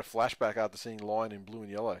 Just had a flashback after seeing Lion in blue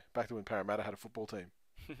and yellow. Back to when Parramatta had a football team.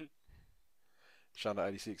 Shunda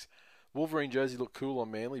 86. Wolverine jersey looked cool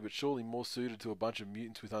on Manly, but surely more suited to a bunch of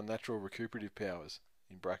mutants with unnatural recuperative powers.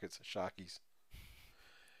 In brackets, Sharkies.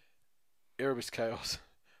 Erebus Chaos.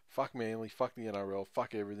 Fuck Manly, fuck the NRL,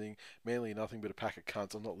 fuck everything. Manly are nothing but a pack of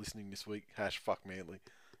cunts. I'm not listening this week. #fuck Manly.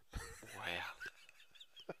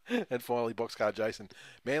 Wow. And finally, Boxcar Jason.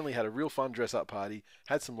 Manly had a real fun dress-up party,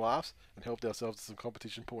 had some laughs, and helped ourselves to some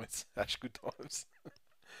competition points. Good times.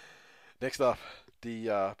 Next up,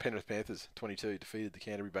 the Penrith Panthers, 22, defeated the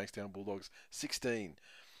Canterbury Bankstown Bulldogs, 16.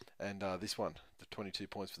 And this one, the 22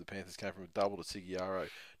 points for the Panthers came from a double to Sigiaro,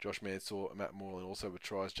 Josh Mansour, and Matt Moreland also with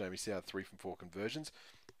tries. Jamie South, 3 from 4 conversions.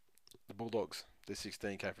 The Bulldogs, their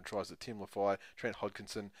 16 came from tries to Tim Lafai, Trent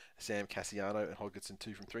Hodkinson, Sam Cassiano, and Hodkinson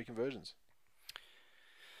 2 from 3 conversions.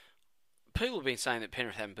 People have been saying that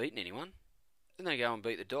Penrith haven't beaten anyone. Then they go and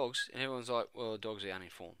beat the Dogs, and everyone's like, well, the Dogs are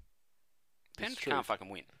uninformed. Penrith can't fucking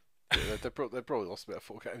win. Yeah, they've probably lost about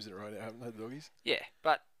 4 games in a row now, haven't they, the Doggies? Yeah,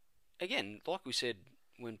 but again, like we said,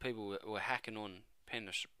 when people were hacking on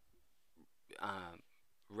Penrith's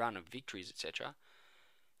run of victories, etc.,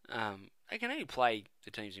 they can only play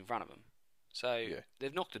the teams in front of them. So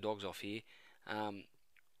they've knocked the Dogs off here. I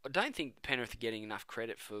don't think Penrith are getting enough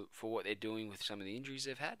credit for what they're doing with some of the injuries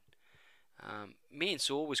they've had.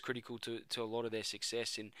 Mansour was critical to a lot of their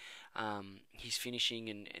success in his finishing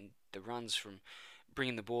and the runs from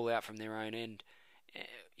bringing the ball out from their own end.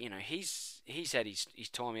 He's had his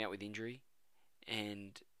time out with injury,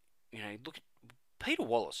 and look at Peter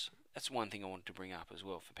Wallace. That's one thing I wanted to bring up as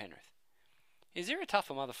well for Penrith. Is there a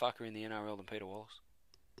tougher motherfucker in the NRL than Peter Wallace?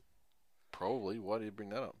 Probably. Why did you bring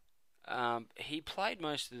that up? He played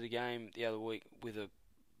most of the game the other week with a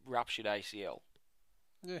ruptured ACL.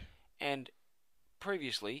 Yeah. And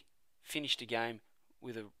previously finished a game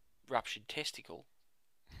with a ruptured testicle.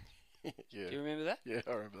 Yeah. Do you remember that? Yeah,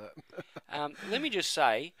 I remember that. Let me just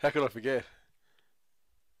say... How could I forget?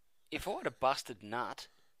 If I had a busted nut...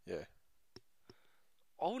 Yeah.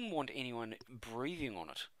 I wouldn't want anyone breathing on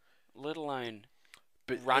it, let alone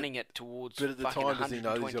running it towards. But at the time, does he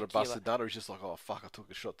know he's got a busted kilo. nut, or he's just like, oh fuck, I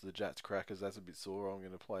took a shot to the Jats crackers. That's a bit sore. I'm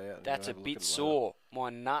going to play out. That's a bit sore. My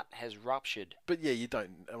nut has ruptured. But yeah, you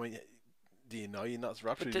don't. I mean, do you know your nut's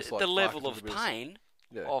ruptured? But the level of pain,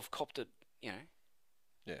 I've copped it.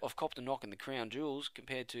 I've copped a knock in the crown jewels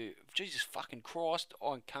compared to Jesus fucking Christ.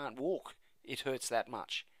 I can't walk. It hurts that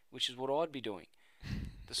much, which is what I'd be doing.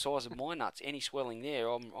 The size of my nuts, any swelling there,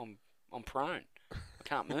 I'm prone. I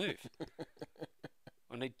can't move.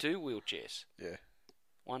 I need 2 wheelchairs. Yeah.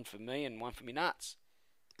 One for me and one for me nuts.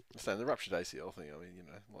 I'm saying the ruptured ACL thing. I mean,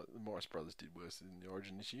 like the Morris brothers did worse in the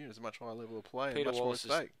Origin this year. It's a much higher level of play. Peter and much Wallace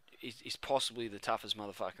more stake. is possibly the toughest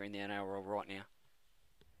motherfucker in the NRL right now.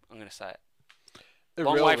 I'm going to say it.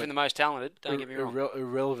 Long way from the most talented. Don't get me wrong.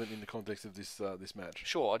 Irrelevant in the context of this match.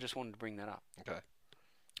 Sure, I just wanted to bring that up. Okay.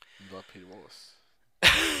 You like Peter Wallace.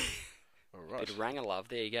 All right. Bit of Ranger love.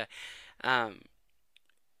 There you go.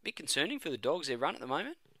 Bit concerning for the Dogs, their run at the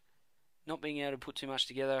moment. Not being able to put too much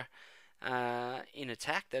together in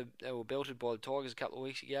attack. They were belted by the Tigers a couple of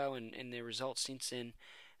weeks ago, and their results since then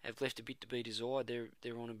have left a bit to be desired.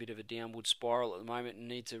 They're on a bit of a downward spiral at the moment and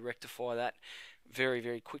need to rectify that very,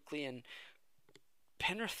 very quickly. And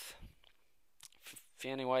Penrith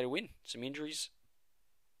found a way to win. Some injuries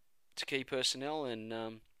to key personnel, and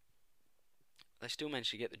they still managed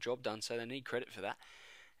to get the job done, so they need credit for that.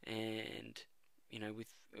 And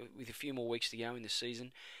with a few more weeks to go in the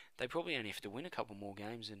season, they probably only have to win a couple more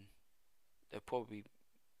games, and they'll probably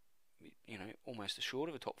almost assured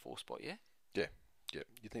of a top 4 spot. Yeah. Yeah.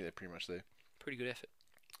 You think they're pretty much there? Pretty good effort.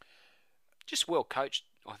 Just well coached.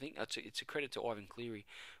 I think it's a credit to Ivan Cleary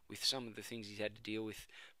with some of the things he's had to deal with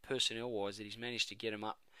personnel-wise, that he's managed to get them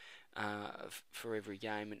up for every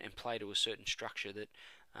game and play to a certain structure that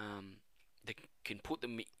can put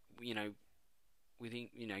them, within,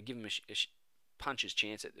 give them a puncher's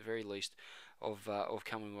chance at the very least of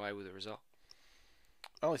coming away with a result.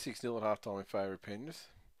 Only 6-0 at half-time in favour of Penrith.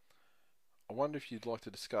 I wonder if you'd like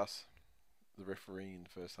to discuss the refereeing in the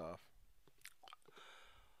first half.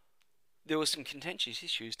 There were some contentious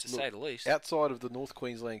issues, to say the least. Outside of the North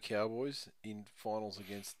Queensland Cowboys in finals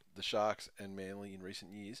against the Sharks and Manly in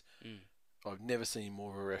recent years, I've never seen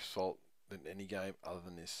more of a ref's fault than any game other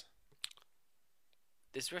than this.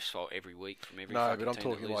 There's ref's fault every week from every No, fucking but I'm team that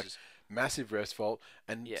talking like loses. massive ref's fault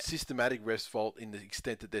and systematic ref's fault in the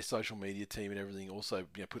extent that their social media team and everything also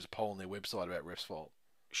puts a poll on their website about ref's fault.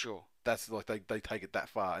 Sure. That's like they take it that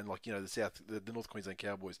far, and like the North Queensland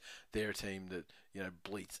Cowboys, they're a team that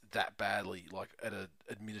bleats that badly, like at an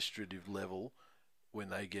administrative level, when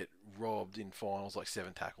they get robbed in finals, like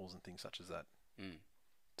 7 tackles and things such as that.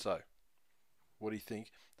 So, what do you think?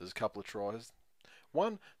 There's a couple of tries.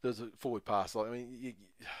 One, there's a forward pass. Like, I mean,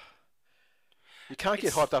 you can't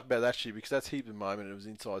get hyped up about that shit because that's heap of the moment. It was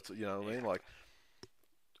inside. You know what I mean? Like,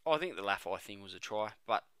 I think the Laffey thing was a try,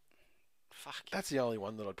 but. Fuck. That's the only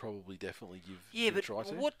one that I'd probably definitely give a try to.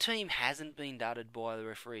 Yeah, but what team hasn't been dudded by the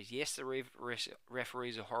referees? Yes, the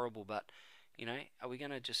referees are horrible, but, are we going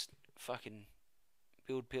to just fucking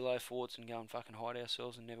build pillow forts and go and fucking hide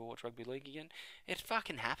ourselves and never watch rugby league again. It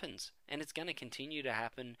fucking happens, and it's going to continue to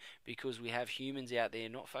happen because we have humans out there,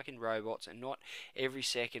 not fucking robots, and not every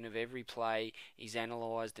second of every play is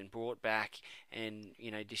analysed and brought back, and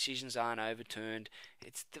decisions aren't overturned.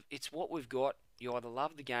 It's what we've got. You either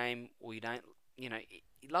love the game or you don't. You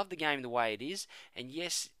love the game the way it is, and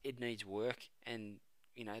yes, it needs work, and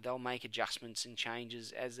they'll make adjustments and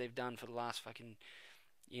changes as they've done for the last fucking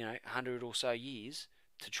 100 or so years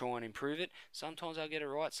to try and improve it. Sometimes they'll get it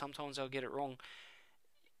right, sometimes they'll get it wrong.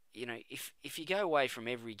 If you go away from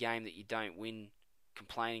every game that you don't win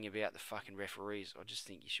complaining about the fucking referees, I just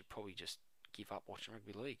think you should probably just give up watching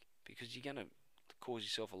rugby league, because you're going to cause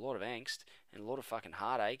yourself a lot of angst and a lot of fucking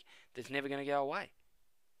heartache that's never going to go away.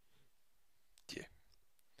 Yeah.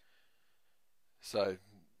 So,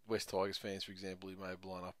 West Tigers fans, for example, who may have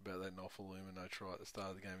blown up about that Nofaluma no try at the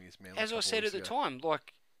start of the game against Manly. As I said at the time,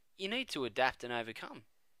 you need to adapt and overcome.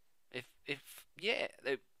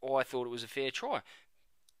 I thought it was a fair try.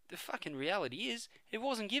 The fucking reality is, it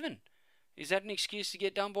wasn't given. Is that an excuse to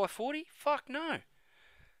get done by 40? Fuck no.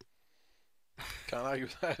 Can't argue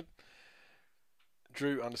with that.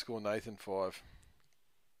 Drew_Nathan5.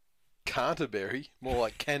 Canterbury, more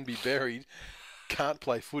like can be buried. Can't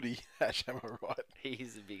play footy. Ash, am I right?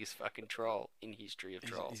 He's the biggest fucking troll in history of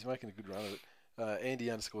trolls. He's making a good run of it.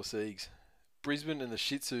 Andy_Siegs. Brisbane and the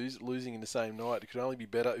Shih Tzus losing in the same night. It could only be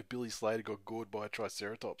better if Billy Slater got gored by a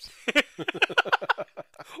Triceratops.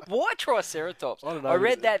 Why Triceratops? I don't know. I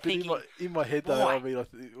read that thinking... In my head, though, why? I mean,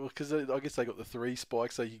 because I guess they got the 3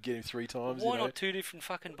 spikes, so you could get him 3 times. Why not 2 different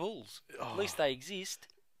fucking bulls? At least they exist.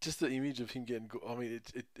 Just the image of him getting... I mean,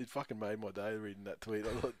 it fucking made my day reading that tweet. I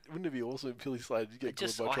thought, wouldn't it be awesome if Billy Slater did get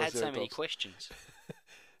gored by Triceratops? I had so many questions.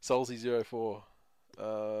 Solzy04.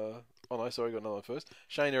 Got another one first.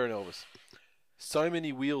 Shane Aaron Elvis. So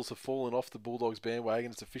many wheels have fallen off the Bulldogs bandwagon,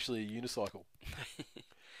 it's officially a unicycle.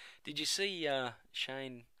 Did you see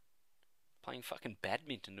Shane playing fucking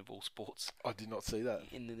badminton of all sports? I did not see that.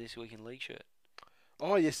 In the This Week in League shirt.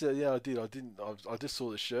 Oh, yes, yeah, I did. I just saw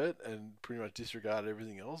the shirt and pretty much disregarded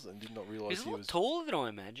everything else and did not realise He's a lot taller than I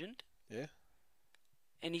imagined. Yeah.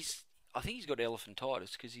 And I think he's got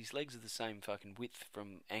elephantitis because his legs are the same fucking width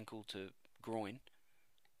from ankle to groin.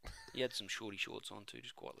 He had some shorty shorts on too,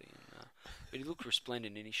 just quietly. But he looked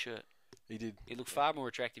resplendent in his shirt. He did. He looked far more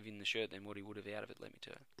attractive in the shirt than what he would have out of it, let me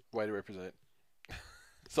tell you. Way to represent.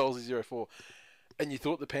 Solzy04. And you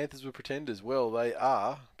thought the Panthers were pretenders. Well, they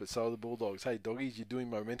are, but so are the Bulldogs. Hey, doggies, you're doing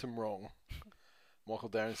momentum wrong. Michael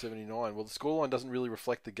Darren 79. Well, the scoreline doesn't really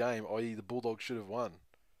reflect the game, i.e. the Bulldogs should have won.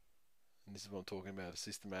 And this is what I'm talking about, a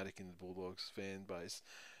systematic in the Bulldogs fan base.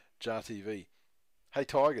 Jar TV. Hey,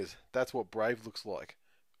 Tigers, that's what brave looks like.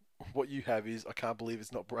 What you have is, I can't believe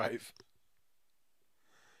it's not brave.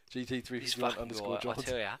 GT351 I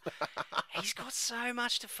tell ya, he's got so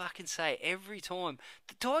much to fucking say every time.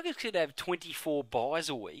 The Tigers could have 24 buys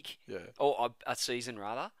a week, or a season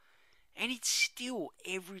rather, and it's still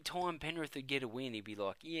every time Penrith would get a win, he'd be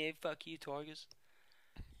like, "Yeah, fuck you, Tigers."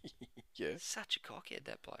 Yeah, such a cockhead,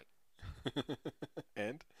 that bloke.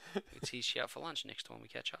 And it's his shout for lunch next time we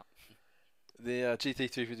catch up. The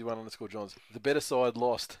GT351_Johns. The better side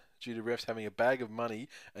lost due to refs having a bag of money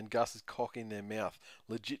and Gus's cock in their mouth.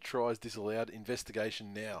 Legit tries disallowed.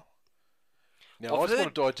 Investigation now. Now, I just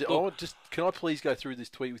want to digest. Can I please go through this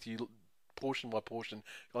tweet with you, portion by portion?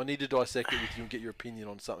 I need to dissect it with you and get your opinion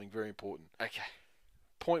on something very important. Okay.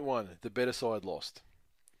 Point 1, the better side lost.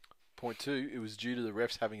 Point 2, it was due to the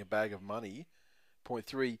refs having a bag of money. Point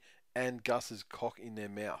 3, and Gus's cock in their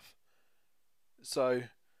mouth. So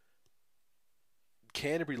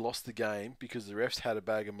Canterbury lost the game because the refs had a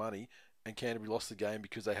bag of money, and Canterbury lost the game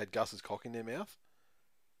because they had Gus's cock in their mouth?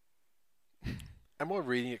 Am I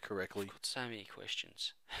reading it correctly? I've got so many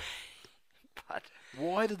questions. But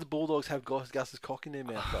why did the Bulldogs have Gus's cock in their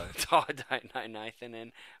mouth, though? I don't know, Nathan.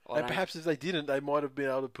 And perhaps if they didn't, they might have been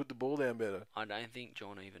able to put the ball down better. I don't think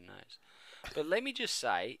John even knows. But let me just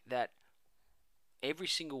say that every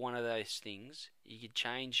single one of those things, you could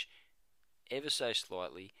change ever so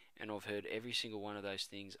slightly, and I've heard every single one of those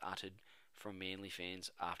things uttered from Manly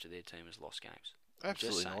fans after their team has lost games.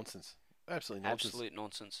 Absolutely nonsense. Absolutely nonsense. Absolute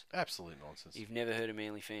nonsense. Absolute nonsense. You've never heard a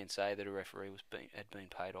Manly fan say that a referee had been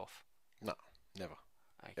paid off? No, never.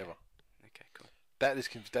 Okay. Ever. Okay, cool. That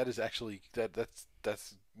is actually that's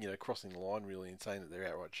crossing the line really and saying that they're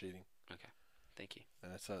outright cheating. Okay, thank you.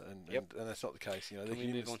 And that's not the case. Can we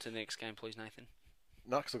move on to the next game, please, Nathan?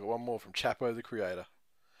 No, because I've got one more from Chapo the Creator.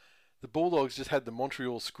 The Bulldogs just had the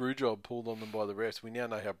Montreal screw job pulled on them by the refs. We now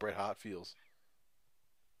know how Bret Hart feels.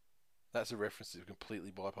 That's a reference that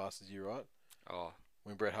completely bypasses you, right? Oh,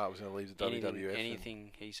 when Bret Hart was going to leave the WWF.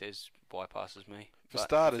 Anything he says bypasses me. For But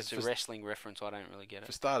starters, if it's a wrestling reference, I don't really get it.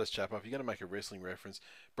 For starters, chap up, you're going to make a wrestling reference.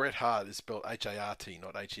 Bret Hart is spelled H-A-R-T,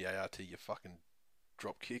 not H-E-A-R-T. You fucking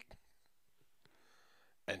drop kick.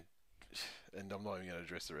 And I'm not even going to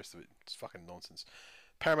address the rest of it. It's fucking nonsense.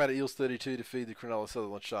 Parramatta Eels 32 defeat the Cronulla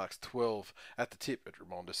Sutherland Sharks 12 at the tip at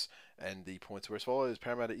Ramondis. And the points were as follows.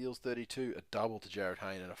 Parramatta Eels 32, a double to Jared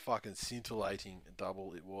Hayne, and a fucking scintillating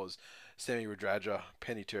double it was. Semi Radradra,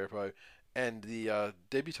 Penny Terapo, and the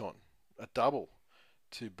debutant, a double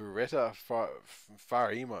to Beretta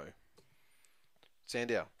Farimo.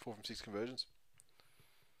 Sandow, 4 from 6 conversions.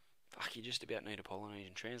 Fuck, you just about need a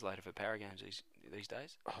Polynesian translator for para games these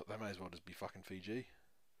days. Oh, they may as well just be fucking Fiji.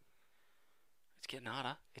 It's getting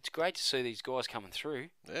harder. It's great to see these guys coming through.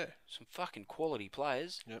 Yeah. Some fucking quality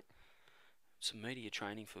players. Yep. Some media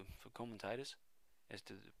training for commentators as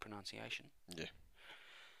to the pronunciation. Yeah.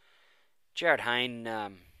 Jared Hayne,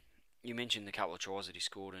 you mentioned the couple of tries that he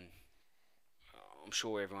scored, and I'm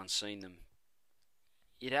sure everyone's seen them.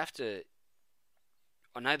 You'd have to...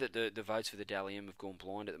 I know that the votes for the Dally M have gone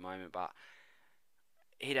blind at the moment, but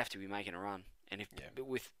he'd have to be making a run. And but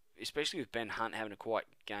especially with Ben Hunt having a quiet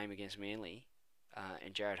game against Manly,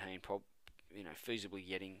 and Jared Hayne feasibly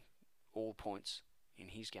getting all points in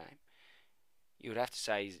his game, you would have to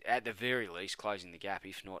say he's at the very least closing the gap,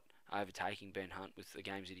 if not overtaking Ben Hunt with the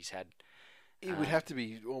games that he's had. It would have to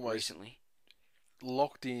be almost recently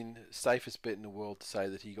locked in, safest bet in the world to say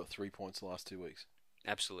that he got 3 points the last 2 weeks.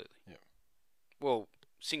 Absolutely. Yeah. Well,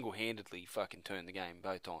 single-handedly fucking turned the game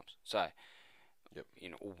both times. So, yep.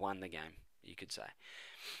 Or won the game, you could say.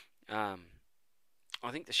 I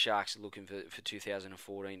think the Sharks are looking for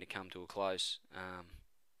 2014 to come to a close.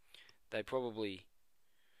 They probably...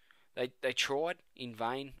 They tried in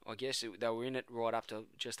vain, I guess. They were in it right up to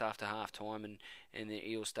just after half-time, and the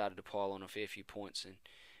Eels started to pile on a fair few points,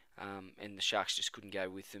 and the Sharks just couldn't go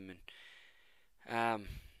with them. And,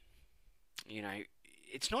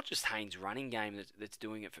 it's not just Hayne's running game that's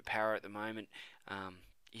doing it for Para at the moment.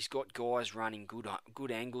 He's got guys running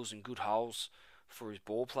good angles and good holes for his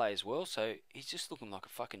ball play as well. So he's just looking like a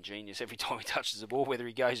fucking genius every time he touches the ball, whether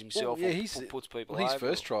he goes himself or puts people over. His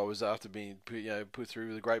first try was after being put through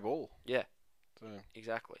with a great ball. Yeah, so.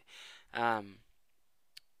 Exactly. I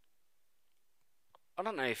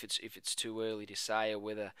don't know if it's too early to say or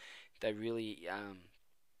whether they really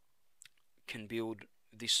can build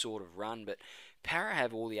this sort of run, but Para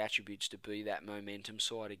have all the attributes to be that momentum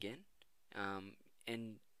side again,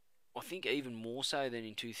 and I think even more so than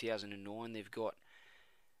in 2009, they've got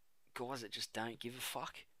guys that just don't give a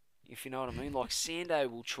fuck, if you know what I mean. Like Sando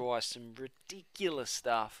will try some ridiculous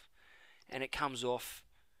stuff, and it comes off,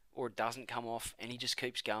 or it doesn't come off, and he just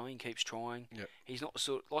keeps going, keeps trying. Yep. He's not the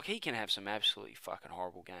sort he can have some absolutely fucking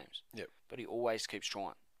horrible games. Yep. But he always keeps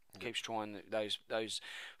trying. Yep. Keeps trying those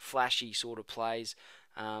flashy sort of plays.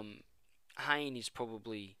 Hayne is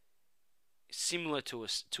probably similar to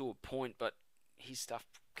a point, but his stuff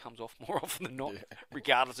comes off more often than not,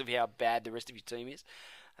 regardless of how bad the rest of your team is.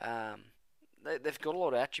 They've got a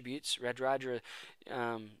lot of attributes. Radradra,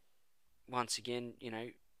 once again,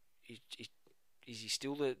 is he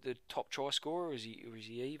still the top try scorer, or is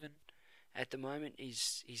he even at the moment?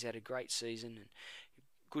 He's had a great season and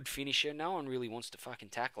good finisher. No one really wants to fucking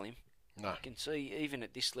tackle him. No. You can see, even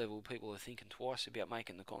at this level, people are thinking twice about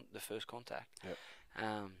making the first contact. Yep.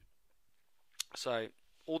 So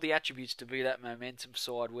all the attributes to be that momentum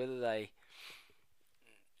side, whether they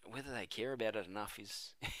care about it enough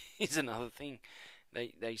is another thing.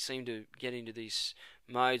 They seem to get into these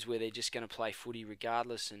modes where they're just going to play footy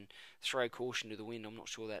regardless and throw caution to the wind. I'm not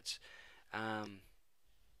sure that's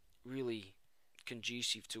really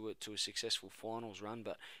conducive to a successful finals run,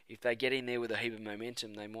 but if they get in there with a heap of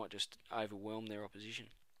momentum, they might just overwhelm their opposition.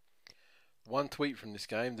 One tweet from this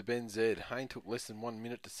game, the Ben Z. Hayne took less than 1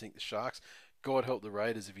 minute to sink the Sharks. God help the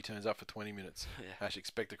Raiders if he turns up for 20 minutes. Yeah.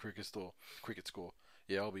 Expect a cricket score.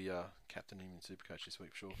 Yeah, I'll be captaining him in Supercoach this week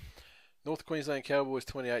for sure. North Queensland Cowboys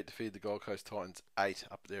 28 defeated the Gold Coast Titans 8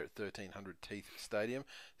 up there at 1300 Teeth Stadium.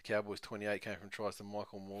 The Cowboys 28 came from tries to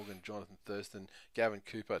Michael Morgan, Jonathan Thurston, Gavin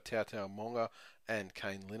Cooper, Tautau Monga, and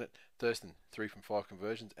Kane Linnett. Thurston 3 from 5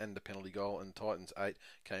 conversions and the penalty goal, and Titans 8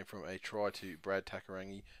 came from a try to Brad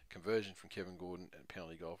Takarangi, conversion from Kevin Gordon, and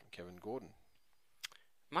penalty goal from Kevin Gordon.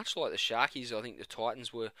 Much like the Sharkies, I think the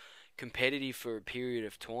Titans were competitive for a period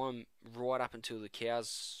of time, right up until the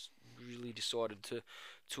Cows really decided to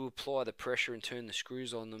apply the pressure and turn the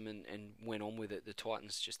screws on them and went on with it. The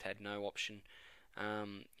Titans just had no option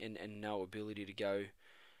and no ability to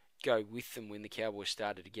go with them when the Cowboys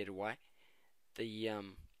started to get away. There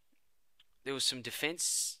was some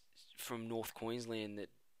defence from North Queensland that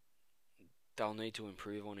they'll need to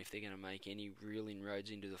improve on if they're going to make any real inroads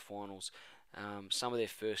into the finals. Some of their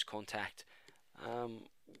first contact,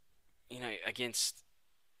 against,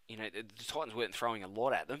 the Titans weren't throwing a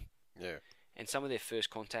lot at them. Yeah. And some of their first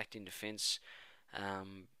contact in defence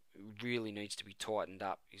really needs to be tightened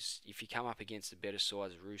up. Is if you come up against the better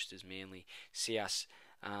sides, Roosters, Manly, South,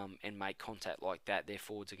 and make contact like that, their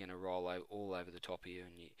forwards are going to roll all over the top of you,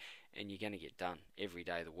 and you're going to get done every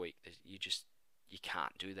day of the week. You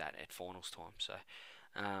can't do that at finals time. So,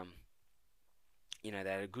 they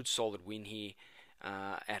had a good solid win here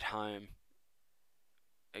at home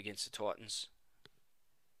against the Titans,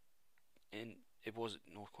 and it was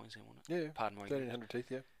at North Queensland, wasn't it? Yeah. Pardon my 1300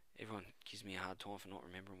 teeth, yeah. Everyone gives me a hard time for not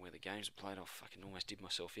remembering where the games are played. I fucking almost did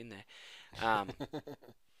myself in there.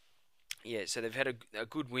 Yeah, so they've had a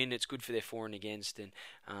good win. It's good for their for and against, and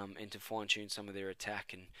to fine tune some of their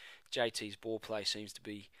attack. And JT's ball play seems to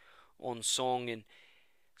be on song, and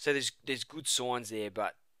so there's good signs there.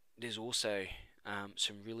 But there's also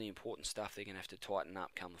some really important stuff they're going to have to tighten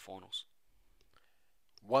up come the finals.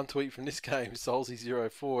 One tweet from this game,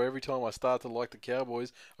 Solzy04. Every time I start to like the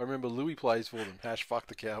Cowboys, I remember Louis plays for them. #fuck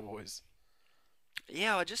the Cowboys.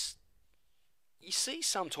 Yeah, you see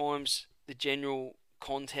sometimes the general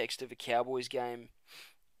context of a Cowboys game,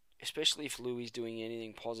 especially if Louis is doing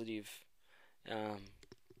anything positive,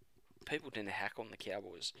 people tend to hack on the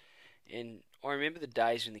Cowboys. And I remember the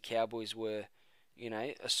days when the Cowboys were,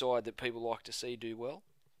 a side that people like to see do well.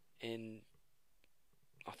 And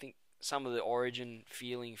I think some of the origin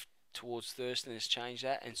feeling towards Thurston has changed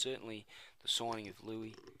that, and certainly the signing of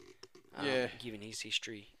Louis, given his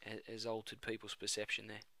history, has altered people's perception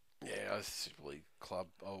there. Yeah, a Super League club.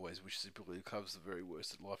 I always wish Super League clubs are the very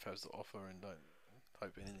worst that life has to offer, and don't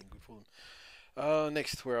hope anything good for them.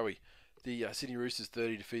 Next, where are we? The Sydney Roosters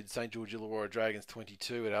 30 defeated St George Illawarra Dragons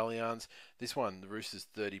 22 at Allianz. This one, the Roosters'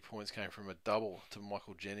 30 points came from a double to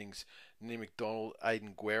Michael Jennings, Neil McDonald,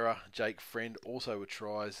 Aiden Guerra, Jake Friend also with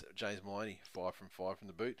tries. James Maloney 5 from 5 from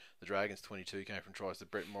the boot. The Dragons 22 came from tries to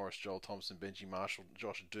Brett Morris, Joel Thompson, Benji Marshall,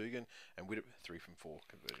 Josh Dugan, and Widdop 3 from 4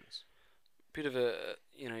 conversions. Bit of a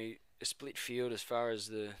split field as far as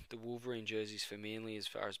the Wolverine jerseys for Manly, as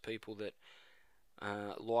far as people that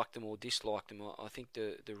liked them or disliked them. I think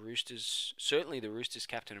the Roosters, certainly the Roosters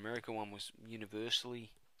Captain America one, was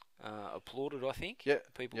universally applauded. I think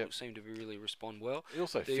people seem to really respond well. It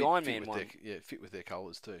also the Iron Man one, fit with their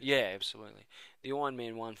colours too. Yeah, absolutely. The Iron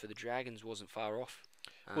Man one for the Dragons wasn't far off.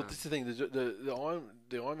 Well, this is the thing.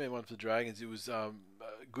 The Iron Man one for the Dragons, it was a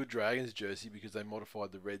good Dragons jersey because they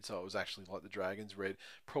modified the red so it was actually like the Dragons red.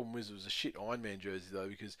 Problem is, it was a shit Iron Man jersey though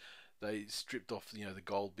because they stripped off the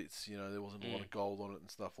gold bits. There wasn't a lot of gold on it and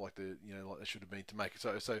stuff like like they should have been to make it.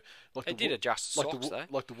 So like they did adjust the socks though.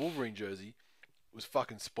 Like the Wolverine jersey was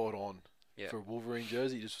fucking spot on Yeah. for a Wolverine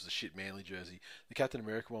jersey. It just was a shit Manly jersey. The Captain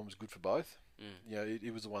America one was good for both.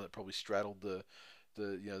 It was the one that probably straddled the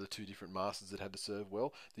two different masters that had to serve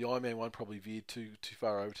well. The Iron Man one probably veered too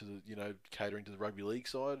far over to the catering to the rugby league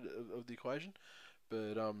side of the equation.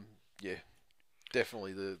 But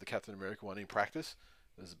definitely the Captain America one in practice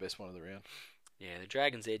was the best one of the round. Yeah, the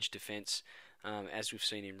Dragons' edge defence, as we've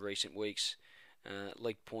seen in recent weeks,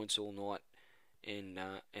 leaked points all night,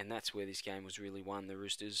 and that's where this game was really won. The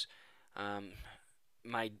Roosters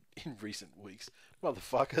made in recent weeks.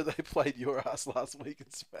 Motherfucker, they played your ass last week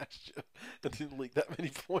and smashed you and didn't leak that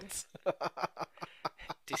many points.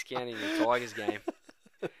 Discounting the Tigers game.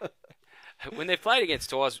 When they've played against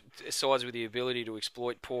sides with the ability to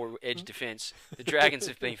exploit poor edge defence, the Dragons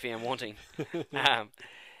have been found wanting.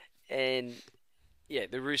 And yeah,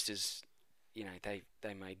 the Roosters,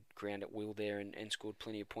 they made ground at will there and scored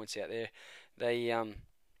plenty of points out there.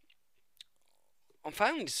 I'm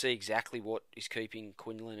failing to see exactly what is keeping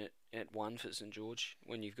Quinlan at 1 for St George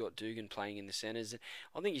when you've got Dugan playing in the centres.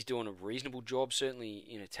 I think he's doing a reasonable job. Certainly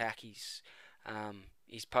in attack, he's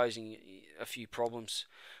posing a few problems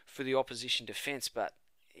for the opposition defence, but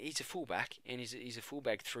he's a fullback, and he's a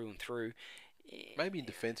fullback through and through. Maybe in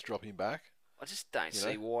defence, drop him back. I just don't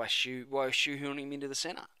see why shoehorn him into the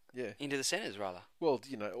centre. Yeah. Into the centres, rather. Well,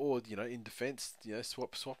 in defence,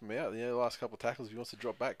 swap him out. The last couple of tackles, if he wants to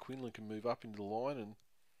drop back, Quinlan can move up into the line and,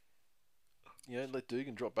 let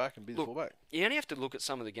Dugan drop back and be the fullback. You only have to look at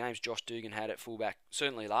some of the games Josh Dugan had at fullback,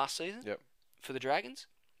 certainly last season for the Dragons.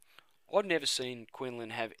 I've never seen Quinlan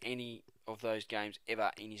have any of those games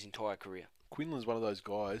ever in his entire career. Quinlan's one of those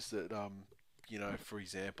guys that, for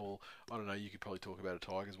example, I don't know, you could probably talk about a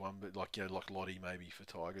Tigers one, but like Lottie maybe for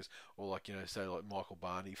Tigers, or say like Michael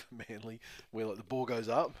Barney for Manly, where like the ball goes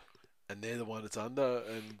up and they're the one that's under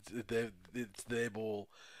and it's their ball,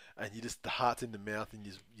 and you just the heart's in the mouth, and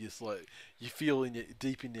you just like you feel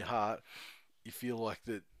deep in your heart, you feel like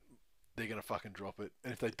that they're gonna fucking drop it,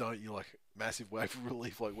 and if they don't, you're like massive wave of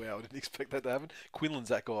relief. Like, wow, I didn't expect that to happen. Quinlan's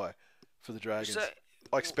that guy for the Dragons. So,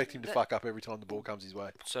 I expect him to fuck up every time the ball comes his way.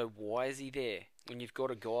 So why is he there when you've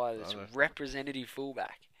got a guy that's I don't know. representative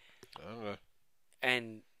fullback I don't know.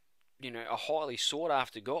 and a highly sought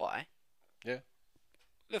after guy? Yeah.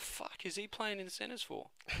 The fuck is he playing in the centres for?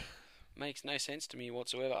 Makes no sense to me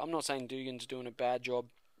whatsoever. I'm not saying Dugan's doing a bad job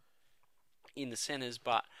in the centres,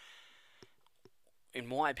 but in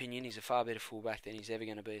my opinion, he's a far better fullback than he's ever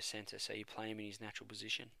going to be a centre, so you play him in his natural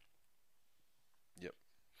position. Yep.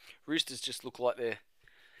 Roosters just look like they're,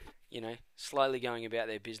 slowly going about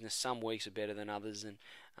their business. Some weeks are better than others, and,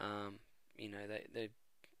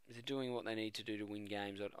 they're doing what they need to do to win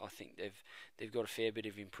games. I think they've got a fair bit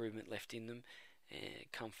of improvement left in them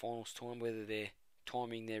come finals time. Whether they're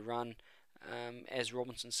timing their run as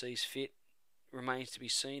Robinson sees fit remains to be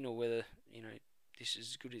seen, or whether, this is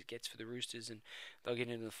as good as it gets for the Roosters, and they'll get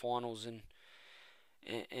into the finals,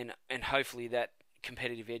 and hopefully that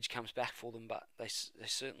competitive edge comes back for them. But they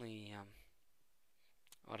certainly,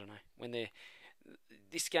 I don't know.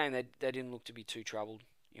 This game they didn't look to be too troubled,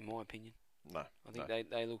 in my opinion. No, I think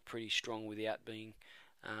they look pretty strong without being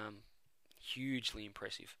hugely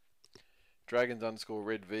impressive.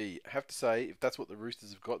 Dragons_Red V. I have to say, if that's what the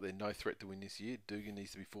Roosters have got, they're no threat to win this year. Dugan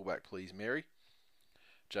needs to be fullback, please, Mary.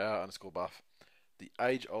 JR_Buff. The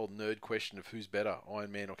age-old nerd question of who's better,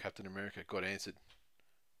 Iron Man or Captain America, got answered.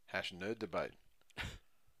 #nerd debate.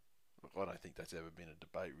 Look, I don't think that's ever been a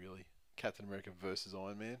debate, really. Captain America versus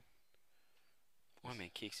Iron Man. Iron Man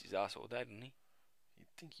kicks his ass all day, doesn't he?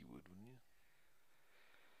 You'd think he would, wouldn't you?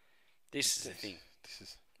 This is the thing.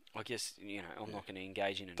 I guess, I'm not going to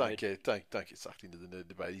engage in a don't nerd. Don't get sucked into the nerd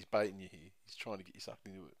debate. He's baiting you here. He's trying to get you sucked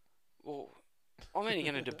into it. Well, I'm only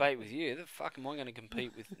going to debate with you. The fuck am I going to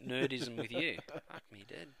compete with nerdism with you? Fuck me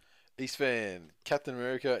dead. East fan, Captain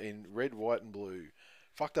America in red, white, and blue.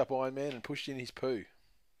 Fucked up Iron Man and pushed in his poo.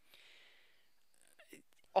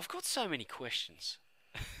 I've got so many questions.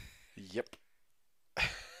 Yep.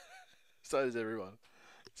 So does everyone.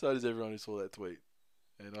 So does everyone who saw that tweet.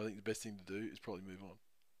 And I think the best thing to do is probably move on.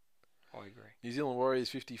 I agree. New Zealand Warriors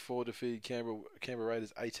 54 defeated Canberra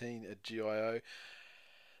Raiders 18 at GIO.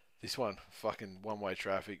 This one, fucking one-way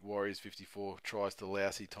traffic. Warriors 54 tries to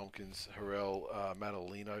Lousy, Tompkins, Harrell,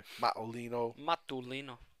 Matulino.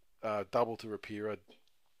 Double to Rapira,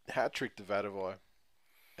 hat-trick to Vadavai,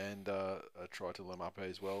 and a try to Lamape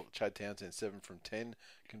as well. Chad Townsend 7 from 10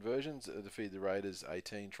 conversions defeated the Raiders.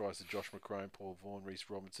 18 tries to Josh McCrone, Paul Vaughan, Reece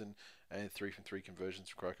Robinson, and 3 from 3 conversions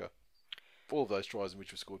for Croker. All of those tries in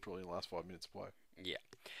which were scored probably in the last 5 minutes of play. Yeah.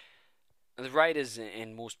 The Raiders,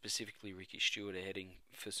 and more specifically Ricky Stewart, are heading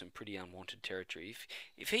for some pretty unwanted territory.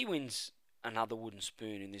 If he wins another wooden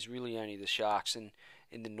spoon, and there's really only the Sharks and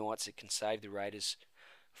the Knights that can save the Raiders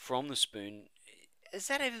from the spoon, has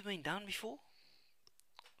that ever been done before?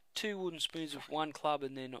 2 wooden spoons with one club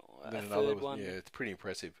and then a third one? Yeah, it's pretty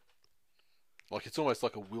impressive. Like, it's almost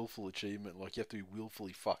like a willful achievement. Like, you have to be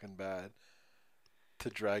willfully fucking bad to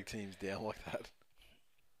drag teams down like that.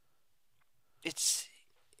 It's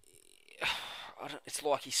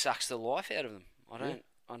like he sucks the life out of them. I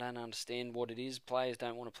don't understand what it is. Players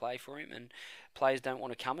don't want to play for him, and players don't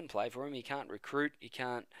want to come and play for him. He can't recruit. He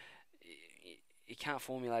can't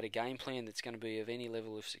formulate a game plan that's going to be of any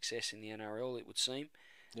level of success in the NRL, it would seem.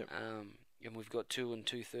 Yep. And we've got 2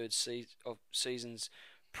 2/3 of seasons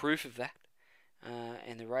proof of that.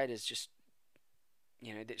 And the Raiders just,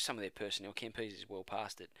 some of their personnel, Kempes is well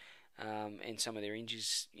past it, and some of their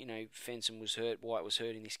injuries, Fenson was hurt, White was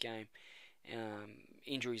hurt in this game.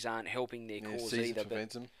 Injuries aren't helping their cause either. But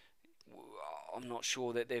Fenson. I'm not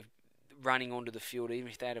sure that they're running onto the field, even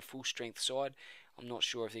if they had a full strength side. I'm not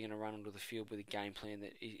sure if they're going to run onto the field with a game plan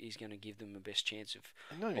that is going to give them the best chance of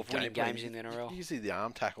winning games in the NRL. You see the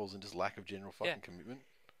arm tackles and just lack of general fucking commitment.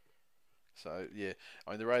 So yeah,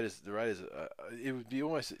 I mean the Raiders, it would be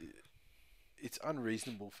almost. It's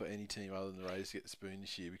unreasonable for any team other than the Raiders to get the spoon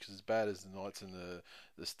this year, because as bad as the Knights and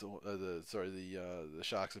the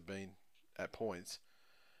Sharks have been at points,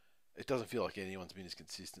 it doesn't feel like anyone's been as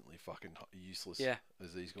consistently fucking useless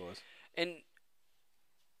as these guys. And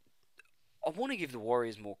I want to give the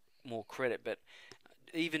Warriors more credit, but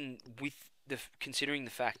even with considering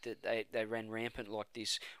the fact that they ran rampant like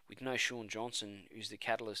this with no Sean Johnson, who's the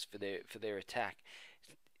catalyst for their attack,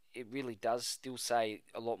 it really does still say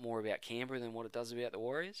a lot more about Canberra than what it does about the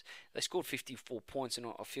Warriors. They scored 54 points, and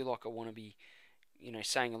I feel like I want to be,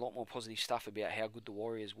 saying a lot more positive stuff about how good the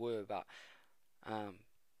Warriors were, but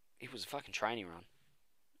it was a fucking training run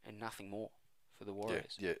and nothing more for the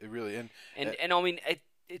Warriors. Yeah, it really And I mean,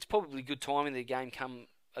 it's probably good timing a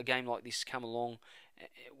game like this come along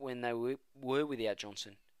when they were without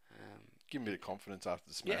Johnson. give me a bit of confidence after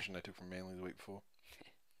the smashing they took from Manly the week before.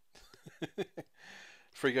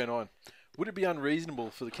 Frigo 9. Would it be unreasonable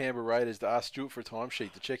for the Canberra Raiders to ask Stewart for a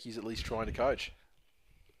timesheet to check he's at least trying to coach?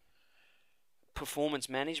 Performance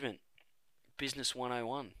management, business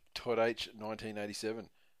 101. Todd H. 1987.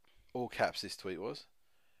 All caps this tweet was.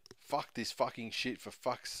 Fuck this fucking shit, for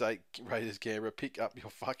fuck's sake, Raiders Canberra. Pick your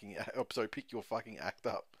fucking act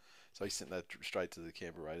up. So he sent that straight to the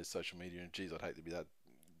Canberra Raiders social media, and geez, I'd hate to be that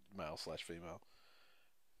male/female.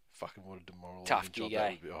 Fucking what a demoralising Tough job gig, that eh?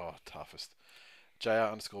 would be. Oh, toughest.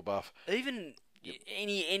 JR_buff. Even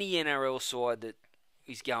any NRL side that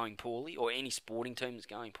is going poorly, or any sporting team that's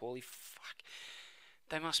going poorly, fuck,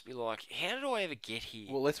 they must be like, how did I ever get here?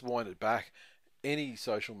 Well, let's wind it back. Any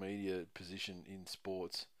social media position in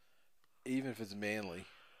sports, even if it's Manly,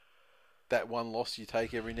 that one loss you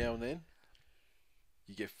take every now and then,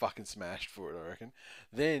 you get fucking smashed for it, I reckon.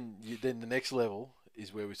 Then the next level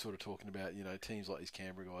is where we're sort of talking about, teams like these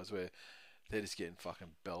Canberra guys where they're just getting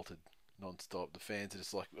fucking belted non-stop. The fans are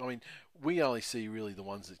just like, I mean, we only see really the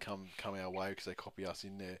ones that come our way because they copy us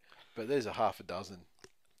in there. But there's a half a dozen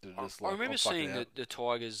that are just like, I remember seeing the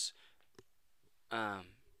Tigers,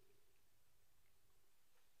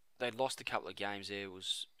 they'd lost a couple of games there. It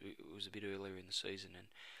was a bit earlier in the season, and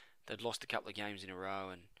they'd lost a couple of games in a row,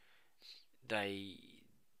 and they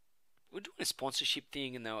were doing a sponsorship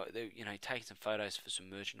thing, and they were taking some photos for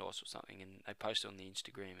some merchandise or something, and they posted on the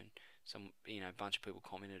Instagram, and some bunch of people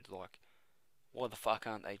commented like, why the fuck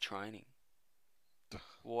aren't they training?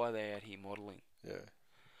 Why are they out here modelling? Yeah.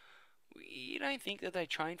 You don't think that they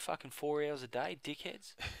train fucking 4 hours a day,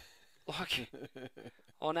 dickheads? Like,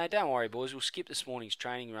 oh no, don't worry, boys. We'll skip this morning's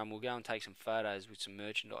training run. We'll go and take some photos with some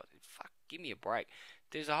merchandise. Fuck, give me a break.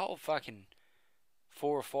 There's a whole fucking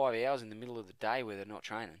 4 or 5 hours in the middle of the day where they're not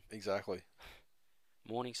training. Exactly.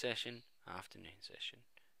 Morning session, afternoon session.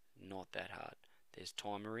 Not that hard. There's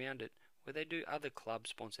time around it where they do other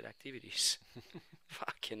club-sponsored activities.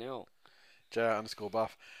 Fucking hell. JR_buff.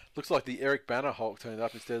 Looks like the Eric Banner Hulk turned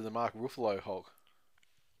up instead of the Mark Ruffalo Hulk.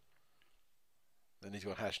 And he's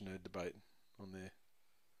got #nerd debate on there.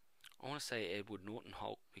 I want to say Edward Norton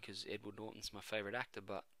Hulk because Edward Norton's my favourite actor,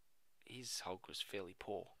 but his Hulk was fairly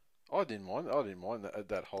poor. I didn't mind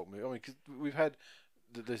that Hulk movie. I mean, cause we've had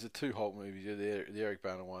there's the two Hulk movies, the Eric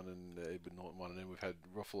Banner one and the Edward Norton one, and then we've had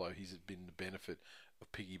Ruffalo. He's been the benefit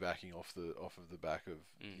of piggybacking off of the back of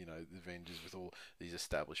the Avengers with all these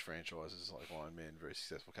established franchises like Iron Man, very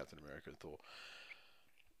successful Captain America, and Thor.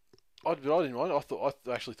 I didn't mind.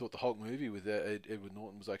 I actually thought the Hulk movie with Edward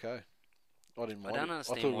Norton was okay. I didn't mind. I don't I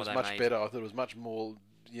understand thought it why was they much made- better. I thought it was much more,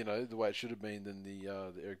 the way it should have been than the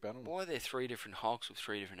Eric Banner one. Why are there 3 different Hulks with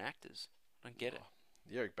 3 different actors? I don't get it.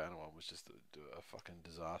 The Eric Banner one was just a fucking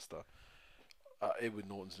disaster. Edward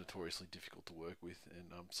Norton's notoriously difficult to work with,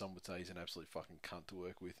 and some would say he's an absolute fucking cunt to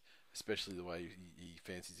work with, especially the way he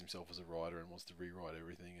fancies himself as a writer and wants to rewrite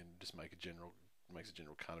everything and just makes a general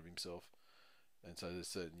cunt of himself. And so there's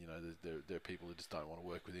certain, there are people that just don't want to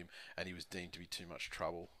work with him, and he was deemed to be too much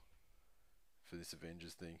trouble for this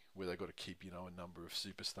Avengers thing, where they got to keep, a number of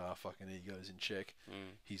superstar fucking egos in check.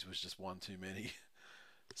 His was just one too many.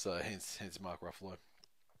 So hence Mark Ruffalo.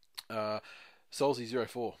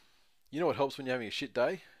 Solzy04. You know what helps when you're having a shit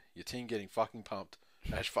day? Your team getting fucking pumped.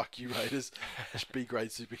 #fuck you Raiders. #B grade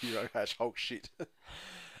superhero. #Hulk shit.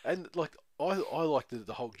 And like I like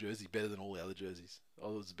the Hulk jersey better than all the other jerseys. I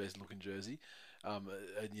thought it was the best looking jersey. And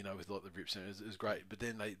with like the rips in it, it was great. But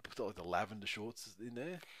then they put like the lavender shorts in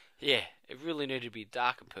there. Yeah, it really needed to be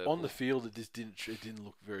darker purple. On the field, it just didn't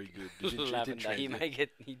look very good. It didn't lavender. You make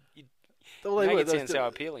it. Well, make it those sound so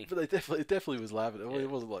appealing. But it definitely was lavender. Well, it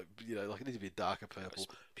wasn't like like it needs to be a darker purple.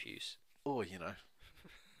 Puce. Or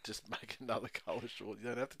just make another colour short. You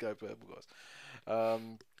don't have to go purple, guys.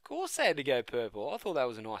 Of course they had to go purple. I thought that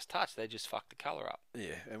was a nice touch. They just fucked the colour up.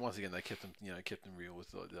 Yeah, and once again they kept them real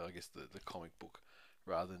with I guess the comic book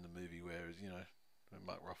rather than the movie, whereas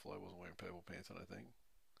Mark Ruffalo wasn't wearing purple pants. I don't think.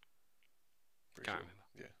 Can't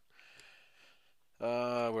remember.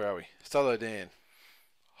 Yeah. Where are we? Stullo Dan.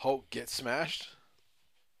 Hulk gets smashed.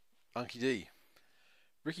 Unky D.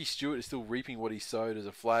 Ricky Stewart is still reaping what he sowed as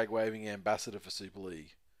a flag-waving ambassador for Super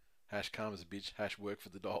League. #calm as a bitch. #work for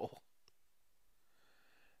the doll.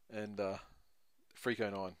 And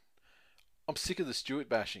Freako9. I'm sick of the Stewart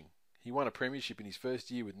bashing. He won a premiership in his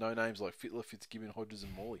first year with no names like Fittler, Fitzgibbon, Hodges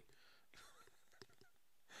and Morley.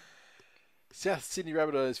 South Sydney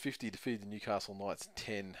Rabbitohs 50 defeated the Newcastle Knights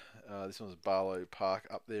 10. This one was Barlow Park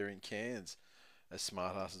up there in Cairns, as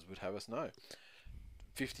smartasses would have us know.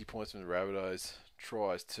 50 points from the Rabbitohs.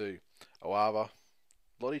 Tries to Oava.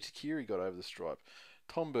 Lottie Takiri got over the stripe.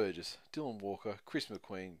 Tom Burgess, Dylan Walker, Chris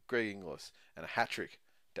McQueen, Greg Inglis, and a hat-trick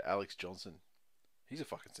to Alex Johnson. He's a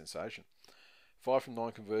fucking sensation. 5 from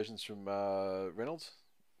 9 conversions from Reynolds.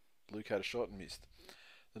 Luke had a shot and missed.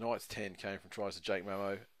 The Knights' 10 came from tries to Jake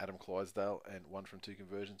Mamo, Adam Clydesdale, and 1 from 2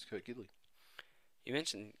 conversions, Kurt Gidley. You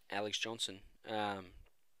mentioned Alex Johnson.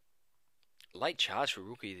 Late charge for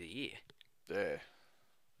Rookie of the Year. Yeah,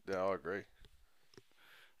 I agree.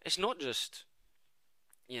 It's not just,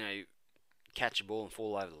 catch a ball and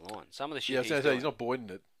fall over the line. Some of the shit he's not Boyding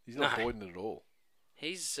it. He's not Boyding it at all.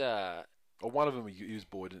 He's... one of them he was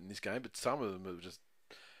Boyding in this game, but some of them are just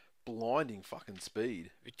blinding fucking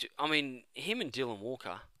speed. I mean, him and Dylan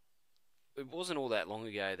Walker, it wasn't all that long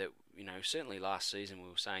ago that, certainly last season we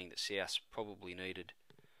were saying that South probably needed,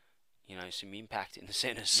 some impact in the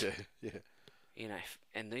centres. Yeah.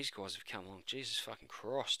 And these guys have come along. Jesus fucking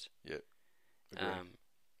Christ. Yeah.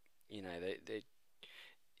 They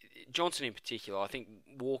Johnson in particular, I think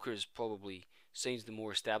Walker probably seems the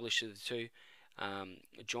more established of the two.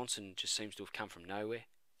 Johnson just seems to have come from nowhere,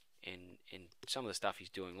 and some of the stuff he's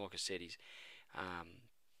doing, like I said,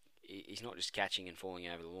 he's not just catching and falling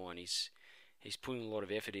over the line. He's putting a lot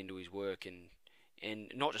of effort into his work, and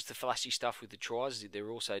not just the flashy stuff with the tries. They're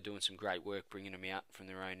also doing some great work bringing them out from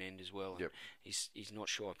their own end as well. Yep. He's not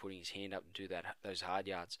shy of putting his hand up to do those hard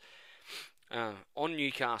yards. On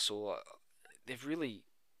Newcastle, they've really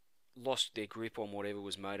lost their grip on whatever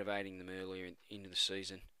was motivating them earlier into the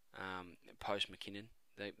season. Post McKinnon,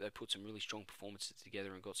 they put some really strong performances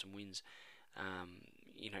together and got some wins.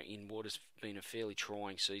 In what has been a fairly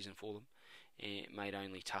trying season for them, and made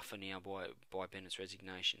only tougher now by Bennett's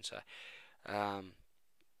resignation. So,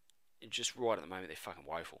 just right at the moment they're fucking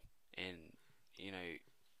woeful, and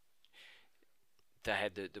they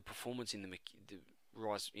had the performance in the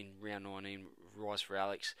rise in round 19, rise for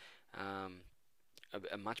Alex.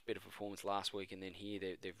 A much better performance last week, and then here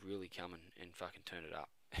they've really come and fucking turned it up.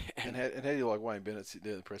 and how do you like Wayne Bennett sit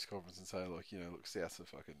there at the press conference and say, look, South's are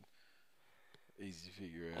fucking easy to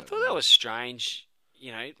figure out? I thought that was strange.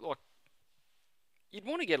 Like you'd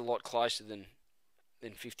want to get a lot closer than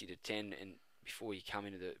 50 to 10, and before you come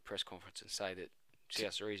into the press conference and say that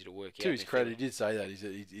Souths are easy to work out. To his credit, he did say that.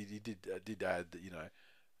 He did add that,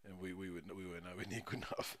 and we were nowhere near good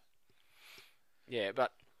enough. Yeah,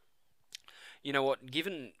 but you know what?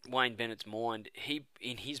 Given Wayne Bennett's mind,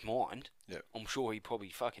 in his mind, yep. I'm sure he probably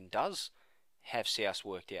fucking does have South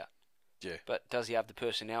worked out. Yeah. But does he have the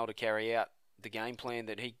personnel to carry out the game plan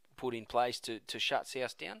that he put in place to shut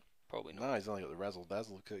South down? Probably not. No, he's only got the razzle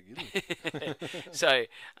dazzle of Kurt Gidley. So,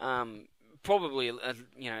 probably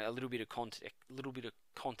a little bit of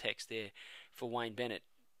context there for Wayne Bennett.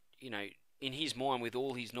 In his mind, with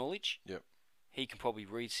all his knowledge, yep. he can probably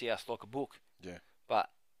read South like a book. Yeah. But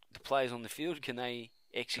the players on the field, can they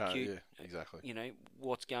execute? Yeah, exactly.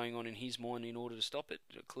 What's going on in his mind in order to stop it?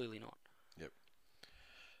 Clearly not. Yep.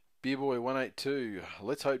 Beerboy 182.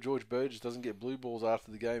 Let's hope George Burgess doesn't get blue balls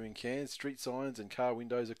after the game in Cairns. Street signs and car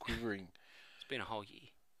windows are quivering. It's been a whole year.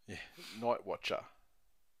 Yeah. Night Watcher.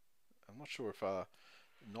 I'm not sure if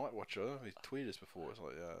Night Watcher, he tweeted us before. It's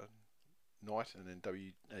like Night and then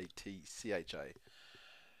WATCHA.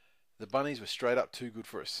 The Bunnies were straight up too good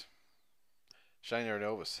for us. Shane Aaron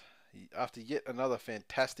Elvis. After yet another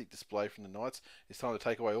fantastic display from the Knights, it's time to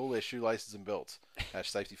take away all their shoelaces and belts.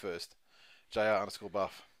 Safety first. JR_Buff.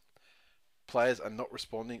 Players are not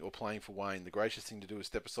responding or playing for Wayne. The gracious thing to do is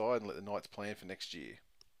step aside and let the Knights plan for next year.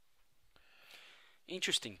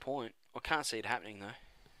 Interesting point. I can't see it happening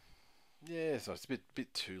though. Yeah, so it's a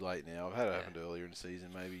bit too late now. I've had it happened earlier in the season,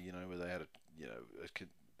 maybe where they had a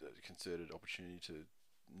concerted opportunity to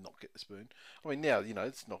not get the spoon. I mean, now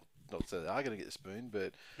it's not so they are going to get the spoon,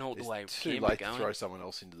 but not the way it's too late to throw someone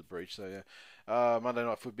else into the breach. So yeah, Monday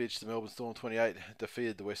night foot bitch. The Melbourne Storm 28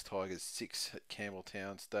 defeated the West Tigers 6 at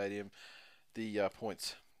Campbelltown Stadium. The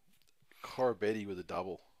points: Corabetti with a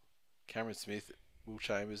double, Cameron Smith, Will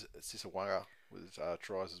Chambers, Sisawanga with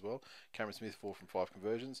tries as well. Cameron Smith 4 from 5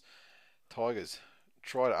 conversions. Tigers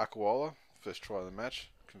try to Akawala, first try of the match.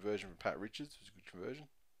 Conversion from Pat Richards was a good conversion.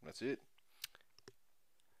 That's it.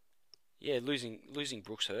 Yeah, losing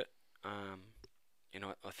Brooks hurt.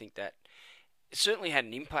 I think that it certainly had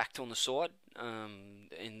an impact on the side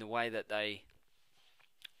in the way that they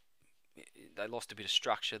lost a bit of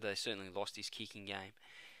structure. They certainly lost his kicking game,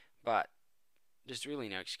 but there's really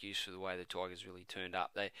no excuse for the way the Tigers really turned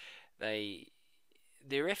up.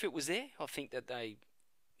 Their effort was there. I think that they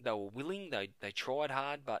were willing. They tried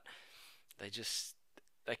hard, but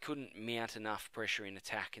they couldn't mount enough pressure in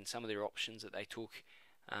attack. And some of their options that they took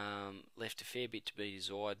left a fair bit to be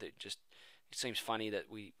desired. That just it seems funny that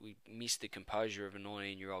we missed the composure of a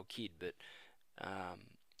 19-year-old kid, but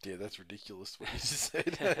yeah, that's ridiculous what you just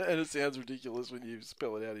said, and it sounds ridiculous when you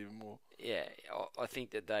spell it out even more. Yeah, I think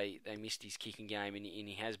that they missed his kicking game, and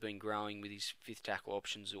he has been growing with his fifth tackle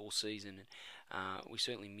options all season, and we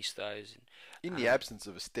certainly missed those. And, in the absence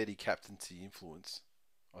of a steady captaincy influence,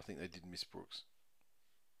 I think they did miss Brooks.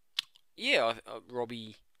 Yeah,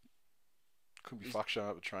 Robbie couldn't be fuck showing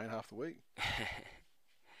up to train half the week.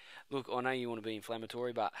 Look, I know you want to be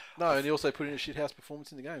inflammatory, but no, and he also put in a shithouse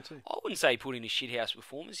performance in the game too. I wouldn't say he put in a shithouse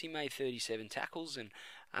performance. He made 37 tackles, and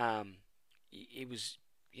he was,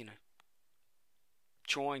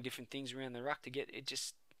 trying different things around the ruck to get it.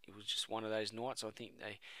 It was just one of those nights. I think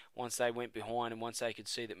once they went behind and once they could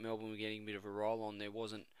see that Melbourne were getting a bit of a roll on, there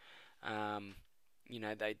wasn't,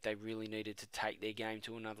 they really needed to take their game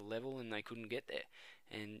to another level, and they couldn't get there.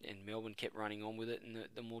 And Melbourne kept running on with it, and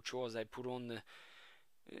the more tries they put on,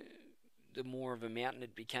 the more of a mountain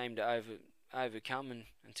it became to overcome, and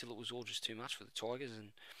until it was all just too much for the Tigers.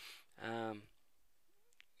 And I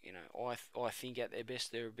think at their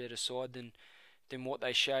best they're a better side than what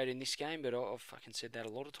they showed in this game. But I've fucking said that a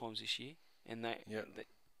lot of times this year, and they're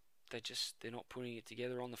not putting it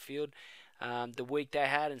together on the field. The week they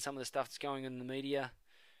had and some of the stuff that's going on in the media,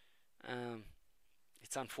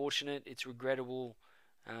 it's unfortunate, it's regrettable,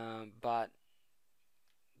 but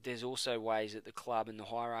there's also ways that the club and the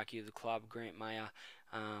hierarchy of the club, Grant Mayer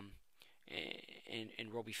and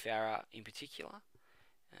Robbie Farah in particular,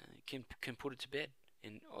 can put it to bed.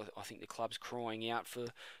 And I think the club's crying out for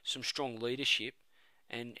some strong leadership,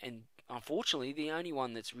 and unfortunately the only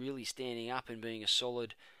one that's really standing up and being a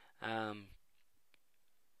solid,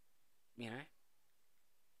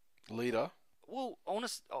 leader. Well,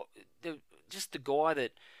 just the guy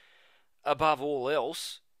that above all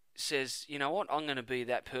else says, you know what, I'm going to be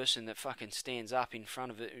that person that fucking stands up in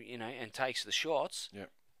front of it, and takes the shots. Yep.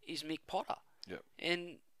 Is Mick Potter. Yep.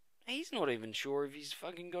 And he's not even sure if he's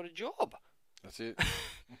fucking got a job. That's it.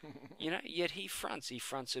 Yet he fronts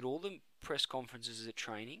at all the press conferences at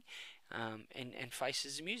training, and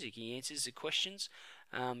faces the music. He answers the questions.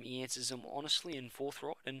 He answers them honestly and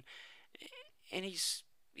forthright, and he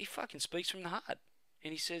fucking speaks from the heart.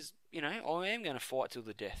 And he says, I am going to fight till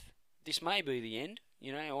the death. This may be the end.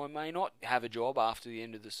 I may not have a job after the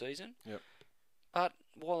end of the season. Yep. But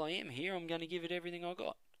while I am here, I'm going to give it everything I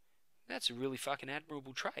got. That's a really fucking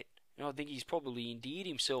admirable trait. And I think he's probably endeared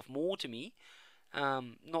himself more to me. I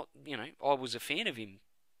was a fan of him,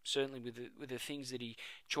 certainly with the things that he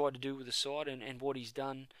tried to do with the side and what he's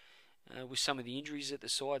done with some of the injuries that the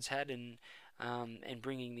side's had, and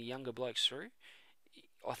bringing the younger blokes through.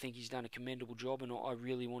 I think he's done a commendable job, and I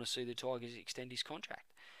really want to see the Tigers extend his contract.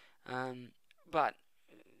 But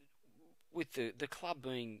with the club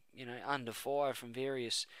being, under fire from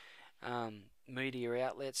various media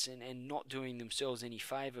outlets and not doing themselves any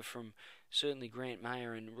favour from certainly Grant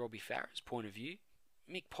Mayer and Robbie Farah's point of view,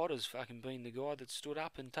 Mick Potter's fucking been the guy that stood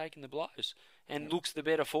up and taken the blows and looks the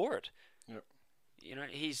better for it. Yep.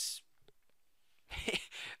 He's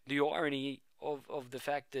the irony of the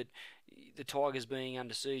fact that the Tigers being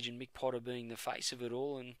under siege and Mick Potter being the face of it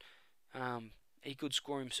all, and he could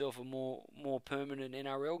score himself a more permanent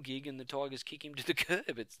NRL gig, and the Tigers kick him to the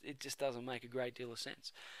curb. It just doesn't make a great deal of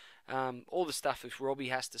sense. All the stuff with Robbie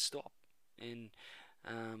has to stop, and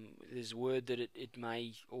there's word that it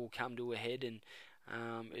may all come to a head, and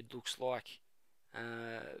it looks like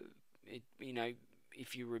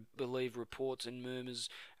if you believe reports and murmurs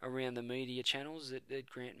around the media channels that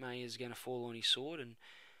Grant Mayer is going to fall on his sword, and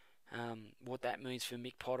what that means for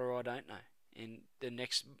Mick Potter, I don't know. And the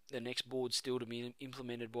next board's still to be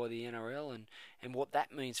implemented by the NRL, and what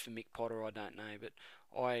that means for Mick Potter, I don't know. But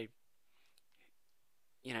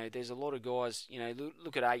there's a lot of guys.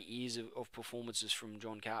 Look at 8 years of performances from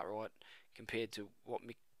John Cartwright compared to what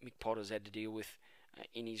Mick Potter's had to deal with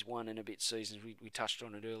in his 1 and a bit seasons. We touched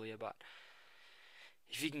on it earlier, but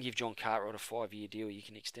if you can give John Cartwright a 5-year deal, you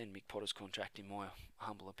can extend Mick Potter's contract, in my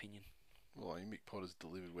humble opinion. Well, Mick Potter's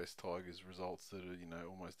delivered West Tigers results that are,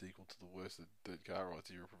 almost equal to the worst that Cartwright's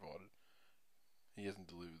era provided. He hasn't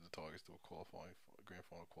delivered the Tigers to a grand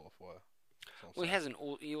final qualifier. Well, he hasn't.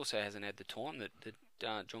 He also hasn't had the time that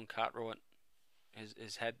John Cartwright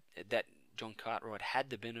has had. That John Cartwright had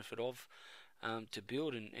the benefit of to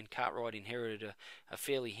build, and Cartwright inherited a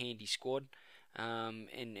fairly handy squad,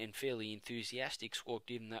 and fairly enthusiastic squad,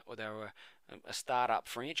 given that they were a start-up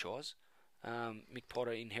franchise. Mick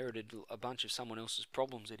Potter inherited a bunch of someone else's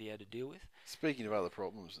problems that he had to deal with. Speaking of other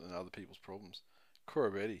problems and other people's problems,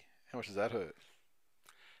 Koroibete, how much does that hurt?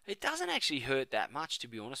 It doesn't actually hurt that much, to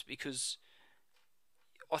be honest, because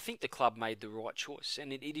I think the club made the right choice,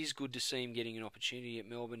 and it is good to see him getting an opportunity at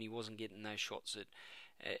Melbourne. He wasn't getting those shots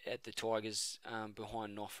at the Tigers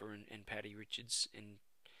behind Noffa and Paddy Richards, and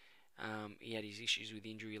he had his issues with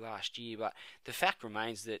injury last year. But the fact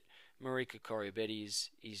remains that Marika Koroibete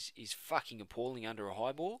is fucking appalling under a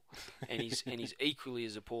high ball, and he's equally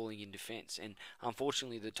as appalling in defence. And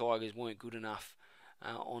unfortunately, the Tigers weren't good enough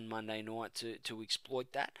on Monday night to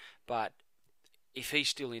exploit that. But if he's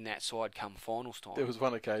still in that side come finals time... There was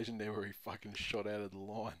one occasion there where he fucking shot out of the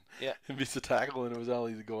line. Yeah. And missed a tackle, and it was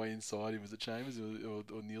only the guy inside him. Was it Chambers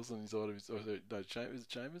or Nielsen inside of his... Or no, Chambers, was it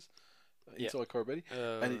Chambers? Inside Koroibete?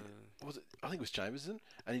 And I think it was Chamberson,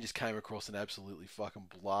 and he just came across and absolutely fucking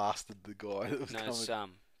blasted the guy that was coming... it's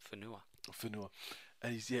Fanua.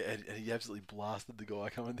 And he absolutely blasted the guy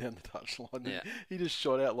coming down the touchline. Yeah. He just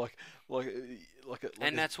shot out like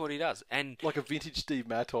that's what he does. And like a vintage Steve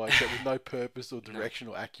Matai, except with no purpose or direction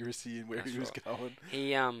or accuracy in where he was going.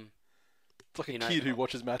 He It's like a kid who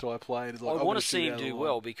watches Matai play and is like, I want to see him do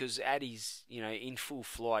well, because at his, in full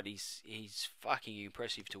flight, he's fucking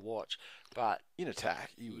impressive to watch. But in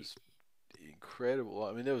attack, he was incredible.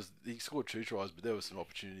 I mean, he scored 2 tries, but there were some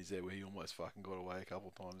opportunities there where he almost fucking got away a couple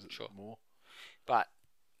of times more. But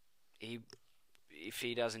if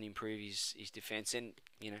he doesn't improve his defence, and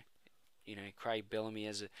Craig Bellamy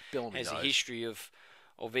has a history of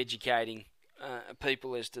educating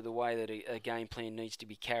people as to the way that a game plan needs to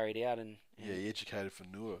be carried out, and he educated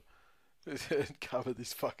Fanua. Cover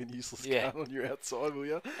this fucking useless gun on your outside, will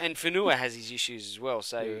you? And Fanua has his issues as well.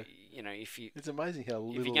 So it's amazing how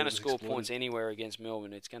little if you're going to score points anywhere against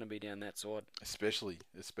Melbourne, it's going to be down that side. Especially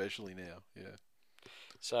now. Yeah.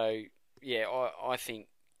 So I think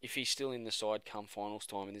if he's still in the side come finals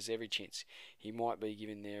time, and there's every chance he might be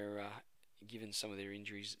given some of their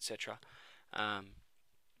injuries, etc.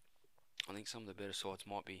 I think some of the better sides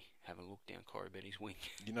might be having a look down Koroibete's wing.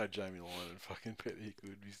 Jamie Lyon and fucking Petty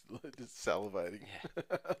Hickwood just salivating.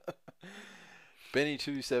 Yeah. Benny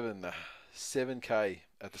 27, 7K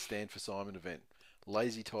at the Stand for Simon event.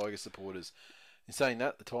 Lazy Tiger supporters. In saying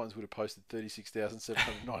that, the Titans would have posted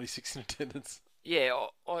 36,796 in attendance. Yeah,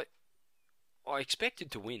 I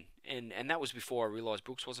expected to win, and that was before I realised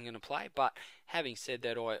Brooks wasn't going to play. But having said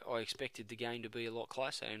that, I expected the game to be a lot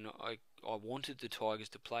closer, and I wanted the Tigers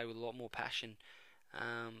to play with a lot more passion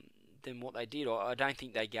than what they did. I don't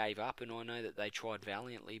think they gave up, and I know that they tried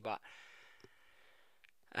valiantly, but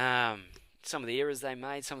some of the errors they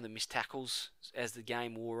made, some of the missed tackles as the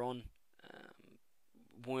game wore on,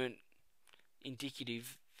 weren't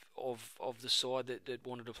indicative of the side that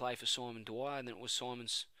wanted to play for Simon Dwyer, and then it was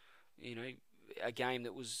Simon's, a game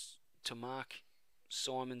that was to mark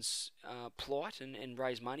Simon's plight and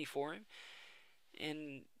raise money for him.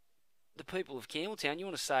 And the people of Campbelltown, you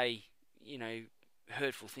want to say,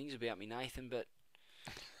 hurtful things about me, Nathan, but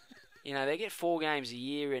they get 4 games a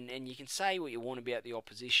year, and you can say what you want about the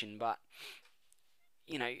opposition, but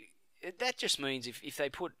that just means if they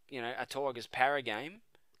put a Tigers para game,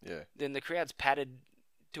 then the crowd's padded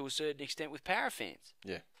to a certain extent with para fans.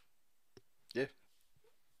 Yeah.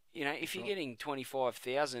 If you're getting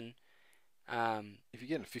 25,000. If you're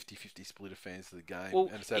getting a 50-50 split of fans to the game, well,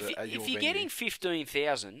 and if you're getting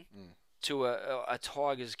 15,000 to a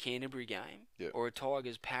Tigers Canterbury game or a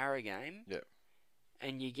Tigers para game,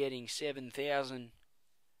 and you're getting 7,000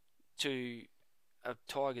 to a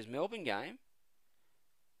Tigers Melbourne game,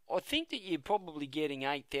 I think that you're probably getting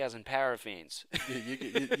 8,000 para fans.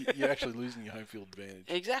 You're actually losing your home field advantage.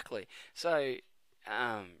 Exactly. So,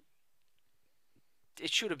 it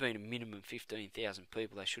should have been a minimum 15,000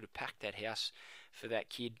 people. They should have packed that house for that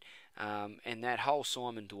kid. And that whole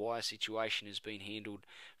Simon Dwyer situation has been handled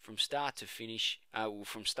from start to finish,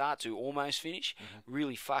 from start to almost finish,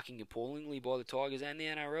 really fucking appallingly by the Tigers and the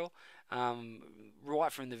NRL.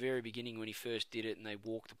 Right from the very beginning when he first did it, and they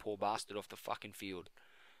walked the poor bastard off the fucking field.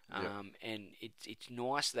 And it's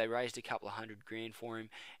nice they raised a couple of $100,000 for him,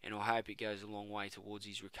 and I hope it goes a long way towards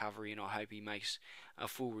his recovery, and I hope he makes a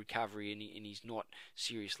full recovery and he's not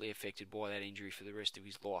seriously affected by that injury for the rest of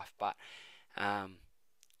his life. But I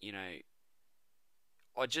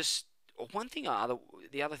just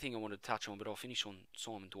the other thing I want to touch on, but I'll finish on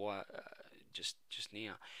Simon Dwyer just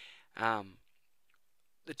now.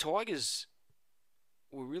 The Tigers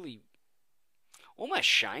were really almost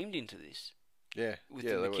shamed into this. With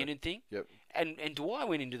the McKinnon thing. Yep. And Dwyer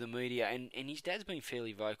went into the media, and his dad's been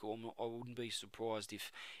fairly vocal. I wouldn't be surprised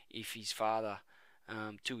if his father,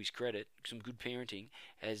 to his credit, some good parenting,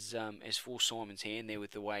 has forced Simon's hand there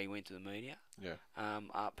with the way he went to the media.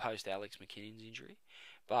 Post Alex McKinnon's injury.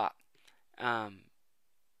 But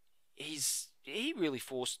he really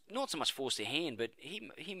forced, not so much forced their hand, but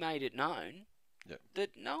he made it known Yep.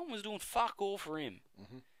 that no one was doing fuck all for him.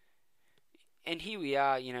 Mm-hmm. And here we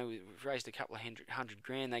are, we've raised a couple of hundred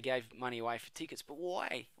grand. They gave money away for tickets, but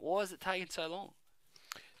why? Why is it taking so long?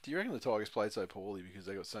 Do you reckon the Tigers played so poorly because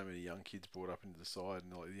they got so many young kids brought up into the side,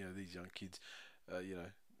 and these young kids,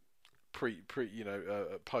 post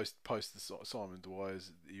the Simon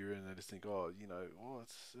Dwyer's era, and they just think,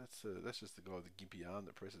 that's just the guy with the gimpy arm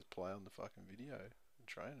that presses play on the fucking video and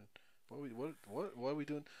training. Why are we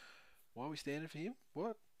doing? Why are we standing for him?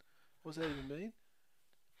 What does that even mean?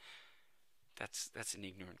 That's an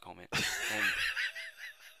ignorant comment, and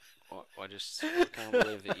I just can't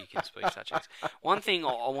believe that you can speak such things. One thing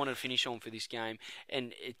I want to finish on for this game,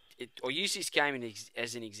 and I use this game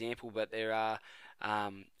as an example, but there are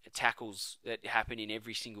tackles that happen in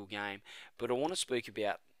every single game. But I want to speak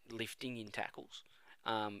about lifting in tackles,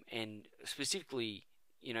 and specifically,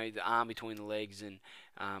 the arm between the legs, and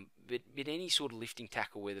but any sort of lifting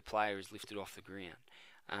tackle where the player is lifted off the ground.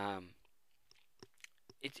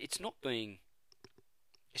 It's not being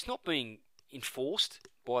enforced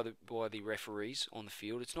by the referees on the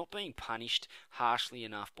field. It's not being punished harshly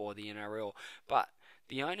enough by the NRL. But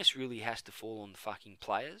the onus really has to fall on the fucking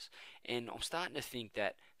players. And I'm starting to think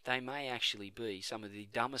that they may actually be some of the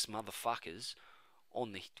dumbest motherfuckers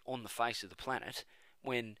on the face of the planet.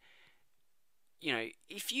 When,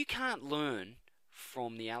 if you can't learn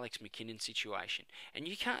from the Alex McKinnon situation, and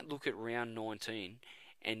you can't look at round 19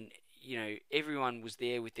 and everyone was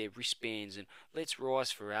there with their wristbands and let's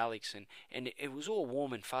rise for Alex, and it was all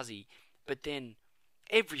warm and fuzzy, but then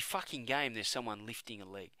every fucking game there's someone lifting a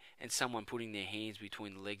leg and someone putting their hands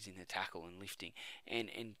between the legs in the tackle and lifting, and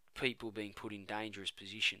people being put in dangerous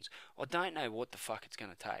positions. I don't know what the fuck it's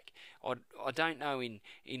going to take. I don't know in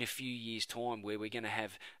a few years' time where we're going to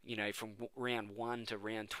have, from round 1 to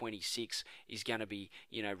round 26 is going to be,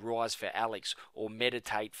 rise for Alex or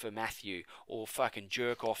meditate for Matthew or fucking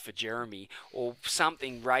jerk off for Jeremy or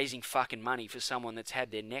something, raising fucking money for someone that's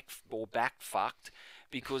had their neck or back fucked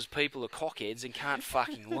because people are cockheads and can't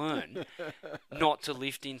fucking learn not to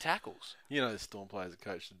lift in tackles. The Storm players are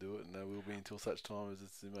coached to do it, and they will be until such time as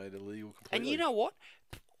it's made illegal completely. And you know what?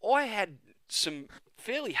 I had some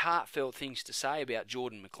fairly heartfelt things to say about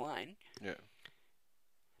Jordan McLean. Yeah.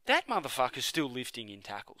 That motherfucker's still lifting in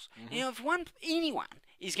tackles. Mm-hmm. Now, if anyone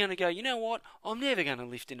is going to go, you know what, I'm never going to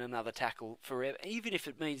lift in another tackle forever, even if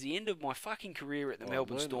it means the end of my fucking career at the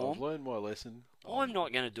Melbourne Storm. I've learned my lesson. I'm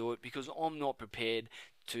not going to do it because I'm not prepared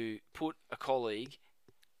to put a colleague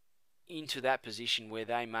into that position where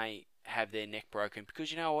they may have their neck broken.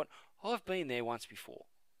 Because you know what? I've been there once before.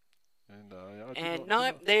 And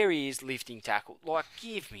there he is lifting tackle. Like,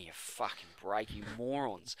 give me a fucking break, you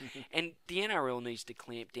morons. And the NRL needs to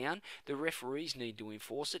clamp down. The referees need to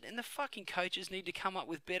enforce it. And the fucking coaches need to come up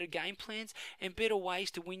with better game plans and better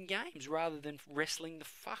ways to win games rather than wrestling the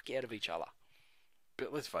fuck out of each other.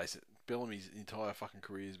 But let's face it, Bellamy's entire fucking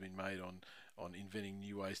career has been made on inventing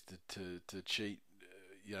new ways to cheat,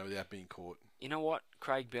 without being caught. You know what?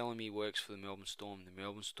 Craig Bellamy works for the Melbourne Storm. The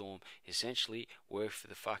Melbourne Storm essentially work for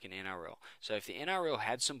the fucking NRL. So if the NRL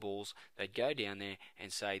had some balls, they'd go down there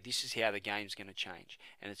and say, this is how the game's going to change.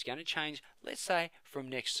 And it's going to change, let's say, from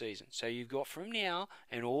next season. So you've got from now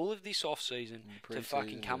and all of this off-season to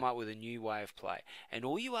fucking come up with a new way of play. And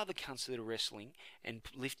all you other cunts that are wrestling and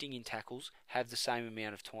lifting in tackles have the same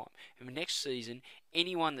amount of time. And next season,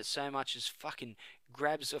 anyone that so much as fucking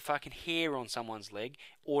grabs a fucking hair on someone's leg,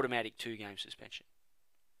 automatic 2-game suspension.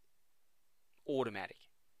 Automatic.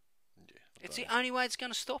 Yeah, it's the only way it's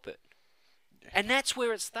going to stop it. Yeah. And that's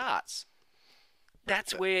where it starts.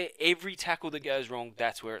 That's where every tackle that goes wrong,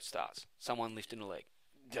 that's where it starts. Someone lifting a leg.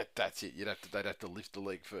 That's it. They'd have to lift the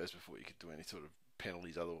leg first before you could do any sort of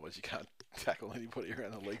penalties. Otherwise, you can't tackle anybody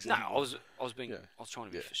around the legs. No, anymore. I was trying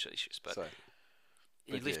to be facetious, but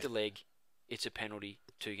you lift the a leg, it's a penalty,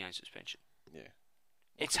 2-game suspension. Yeah.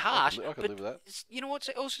 It's harsh, I could live with that. You know what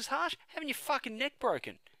else is harsh? Having your fucking neck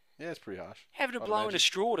broken. Yeah, it's pretty harsh. Having to blow in a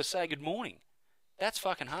straw to say good morning. That's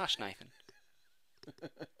fucking harsh, Nathan.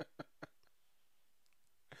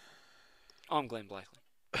 I'm Glenn Blakely.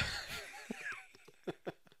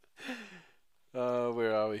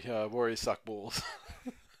 Where are we? Warriors suck balls.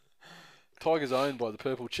 Tigers owned by the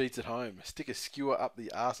Purple Cheats at home. Stick a skewer up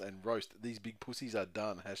the arse and roast. These big pussies are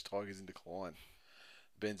done. #Tigers in decline.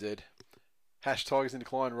 Ben Z. #Tigers in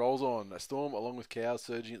decline rolls on. A Storm along with cows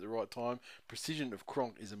surging at the right time. Precision of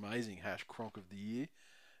Cronk is amazing. #Cronk of the year.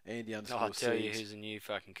 Andy _ I'll tell you who's a new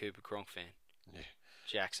fucking Cooper Cronk fan. Yeah.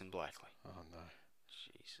 Jackson Blakely. Oh no.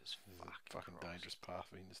 Jesus fucking dangerous path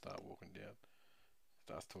for him to start walking down.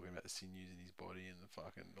 Starts talking about the sinews in his body and the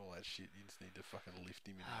fucking all that shit. You just need to fucking lift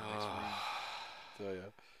him in the next week.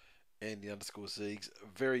 So Andy_Siegs.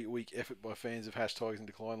 Very weak effort by fans of Tigers in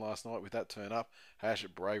decline last night with that turn up.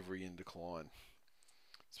 #bravery in decline.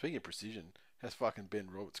 Speaking of precision, how's fucking Ben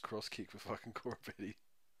Roberts cross kick for fucking Corabetti?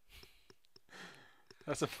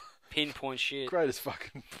 That's the Pinpoint shit. greatest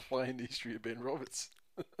fucking play in the history of Ben Roberts.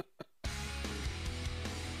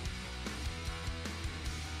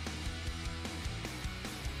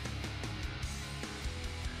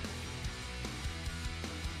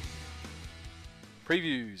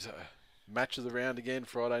 Previews. Match of the round again,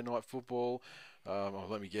 Friday night football.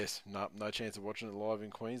 Let me guess, no chance of watching it live in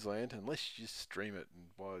Queensland unless you just stream it.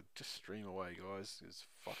 And just stream away, guys. It's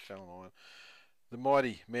fuck Channel 9. The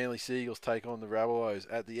mighty Manly Seagulls take on the Rabbitohs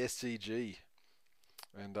at the SCG.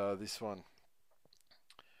 And this one,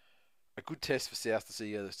 a good test for South to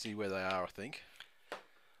see where they are, I think.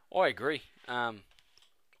 I agree.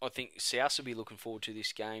 I think South will be looking forward to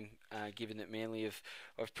this game, given that Manly have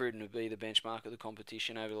proven to be the benchmark of the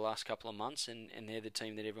competition over the last couple of months, and they're the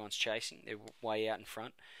team that everyone's chasing. They're way out in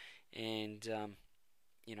front, and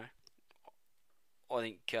I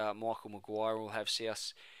think Michael Maguire will have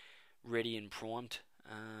South ready and primed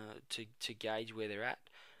to gauge where they're at.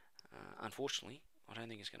 Unfortunately, I don't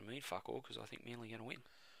think it's going to mean fuck all, because I think Manly are going to win.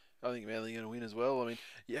 I think Manly are going to win as well. I mean,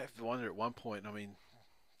 you have to wonder at one point,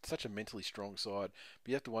 such a mentally strong side, but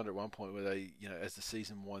you have to wonder at one point where they, as the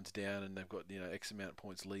season winds down and they've got, X amount of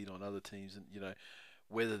points lead on other teams, and,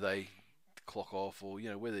 whether they clock off or,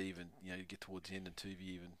 whether even, get towards the end and Tuvi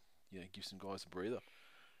even, give some guys a breather.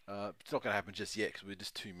 It's not going to happen just yet because we're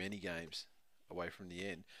just too many games away from the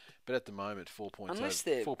end. But at the moment, 4 points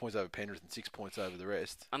over Penrith and 6 points over the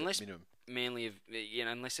rest. Unless minimum. Manly have,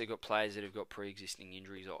 unless they've got players that have got pre-existing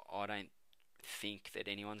injuries, I don't think that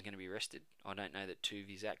anyone's going to be rested. I don't know that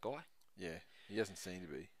Tuvi's that guy. Yeah, he doesn't seem to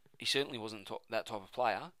be. He certainly wasn't that type of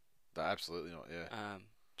player. No, absolutely not, yeah.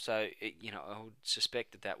 So, I would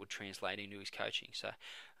suspect that would translate into his coaching. So,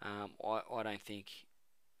 I don't think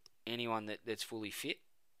anyone that's fully fit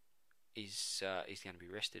is going to be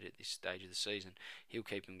rested at this stage of the season. He'll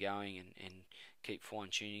keep them going and keep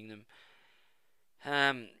fine-tuning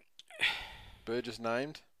them. Burgess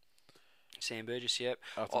named? Sam Burgess, yep.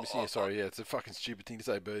 It's a fucking stupid thing to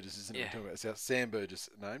say Burgess, isn't it? Yeah. We're talking about South. Sam Burgess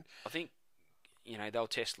named. I think, they'll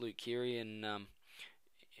test Luke Keary, and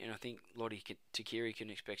I think Lottie Takiri can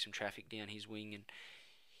expect some traffic down his wing, and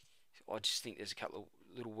I just think there's a couple of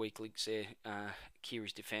little weak links there.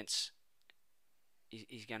 Keary's defence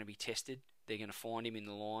is going to be tested. They're going to find him in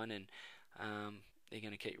the line, and they're going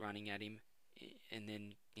to keep running at him, and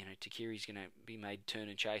then Takiri's going to be made turn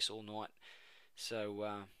and chase all night. So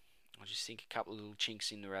I just think a couple of little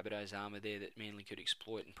chinks in the Rabbitohs' armour there that Manly could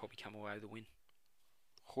exploit and probably come away with the win.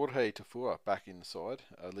 Jorge Tafua back in the side,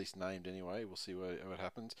 at least named anyway. We'll see what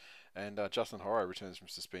happens. And Justin Horo returns from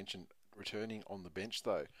suspension, returning on the bench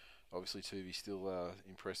though. Obviously, Tuvi's still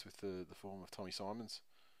impressed with the form of Tommy Simons.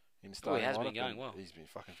 He has been going well. He's been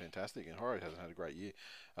fucking fantastic, and Horo hasn't had a great year.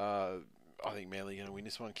 I think Manly are going to win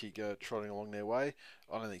this one, keep trotting along their way.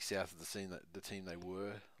 I don't think South are the team they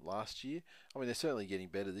were last year. I mean, they're certainly getting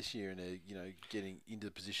better this year, and they're getting into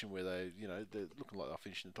the position where they're looking like they'll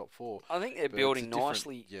finish in the top four. I think they're building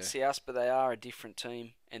nicely, South, but they are a different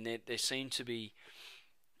team, and there seem to be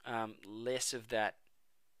less of that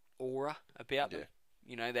aura about them.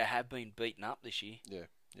 They have been beaten up this year. Yeah,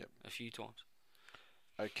 yep. A few times.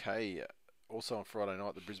 Okay. Also on Friday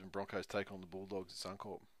night, the Brisbane Broncos take on the Bulldogs at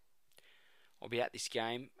Suncorp. I'll be at this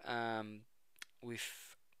game with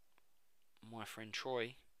my friend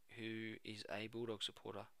Troy, who is a Bulldog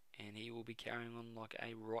supporter, and he will be carrying on like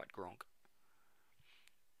a right Gronk.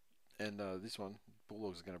 And this one,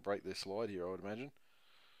 Bulldogs are going to break their slide here, I would imagine.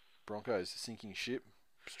 Broncos, sinking ship,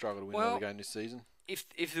 struggle to win another game this season.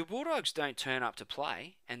 If the Bulldogs don't turn up to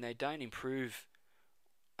play and they don't improve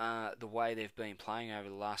the way they've been playing over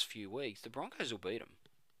the last few weeks, the Broncos will beat them.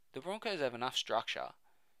 The Broncos have enough structure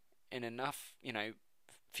and enough,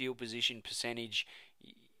 field position percentage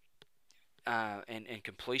and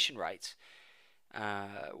completion rates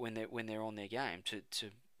when they're on their game to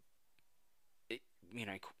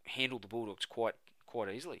handle the Bulldogs quite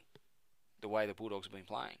easily. The way the Bulldogs have been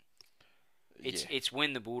playing, it's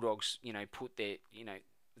when the Bulldogs put their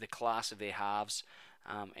the class of their halves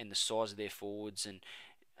and the size of their forwards and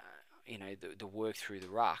the work through the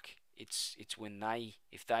ruck. It's when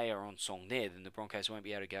if they are on song there, then the Broncos won't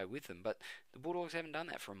be able to go with them. But the Bulldogs haven't done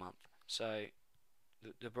that for a month, so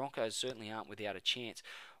the Broncos certainly aren't without a chance.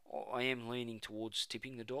 I am leaning towards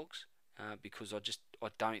tipping the Dogs because I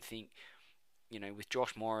don't think with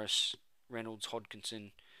Josh Morris, Reynolds,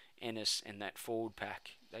 Hodkinson, Ennis, and that forward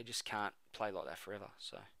pack, they just can't play like that forever.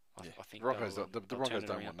 So I think Broncos, they'll, the they'll Broncos turn it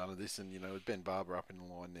don't around. want none of this, and with Ben Barber up in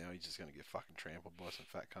the line now, he's just going to get fucking trampled by some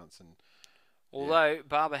fat cunts. And Although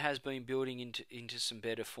Barber has been building into some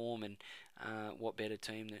better form, and what better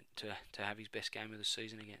team than to have his best game of the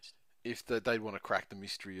season against? if they'd want to crack the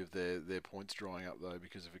mystery of their points drying up though,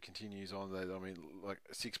 because if it continues on, like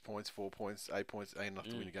 6 points, 4 points, 8 points ain't enough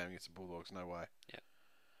to win a game against the Bulldogs. No way. Yeah.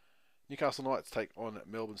 Newcastle Knights take on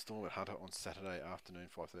Melbourne Storm at Hunter on Saturday afternoon,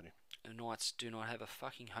 5:30. The Knights do not have a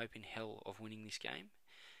fucking hope in hell of winning this game,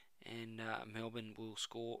 and Melbourne will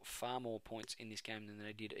score far more points in this game than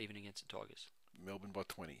they did even against the Tigers. Melbourne by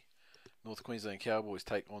 20. North Queensland Cowboys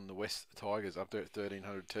take on the West Tigers up there at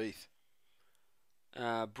 1,300 teeth.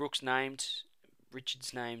 Brooks named,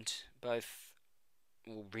 Richards named, both.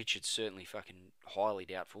 Well, Richards certainly fucking highly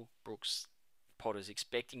doubtful. Brooks, Potter's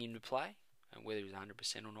expecting him to play. Whether he's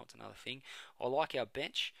 100% or not's another thing. I like our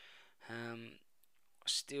bench.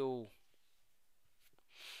 Still,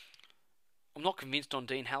 I'm not convinced on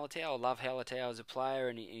Dean Hallertau. I love Hallertau as a player,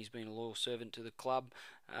 and he's been a loyal servant to the club.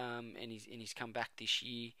 And he's come back this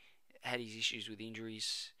year. Had his issues with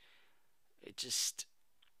injuries. It just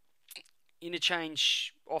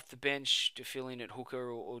interchange off the bench to fill in at hooker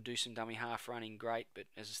or do some dummy half running, great. But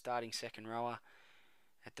as a starting second rower,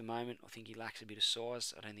 at the moment, I think he lacks a bit of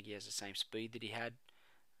size. I don't think he has the same speed that he had.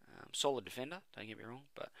 Solid defender, don't get me wrong,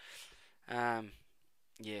 but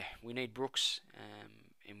we need Brooks,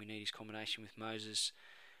 and we need his combination with Moses.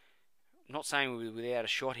 I'm not saying we're without a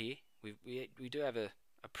shot here. We do have a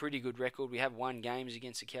pretty good record. We have won games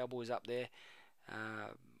against the Cowboys up there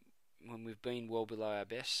when we've been well below our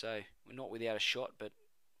best, so we're not without a shot, but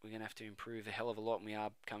we're going to have to improve a hell of a lot, and we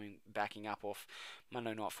are backing up off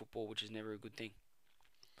Monday Night Football, which is never a good thing.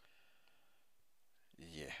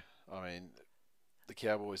 Yeah, I mean, the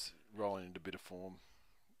Cowboys rolling into a bit of form.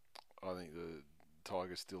 I think the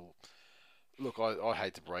Tigers still... Look, I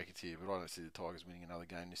hate to break it to you, but I don't see the Tigers winning another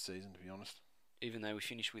game this season, to be honest. Even though we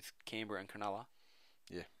finished with Canberra and Cronulla?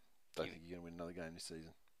 Yeah, don't think you're going to win another game this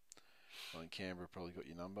season. I think Canberra probably got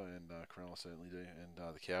your number, and Cronulla certainly do, and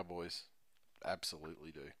the Cowboys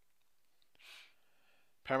absolutely do.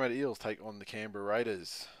 Parramatta Eels take on the Canberra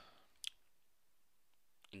Raiders.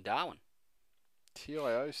 In Darwin.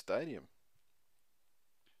 TIO Stadium.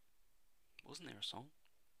 Wasn't there a song?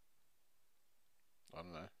 I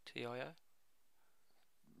don't know. TIO?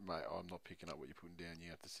 Mate, I'm not picking up what you're putting down. You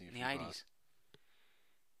have to sing it in the 80s.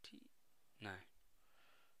 No.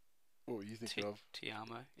 What were you thinking of?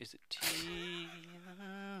 Tiamo. Is it Tiamo?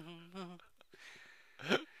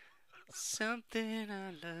 Something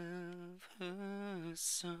I love her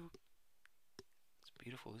so. It's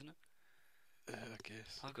beautiful, isn't it? I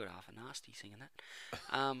guess. I've got half a nasty singing that.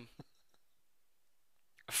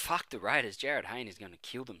 Fuck the Raiders. Jared Hayne is going to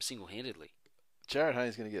kill them single-handedly. Jared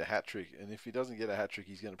Hayne's going to get a hat-trick, and if he doesn't get a hat-trick,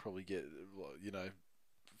 he's going to probably get,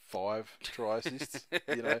 5 try assists.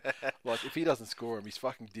 Like if he doesn't score him, he's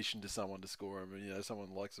fucking dishing to someone to score him, and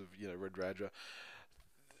someone likes of Red Radra.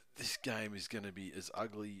 This game is going to be as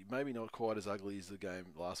ugly, maybe not quite as ugly as the game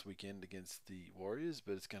last weekend against the Warriors,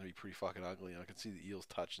 but it's going to be pretty fucking ugly. And I can see the Eels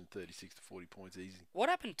touching 36 to 40 points easy. What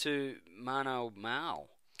happened to Mano Mao?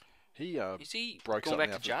 He is he broke gone something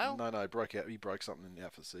back out to jail? No, broke out. He broke something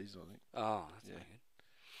out for the season, I think. Oh, that's not good.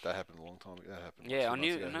 That happened a long time ago. That happened. Yeah, I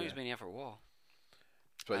know he's been out for a while.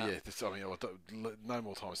 But no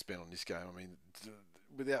more time spent on this game. I mean,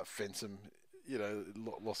 without Fensom,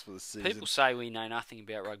 lost for the season. People say we know nothing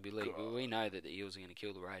about rugby league, but we know that the Eels are going to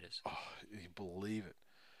kill the Raiders. Oh, you believe it?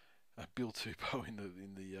 Bill Tupou in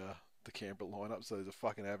the Canberra lineup, so there's a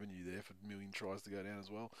fucking avenue there for a million tries to go down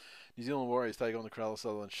as well. New Zealand Warriors take on the Cronulla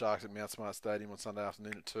Sutherland Sharks at Mount Smart Stadium on Sunday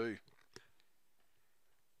afternoon at 2.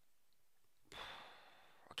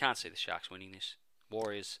 I can't see the Sharks winning this.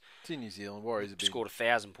 Warriors. It's in New Zealand. Warriors scored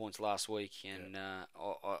 1,000 points last week, and I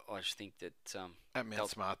just think that at Mount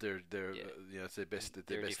Smart, they're it's their best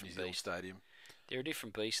New Zealand stadium. They're a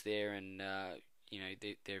different beast there, and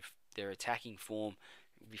their attacking form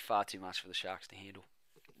would be far too much for the Sharks to handle.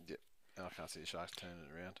 Yeah, and I can't see the Sharks turning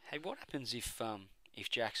it around. Hey, what happens if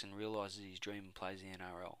Jackson realises his dream and plays the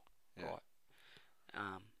NRL? Yeah.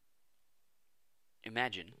 Right.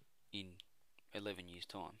 Imagine in 11 years'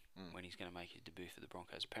 time when he's going to make his debut for the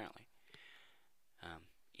Broncos, apparently,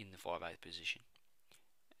 in the 5'8" position.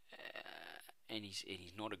 And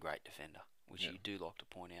he's not a great defender, which you do like to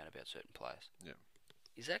point out about certain players. Yeah.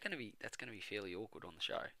 Is that's going to be fairly awkward on the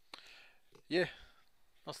show? Yeah.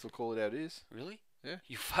 I'll still call it how it is. Really? Yeah.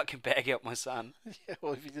 You fucking bag out my son. Yeah,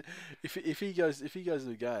 well if he goes to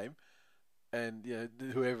the game and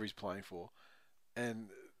whoever he's playing for and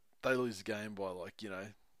they lose the game by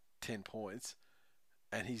 10 points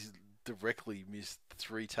and he's directly missed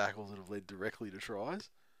 3 tackles that have led directly to tries.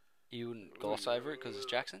 You wouldn't gloss over it because it's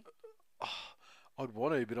Jackson? I'd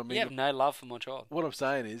want to, but I mean, You have no love for my child. what I'm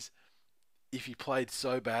saying is, if he played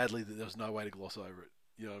so badly that there was no way to gloss over it,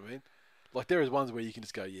 you know what I mean? Like there is ones where you can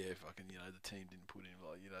just go, yeah, fucking, the team didn't put in,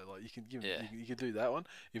 like, like you can give, you can do that one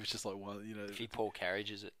if it's just like one, If he Paul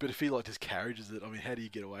carriages it. But if he just carriages it, I mean, how do you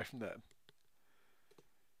get away from that?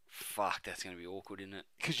 Fuck, that's going to be awkward, isn't it?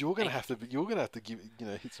 Because you're gonna have to give,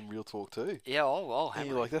 hit some real talk too. Yeah, I'll have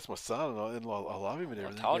And you're like, that's my son, and I love him and I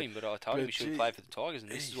everything. told him he should play for the Tigers,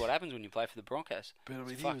 and this is He's- what happens when you play for the Broncos. But I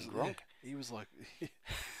mean, It's fucking Gronk. he was like, he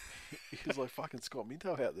was like fucking Scott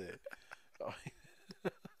Minto out there. I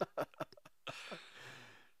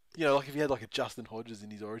mean, like if he had like a Justin Hodges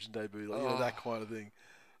in his Origin debut, like that kind of thing,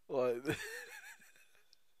 like.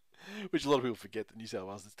 Which a lot of people forget that New South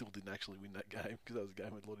Wales still didn't actually win that game because that was a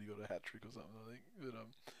game where Lottie got a hat trick or something, I think. But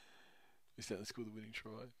we certainly scored the winning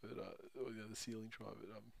try, but the ceiling try.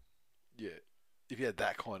 But yeah, if you had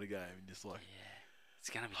that kind of game and just like,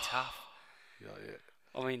 It's going to be tough. yeah,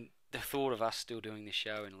 I mean, the thought of us still doing this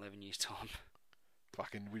show in 11 years' time.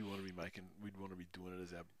 fucking, we'd want to be doing it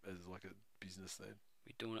as like a business then.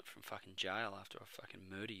 We're doing it from fucking jail after I fucking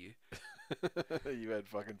murder you. You had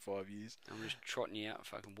fucking 5 years. I'm just trotting you out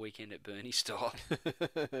fucking weekend at Bernie style.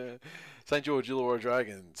 St George Illawarra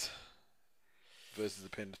Dragons versus the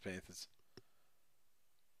Penrith Panthers.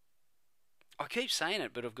 I keep saying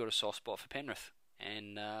it, but I've got a soft spot for Penrith,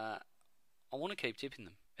 and I want to keep tipping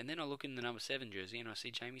them. And then I look in the number 7 jersey and I see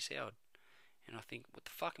Jamie Soward, and I think, what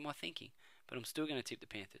the fuck am I thinking? But I'm still going to tip the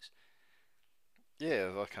Panthers. Yeah,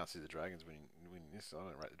 I can't see the Dragons winning this. I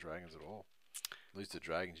don't rate the Dragons at all. Lose to the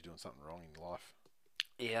Dragons, you're doing something wrong in life.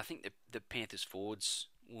 Yeah, I think the Panthers forwards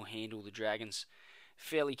will handle the Dragons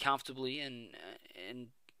fairly comfortably, and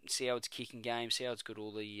Soward's kicking game. Soward's got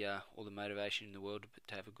all the motivation in the world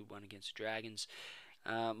to have a good one against the Dragons.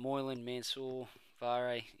 Moylan, Mansour,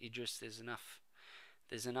 Vare, Idris. There's enough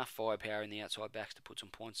firepower in the outside backs to put some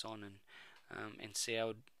points on, and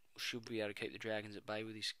Soward should be able to keep the Dragons at bay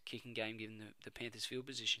with his kicking game, given the Panthers' field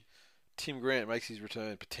position. Tim Grant makes his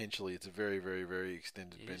return potentially. It's a very, very, very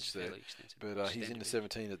extended bench there. But he's in the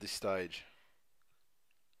 17 at this stage.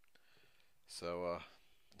 So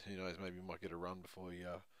who knows, maybe he might get a run before he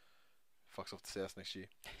fucks off the South next year.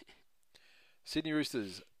 Sydney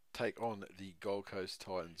Roosters take on the Gold Coast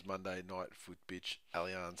Titans Monday night foot bitch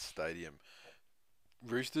Allianz Stadium.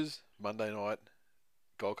 Roosters, Monday night,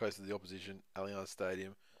 Gold Coast is the opposition, Allianz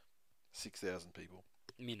Stadium, 6,000 people.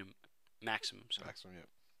 Maximum. Sorry. Maximum, yeah.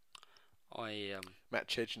 Matt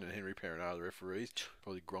Chechen and Henry Perrin are the referees.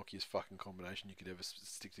 Probably gronkiest fucking combination you could ever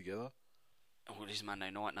stick together. Oh, it is Monday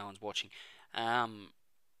night. No one's watching. The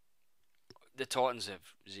Titans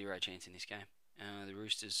have zero chance in this game. The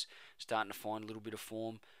Roosters starting to find a little bit of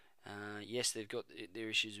form. Yes, they've got their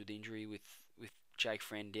issues with injury with Jake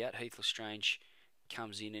Friend out. Heath Lestrange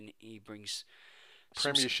comes in and he brings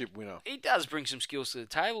Premiership winner. He does bring some skills to the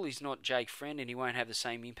table. He's not Jake Friend, and he won't have the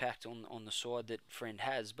same impact on the side that Friend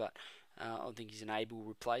has. But I think he's an able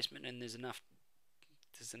replacement, and there's enough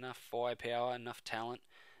firepower, enough talent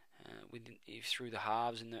through the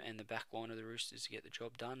halves and the back line of the Roosters to get the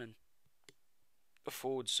job done. And the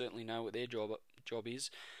forwards certainly know what their job is.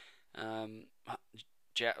 I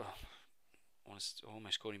almost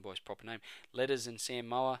called him by his proper name. Letters and Sam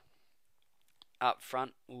Moa up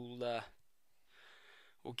front will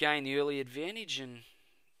gain the early advantage, and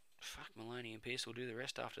Maloney and Pearce will do the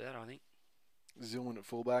rest after that, I think. Zillman at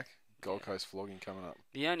fullback, Gold Coast flogging coming up.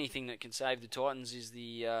 The only thing that can save the Titans is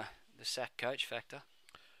the sack coach factor.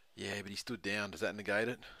 Yeah, but he stood down. Does that negate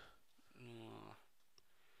it?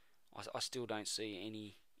 I still don't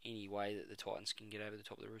see any way that the Titans can get over the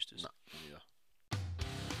top of the Roosters. No, neither.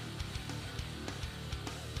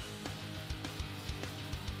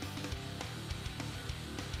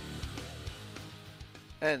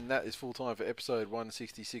 And that is full time for episode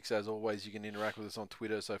 166. As always, you can interact with us on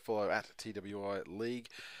Twitter, so follow at TWI League,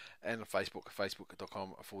 and on Facebook,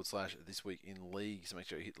 facebook.com/This Week in League. So make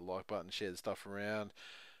sure you hit the like button, share the stuff around,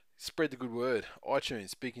 spread the good word.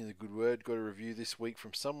 iTunes, speaking of the good word, got a review this week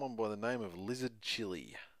from someone by the name of Lizard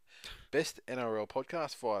Chili. Best NRL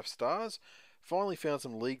podcast, 5 stars. Finally found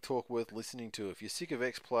some league talk worth listening to. If you're sick of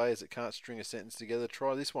ex-players that can't string a sentence together,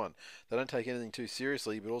 try this one. They don't take anything too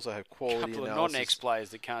seriously, but also have quality couple analysis. Of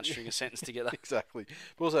non-ex-players that can't string a sentence together. Exactly.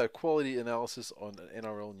 But also have quality analysis on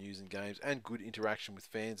NRL news and games, and good interaction with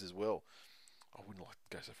fans as well. I wouldn't like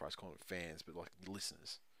to go so far as calling them fans, but like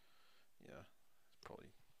listeners. Yeah,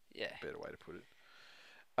 probably a better way to put it.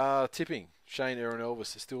 Tipping. Shane Aaron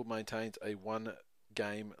Elvis still maintains a $1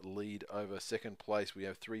 game lead over second place. We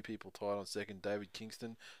have 3 people tied on second, David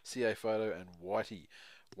Kingston, CA Photo and Whitey.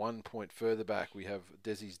 1 point further back, we have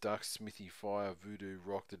Desi's Ducks, Smithy Fire, Voodoo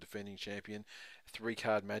Rock, the defending champion,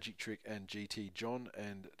 3-card Magic Trick and GT John,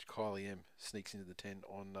 and Kylie M sneaks into the 10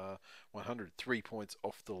 on 100. 3 points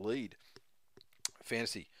off the lead.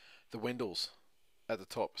 Fantasy, the Wendells at the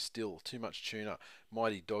top still. Too Much Tuna,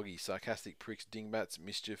 Mighty Doggy, Sarcastic Pricks, Dingbats,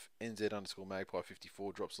 Mischief, NZ_Magpie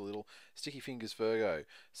 54 drops a little, Sticky Fingers Virgo,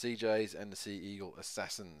 CJs and the Sea Eagle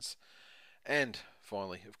Assassins. And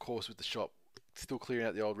finally, of course, with the shop, still clearing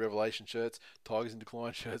out the old Revelation shirts, Tigers in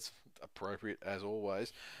Decline shirts, appropriate as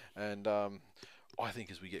always. And I think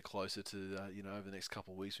as we get closer to over the next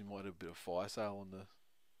couple of weeks, we might have a bit of fire sale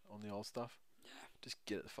on the old stuff. Yeah. Just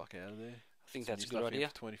get it the fuck out of there. I think that's a good idea.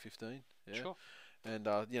 For 2015. Yeah. Sure. And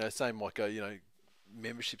same might go.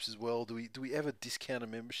 Memberships as well. Do we ever discount a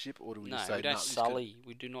membership, or do we just say we don't sully?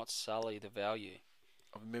 We do not sully the value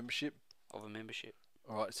of a membership? Of a membership.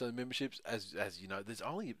 All right. So the memberships, as you know, I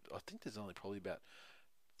think there's only probably about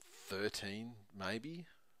 13 maybe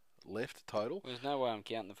left total. There's no way I'm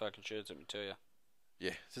counting the fucking shirts, let me tell you.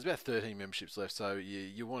 Yeah, so there's about 13 memberships left. So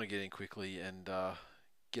you want to get in quickly and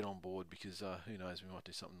get on board, because who knows, we might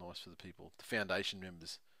do something nice for the people, the foundation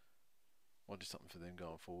members. Might do something for them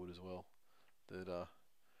going forward as well, that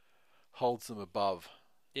holds them above.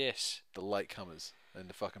 Yes. The latecomers and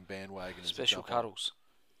the fucking bandwagoners. Special cuddles.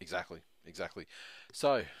 Exactly.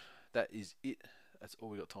 So that is it. That's all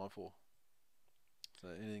we got time for. So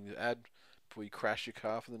anything to add before you crash your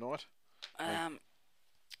car for the night? I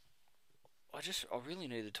really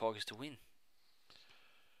need the Tigers to win.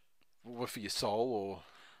 What, for your soul, or?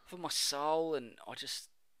 For my soul, and it's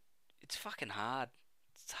fucking hard.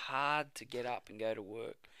 It's hard to get up and go to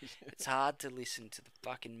work. It's hard to listen to the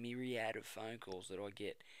fucking myriad of phone calls that I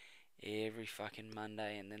get every fucking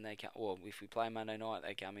Monday, and then they come. Well, if we play Monday night,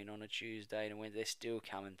 they come in on a Tuesday, and when they're still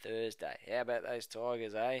coming Thursday. How about those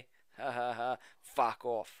Tigers, eh? Ha ha ha! Fuck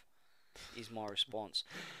off, is my response.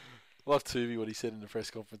 I love Tuvey what he said in the press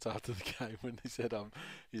conference after the game, when he said, look,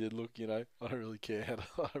 I don't really care how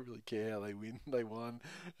they win. They won,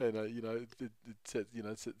 and it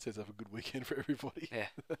sets up a good weekend for everybody. Yeah.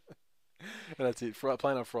 And that's it.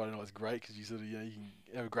 Playing on Friday night is great, because you sort of you can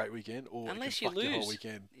have a great weekend, or unless you can fuck lose your whole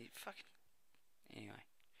weekend. Anyway.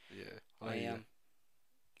 Yeah.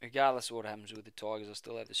 Regardless of what happens with the Tigers, I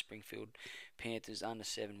still have the Springfield Panthers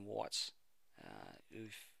under-7 Whites.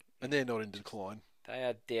 And they're not in decline. They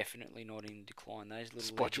are definitely not in decline. Those little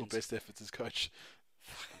Despite your legends, best efforts as coach.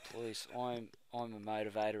 Please, I'm a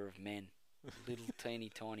motivator of men, little teeny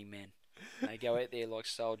tiny men. They go out there like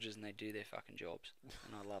soldiers and they do their fucking jobs,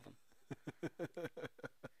 and I love them.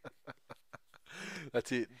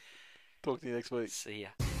 That's it. Talk to you next week. See ya.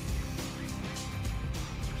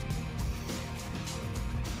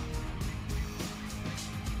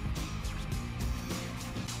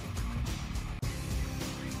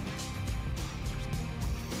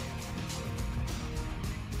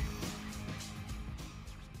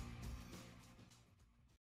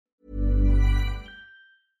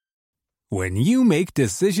 When you make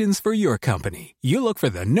decisions for your company, you look for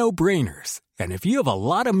the no-brainers. And if you have a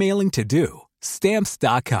lot of mailing to do,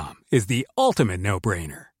 Stamps.com is the ultimate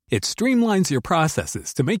no-brainer. It streamlines your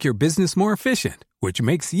processes to make your business more efficient, which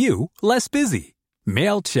makes you less busy.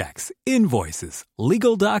 Mail checks, invoices,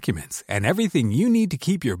 legal documents, and everything you need to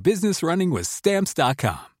keep your business running with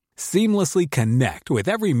Stamps.com. Seamlessly connect with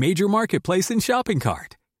every major marketplace and shopping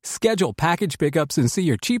cart. Schedule package pickups and see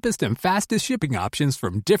your cheapest and fastest shipping options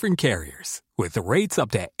from different carriers, with rates up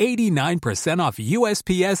to 89% off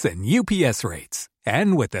USPS and UPS rates.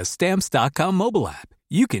 And with the Stamps.com mobile app,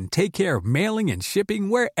 you can take care of mailing and shipping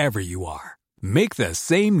wherever you are. Make the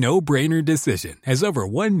same no-brainer decision as over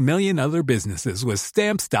 1 million other businesses with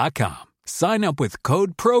Stamps.com. Sign up with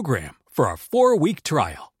code PROGRAM for a 4-week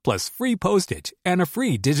trial, plus free postage and a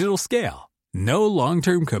free digital scale. No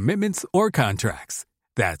long-term commitments or contracts.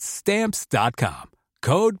 That's Stamps.com.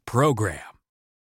 Code PROGRAM.